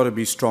 you've got to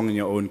be strong in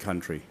your own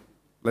country.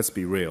 Let's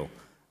be real.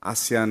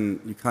 ASEAN,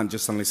 you can't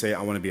just suddenly say,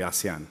 I want to be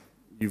ASEAN.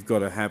 You've got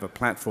to have a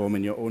platform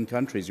in your own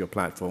country as your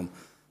platform.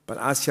 But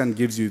ASEAN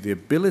gives you the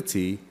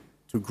ability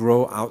to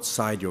grow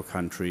outside your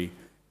country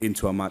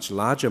into a much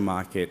larger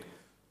market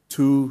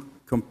to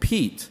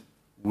compete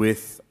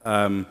with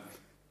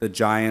the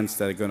giants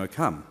that are going to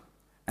come.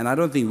 And I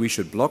don't think we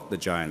should block the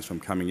giants from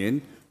coming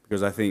in,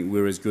 because I think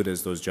we're as good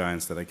as those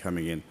giants that are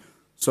coming in.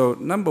 So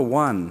number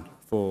one,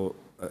 for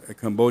a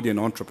Cambodian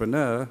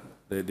entrepreneur,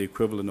 the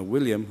equivalent of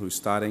William, who's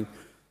starting,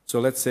 so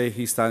let's say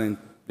he's starting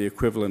the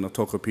equivalent of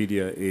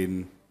Tokopedia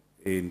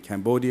in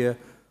Cambodia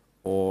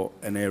or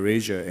an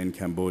AirAsia in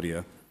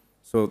Cambodia.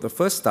 So the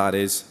first start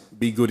is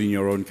be good in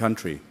your own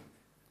country.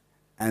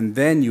 And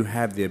then you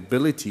have the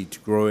ability to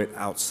grow it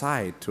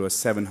outside to a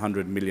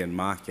 700 million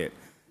market.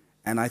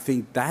 And I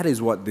think that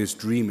is what this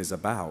dream is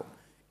about.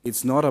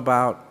 It's not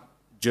about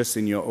just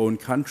in your own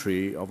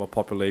country of a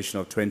population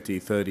of 20,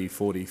 30,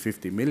 40,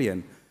 50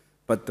 million,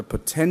 but the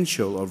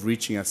potential of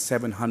reaching a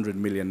 700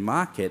 million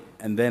market,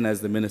 and then,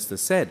 as the minister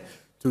said,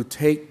 to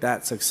take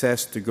that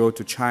success to go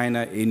to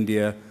China,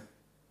 India,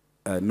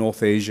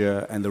 North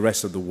Asia, and the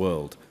rest of the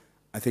world.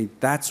 I think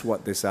that's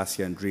what this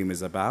ASEAN Dream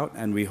is about,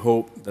 and we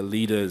hope the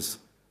leaders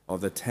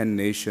of the 10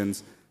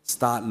 nations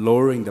start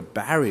lowering the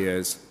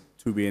barriers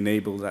to be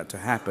enable that to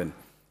happen.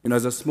 You know,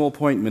 as a small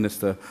point,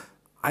 Minister,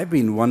 I've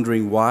been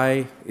wondering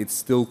why it's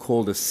still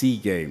called the SEA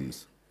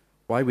Games,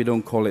 why we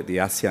don't call it the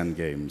ASEAN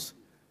Games.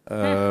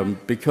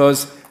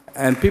 Because,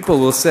 and people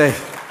will say,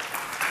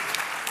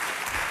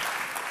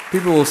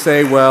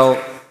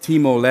 well,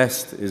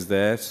 Timor-Leste is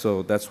there,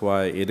 so that's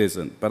why it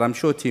isn't. But I'm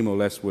sure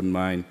Timor-Leste wouldn't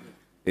mind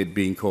it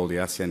being called the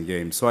ASEAN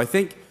Games. So I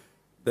think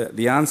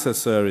the answer,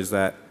 sir, is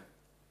that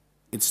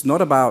it's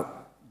not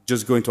about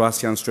just going to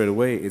ASEAN straight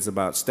away. It's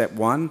about step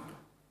one,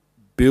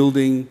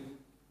 building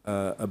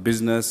a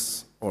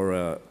business or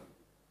a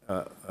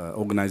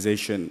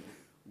organization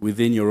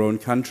within your own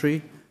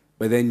country,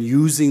 but then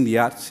using the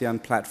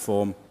ASEAN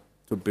platform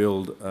to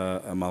build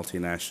a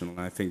multinational.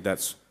 And I think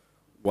that's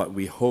what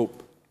we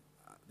hope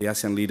the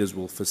ASEAN leaders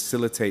will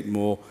facilitate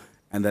more,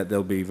 and that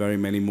there'll be very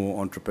many more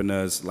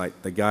entrepreneurs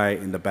like the guy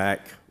in the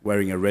back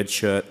wearing a red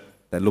shirt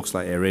that looks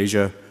like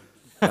AirAsia.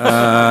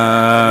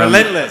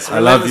 Relentless. I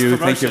love you.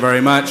 Promotion. Thank you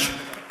very much.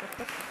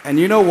 And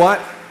you know what?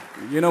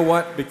 You know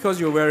what? Because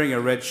you're wearing a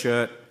red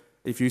shirt,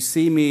 if you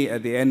see me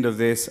at the end of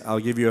this, I'll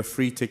give you a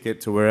free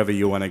ticket to wherever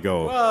you want to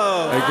go.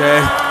 Whoa. Okay?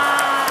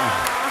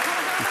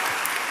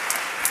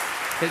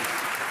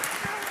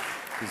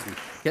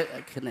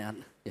 Can I add?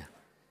 Yeah,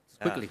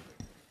 quickly.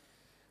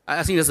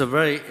 I think that's a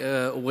very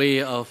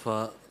way of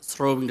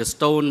throwing the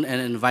stone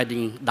and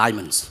inviting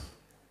diamonds.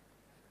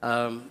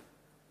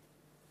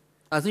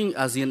 I think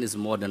ASEAN is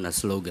more than a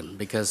slogan,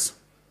 because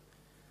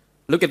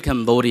look at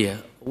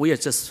Cambodia. We are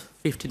just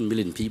 15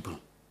 million people.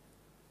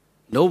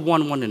 No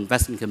one wants to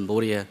invest in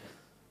Cambodia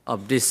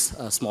of this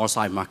small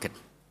size market.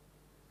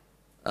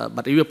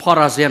 But if you're part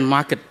of ASEAN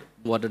market,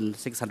 more than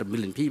 600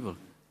 million people.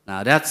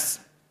 Now that's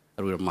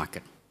a real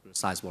market, real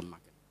size one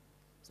market.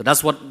 So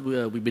that's what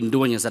we've been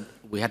doing, is that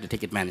we had to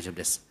take advantage of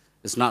this.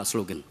 It's not a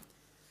slogan.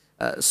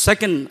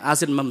 Second,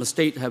 ASEAN member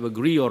states have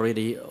agreed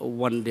already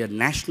when their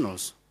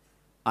nationals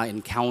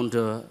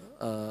encounter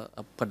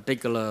a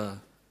particular,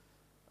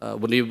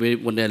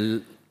 when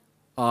they're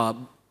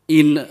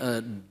in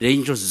a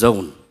dangerous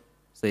zone,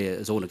 say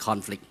a zone of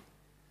conflict,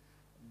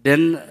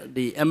 then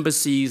the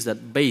embassies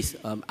that base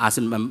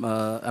ASEAN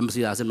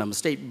member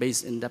state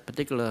based in that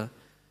particular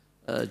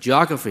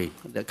geography,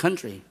 that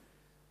country,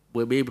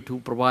 will be able to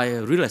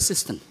provide real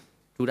assistance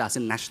to the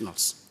ASEAN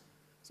nationals.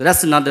 So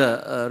that's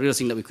another real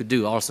thing that we could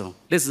do also.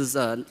 This is,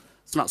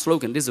 it's not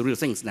slogan, this is real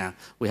things now.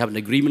 We have an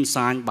agreement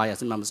signed by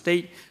ASEAN member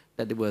state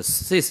that they will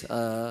assist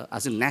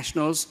ASEAN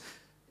nationals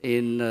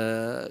in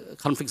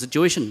conflict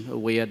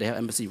situation where they have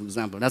embassy, for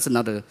example. That's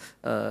another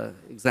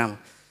example.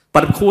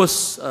 But of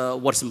course,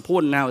 what's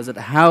important now is that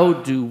how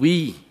do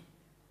we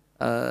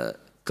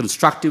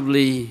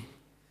constructively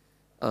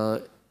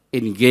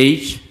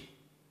engage,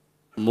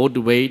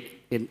 motivate,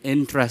 and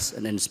interest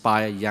and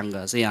inspire younger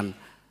ASEAN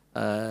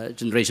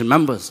generation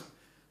members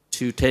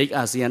to take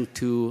ASEAN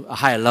to a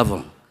higher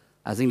level.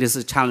 I think this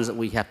is a challenge that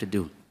we have to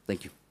do.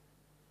 Thank you.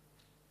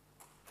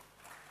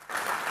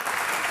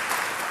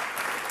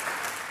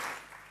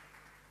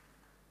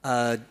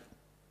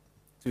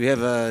 Do we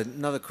have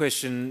another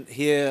question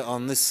here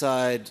on this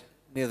side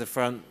near the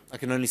front? I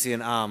can only see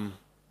an arm,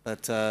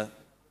 but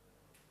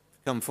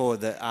come forward,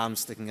 the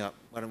arm's sticking up.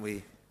 Why don't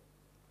we?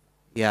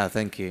 Yeah,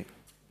 thank you.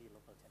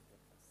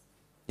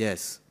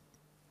 Yes.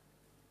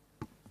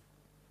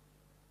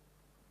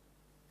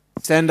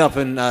 stand up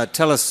and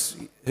tell us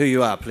who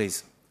you are,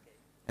 please,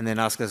 and then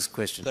ask us a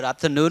question. Good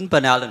afternoon,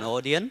 panel and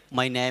audience.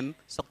 My name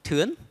is Sok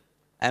Thuyen.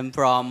 I'm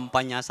from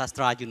Panya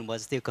Sastra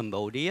University of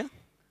Cambodia.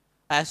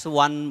 I have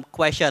one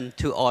question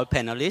to all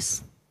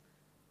panelists.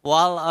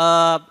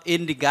 While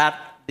in regard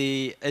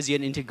the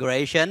ASEAN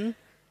integration,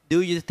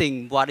 do you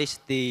think what is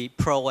the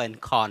pro and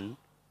con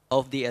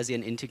of the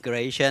ASEAN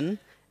integration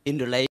in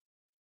relation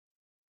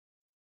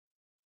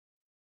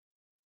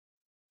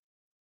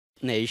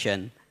to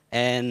nation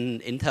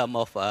and in terms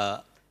of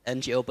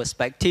NGO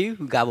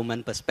perspective,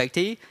 government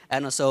perspective,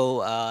 and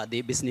also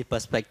the business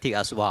perspective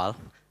as well?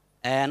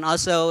 And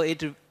also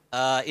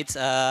it's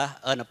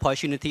an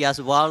opportunity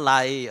as well,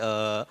 like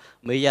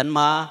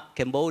Myanmar,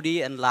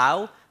 Cambodia, and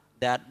Laos,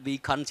 that we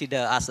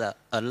consider as a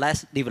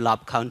less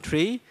developed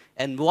country.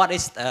 And what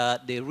is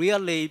the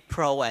really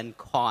pro and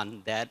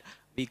con that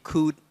we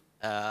could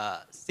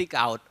seek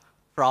out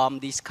from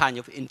this kind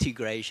of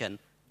integration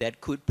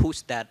that could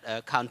push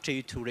that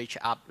country to reach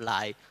up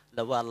like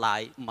level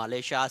like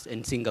Malaysia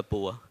and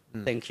Singapore?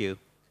 Thank you.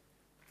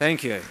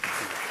 Thank you.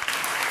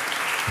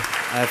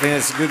 I think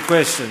that's a good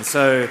question.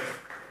 So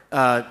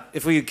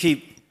if we could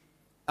keep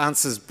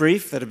answers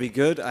brief, that'd be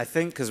good, I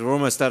think, because we're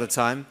almost out of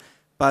time.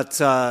 But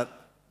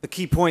the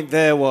key point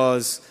there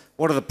was,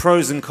 what are the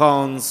pros and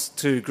cons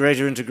to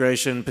greater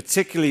integration,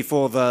 particularly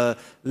for the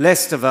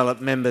less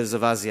developed members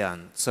of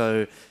ASEAN?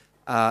 So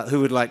who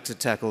would like to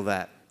tackle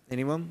that?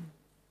 Anyone?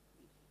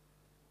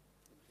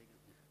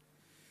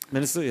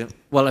 Minister? Yeah.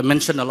 Well, I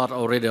mentioned a lot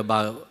already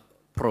about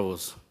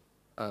pros.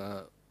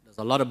 There's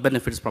a lot of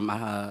benefits from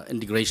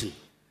integration,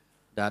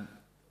 that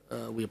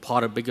we're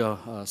part of a bigger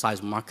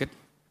size market.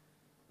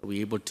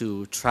 We're able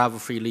to travel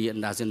freely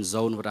in the ASEAN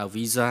zone without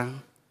visa.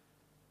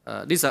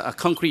 These are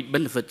concrete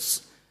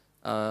benefits.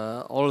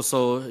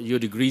 Also, your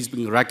degrees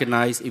being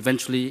recognized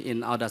eventually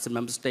in our ASEAN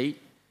member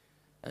state.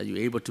 You're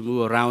able to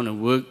move around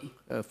and work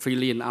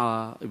freely in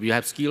our, if you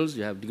have skills,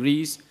 you have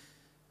degrees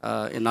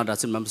in our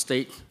ASEAN member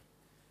state.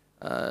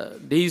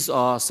 These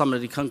are some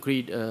of the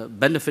concrete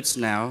benefits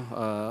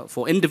now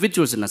for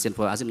individuals in ASEAN,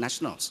 for ASEAN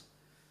nationals.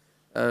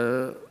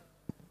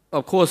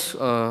 Of course,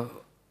 for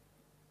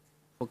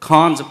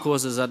cons, of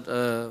course, is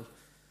that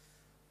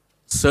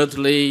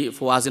certainly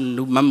for ASEAN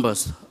new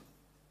members,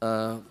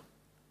 our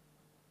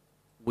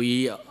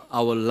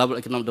level of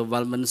economic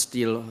development is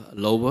still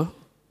lower.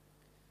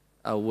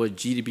 Our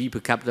GDP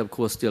per capita, of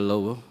course, still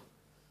lower.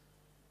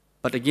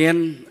 But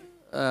again,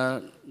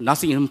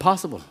 nothing is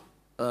impossible.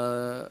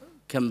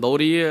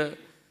 Cambodia,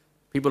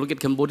 people look at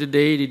Cambodia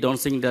today, they don't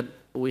think that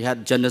we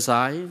had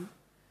genocide.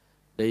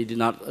 They did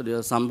not,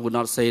 some would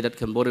not say that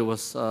Cambodia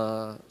was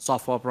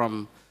suffer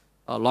from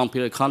a long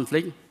period of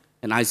conflict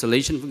and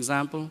isolation, for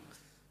example.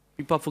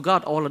 People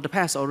forgot all of the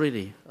past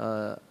already,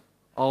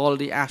 all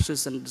the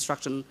ashes and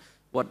destruction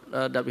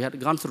that we had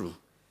gone through.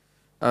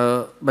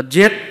 But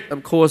yet,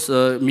 of course,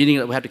 meaning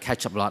that we have to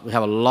catch up a lot. We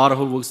have a lot of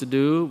homework to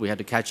do. We have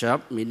to catch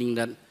up, meaning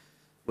that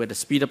we have to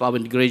speed up our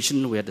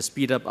integration. We have to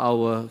speed up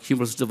our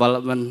human resource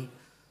development.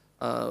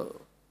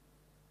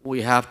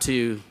 We have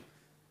to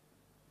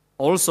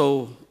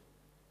also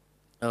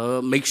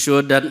make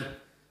sure that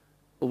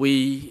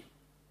we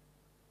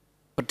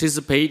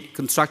participate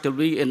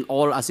constructively in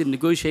all ASEAN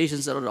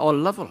negotiations at all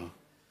levels,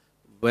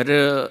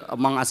 whether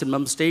among ASEAN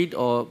member states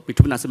or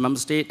between ASEAN member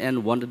states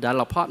and one of the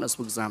dialogue partners,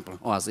 for example,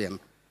 or ASEAN.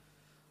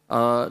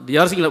 The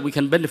other thing that we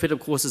can benefit, of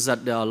course, is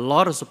that there are a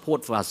lot of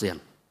support for ASEAN,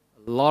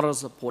 a lot of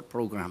support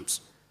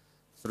programs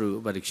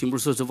through the human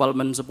resource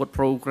development support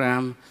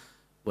program,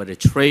 whether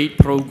trade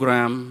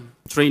program,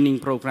 training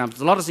programs,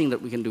 a lot of things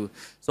that we can do.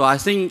 So I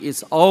think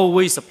it's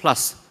always a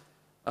plus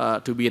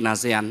to be in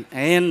ASEAN.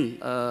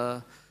 And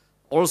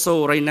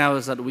also right now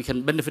is that we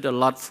can benefit a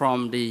lot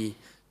from the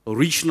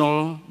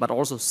regional, but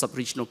also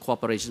sub-regional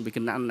cooperation.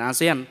 Because in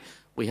ASEAN,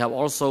 we have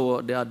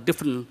also, there are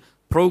different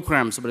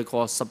programs what we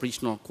call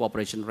sub-regional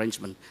cooperation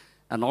arrangement.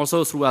 And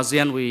also through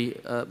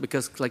ASEAN,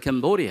 because like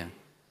Cambodia,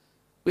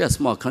 we are a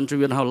small country,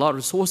 we don't have a lot of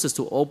resources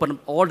to open up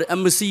all the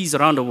embassies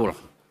around the world.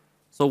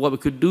 So what we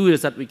could do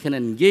is that we can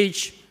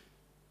engage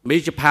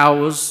major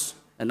powers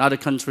and other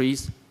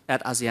countries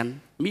at ASEAN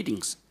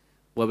meetings,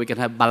 where we can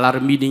have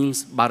bilateral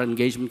meetings, bilateral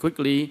engagement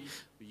quickly.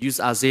 We use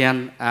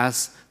ASEAN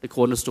as the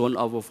cornerstone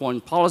of our foreign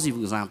policy, for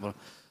example.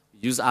 We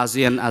use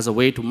ASEAN as a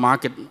way to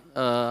market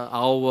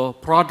our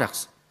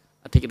products,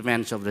 take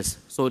advantage of this.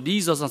 So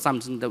these are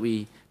something that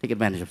we take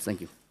advantage of.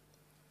 Thank you.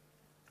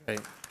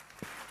 Great.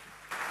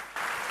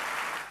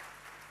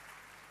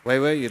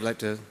 Wei, you'd like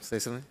to say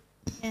something?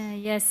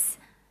 Yes.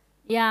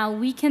 Yeah,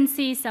 we can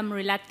see some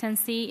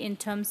reluctancy in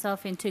terms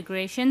of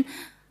integration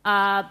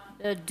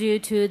due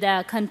to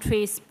the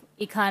country's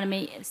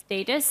economy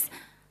status.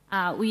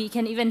 We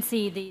can even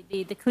see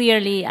the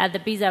clearly the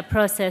visa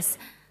process.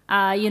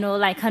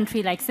 Like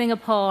country like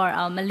Singapore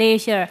or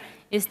Malaysia,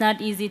 it's not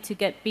easy to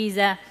get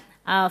visa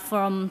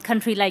from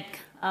country like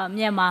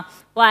Myanmar,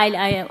 while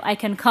I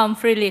can come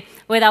freely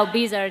without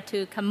visa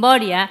to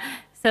Cambodia.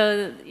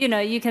 So,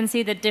 you can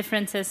see the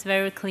differences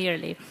very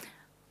clearly.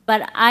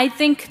 But I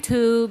think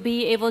to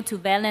be able to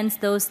balance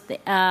those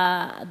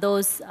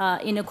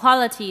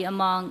inequality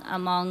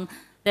among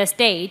the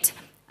state,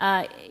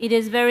 it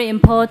is very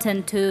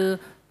important to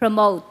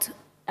promote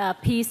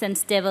peace and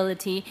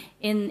stability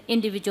in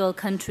individual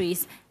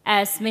countries.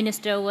 As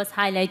Minister was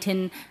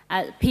highlighting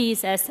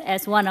peace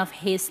as one of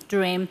his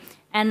dream,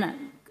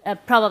 and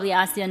probably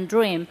ASEAN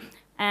Dream.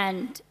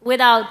 And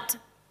without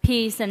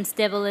peace and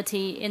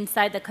stability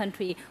inside the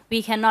country,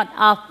 we cannot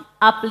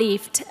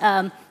uplift,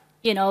 the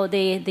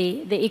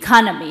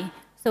economy.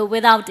 So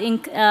without,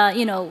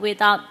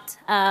 without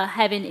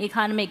having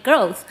economic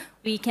growth,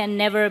 we can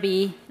never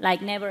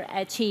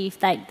achieve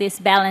this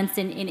balance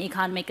in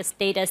economic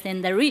status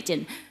in the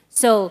region.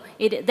 So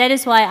that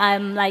is why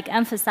I'm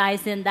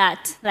emphasizing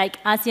that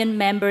ASEAN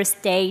member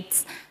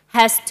states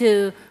has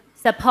to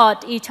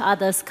support each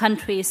other's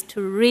countries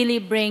to really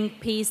bring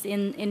peace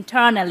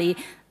internally.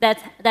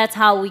 That's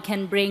how we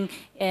can bring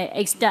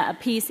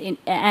peace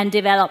and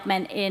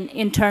development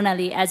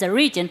internally as a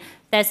region.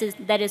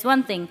 That is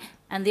one thing.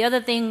 And the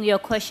other thing, your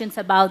questions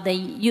about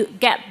the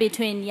gap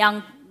between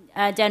young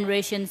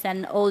generations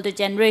and older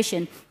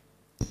generation.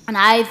 And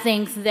I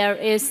think there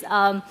is,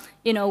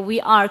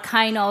 we are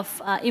kind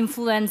of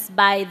influenced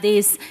by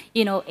this,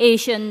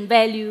 Asian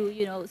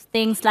value,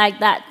 things like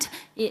that.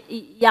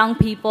 Young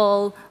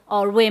people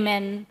or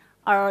women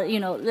are,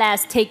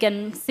 less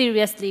taken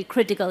seriously,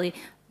 critically.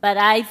 But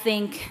I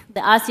think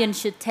the ASEAN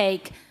should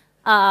take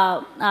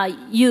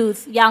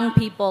youth, young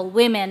people,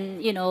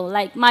 women,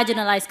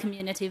 marginalized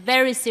community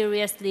very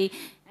seriously.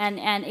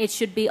 And it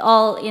should be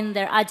all in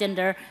their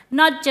agenda,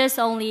 not just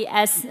only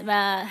as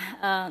a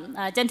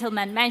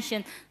gentleman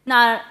mentioned.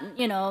 Not,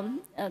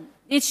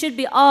 it should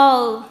be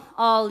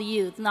all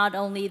youth, not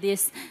only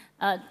this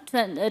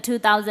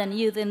 2,000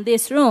 youth in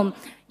this room.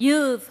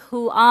 Youth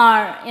who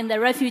are in the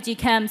refugee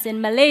camps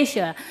in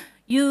Malaysia,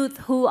 youth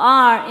who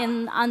are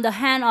on the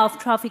hand of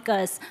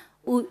traffickers,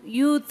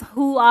 youth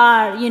who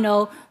are,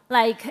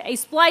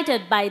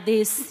 exploited by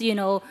this,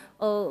 due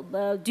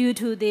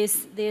to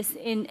this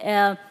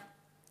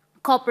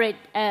corporate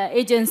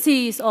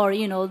agencies, or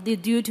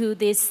due to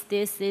this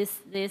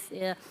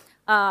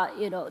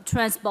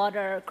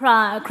Trans-Border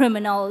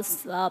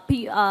Criminals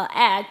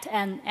Act,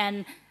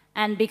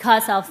 and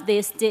because of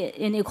this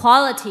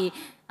inequality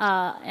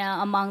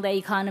among the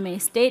economy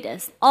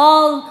status,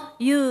 all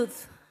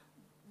youth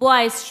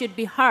voice should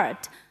be heard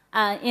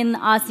in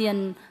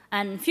ASEAN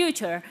and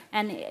future,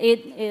 and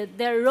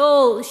their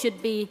role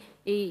should be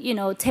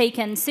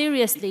taken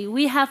seriously.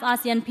 We have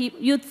ASEAN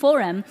Youth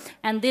Forum,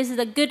 and this is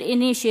a good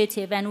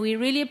initiative, and we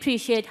really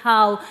appreciate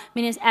how,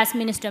 as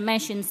Minister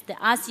mentions, the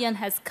ASEAN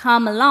has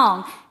come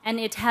along, and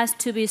it has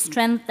to be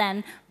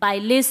strengthened by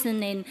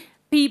listening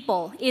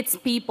its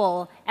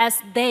people,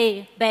 as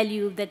they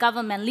value, the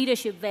government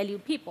leadership value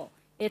people.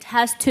 It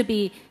has to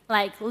be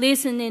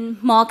listening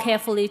more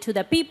carefully to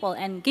the people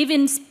and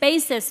giving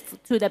spaces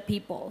to the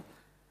people.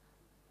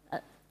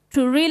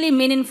 To really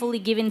meaningfully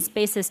giving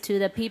spaces to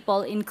the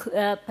people,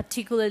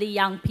 particularly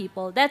young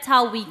people. That's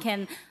how we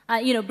can,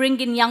 bring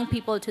in young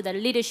people to the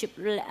leadership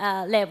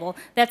level.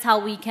 That's how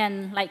we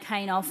can,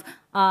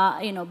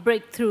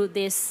 break through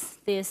this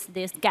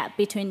gap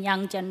between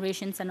young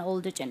generations and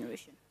older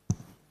generations.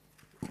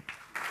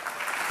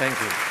 Thank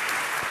you.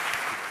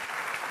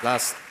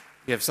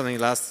 You have something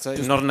last to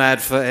say? Not an ad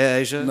for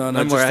AirAsia? No,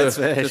 more ads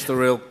for AirAsia. Just a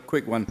real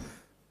quick one.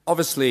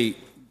 Obviously,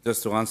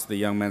 just to answer the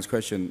young man's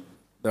question,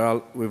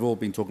 we've all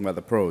been talking about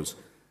the pros.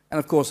 And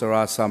of course, there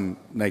are some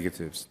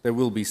negatives. There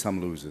will be some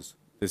losers.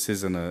 This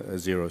isn't a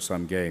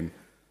zero-sum game.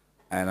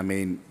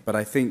 And but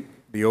I think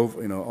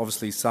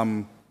obviously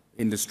some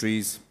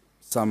industries,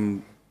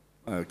 some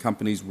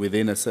companies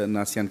within a certain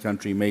ASEAN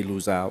country may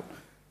lose out,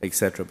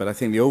 etc. But I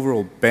think the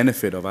overall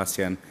benefit of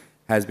ASEAN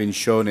has been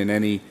shown in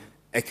any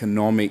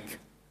economic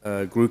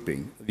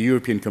grouping. The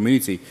European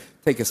community,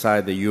 take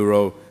aside the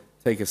euro,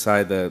 take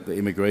aside the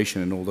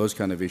immigration and all those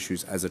kind of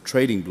issues, as a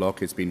trading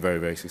bloc, it's been very,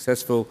 very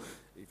successful.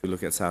 If you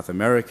look at South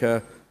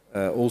America,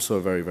 also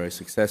very, very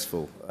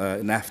successful.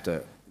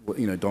 NAFTA,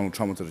 Donald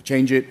Trump wanted to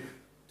change it.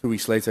 2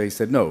 weeks later, he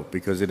said no,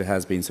 because it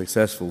has been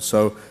successful.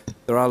 So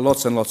there are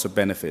lots and lots of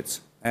benefits.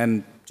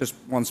 And just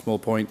one small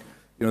point,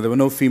 there were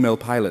no female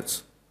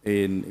pilots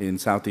in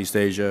Southeast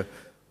Asia.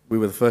 We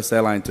were the first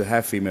airline to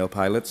have female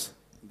pilots.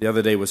 The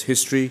other day was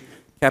history.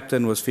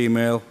 Captain was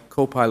female,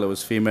 co-pilot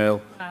was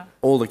female, wow.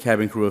 All the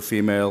cabin crew were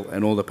female,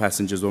 and all the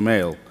passengers were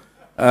male.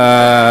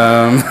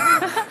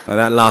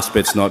 That last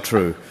bit's not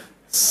true.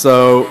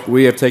 So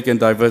we have taken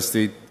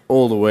diversity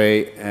all the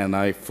way, and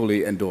I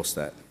fully endorse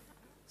that.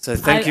 So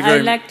thank you very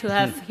much. I like to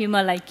have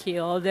humor like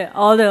you. All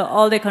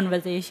the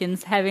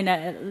conversations having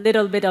a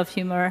little bit of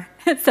humor,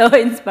 so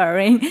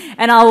inspiring.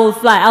 And I will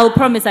fly. I will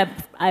promise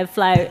I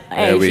fly.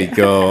 There we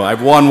go.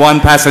 I've won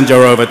one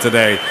passenger over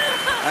today.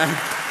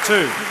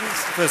 Two.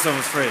 First one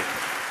was free.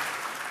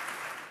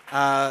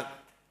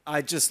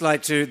 I'd just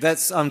like to,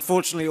 that's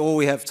unfortunately all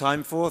we have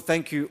time for.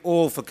 Thank you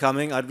all for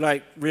coming. I'd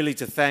like really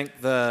to thank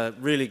the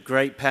really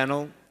great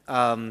panel.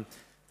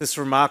 this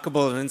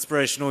remarkable and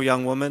inspirational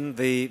young woman,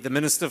 the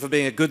Minister for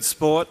being a good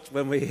sport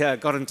when we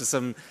got into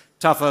some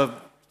tougher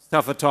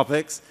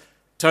topics,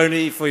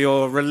 Tony for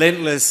your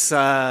relentless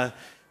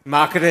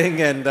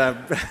marketing and,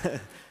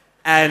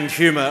 and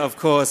humor, of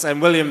course, and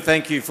William,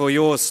 thank you for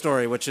your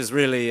story, which is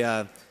really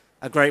a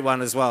great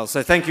one as well.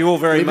 So thank you all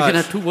very much. Can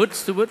I have 2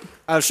 words? 2 words?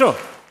 Sure.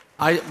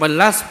 My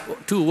last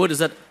 2 words is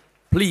that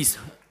please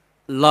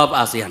love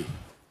ASEAN.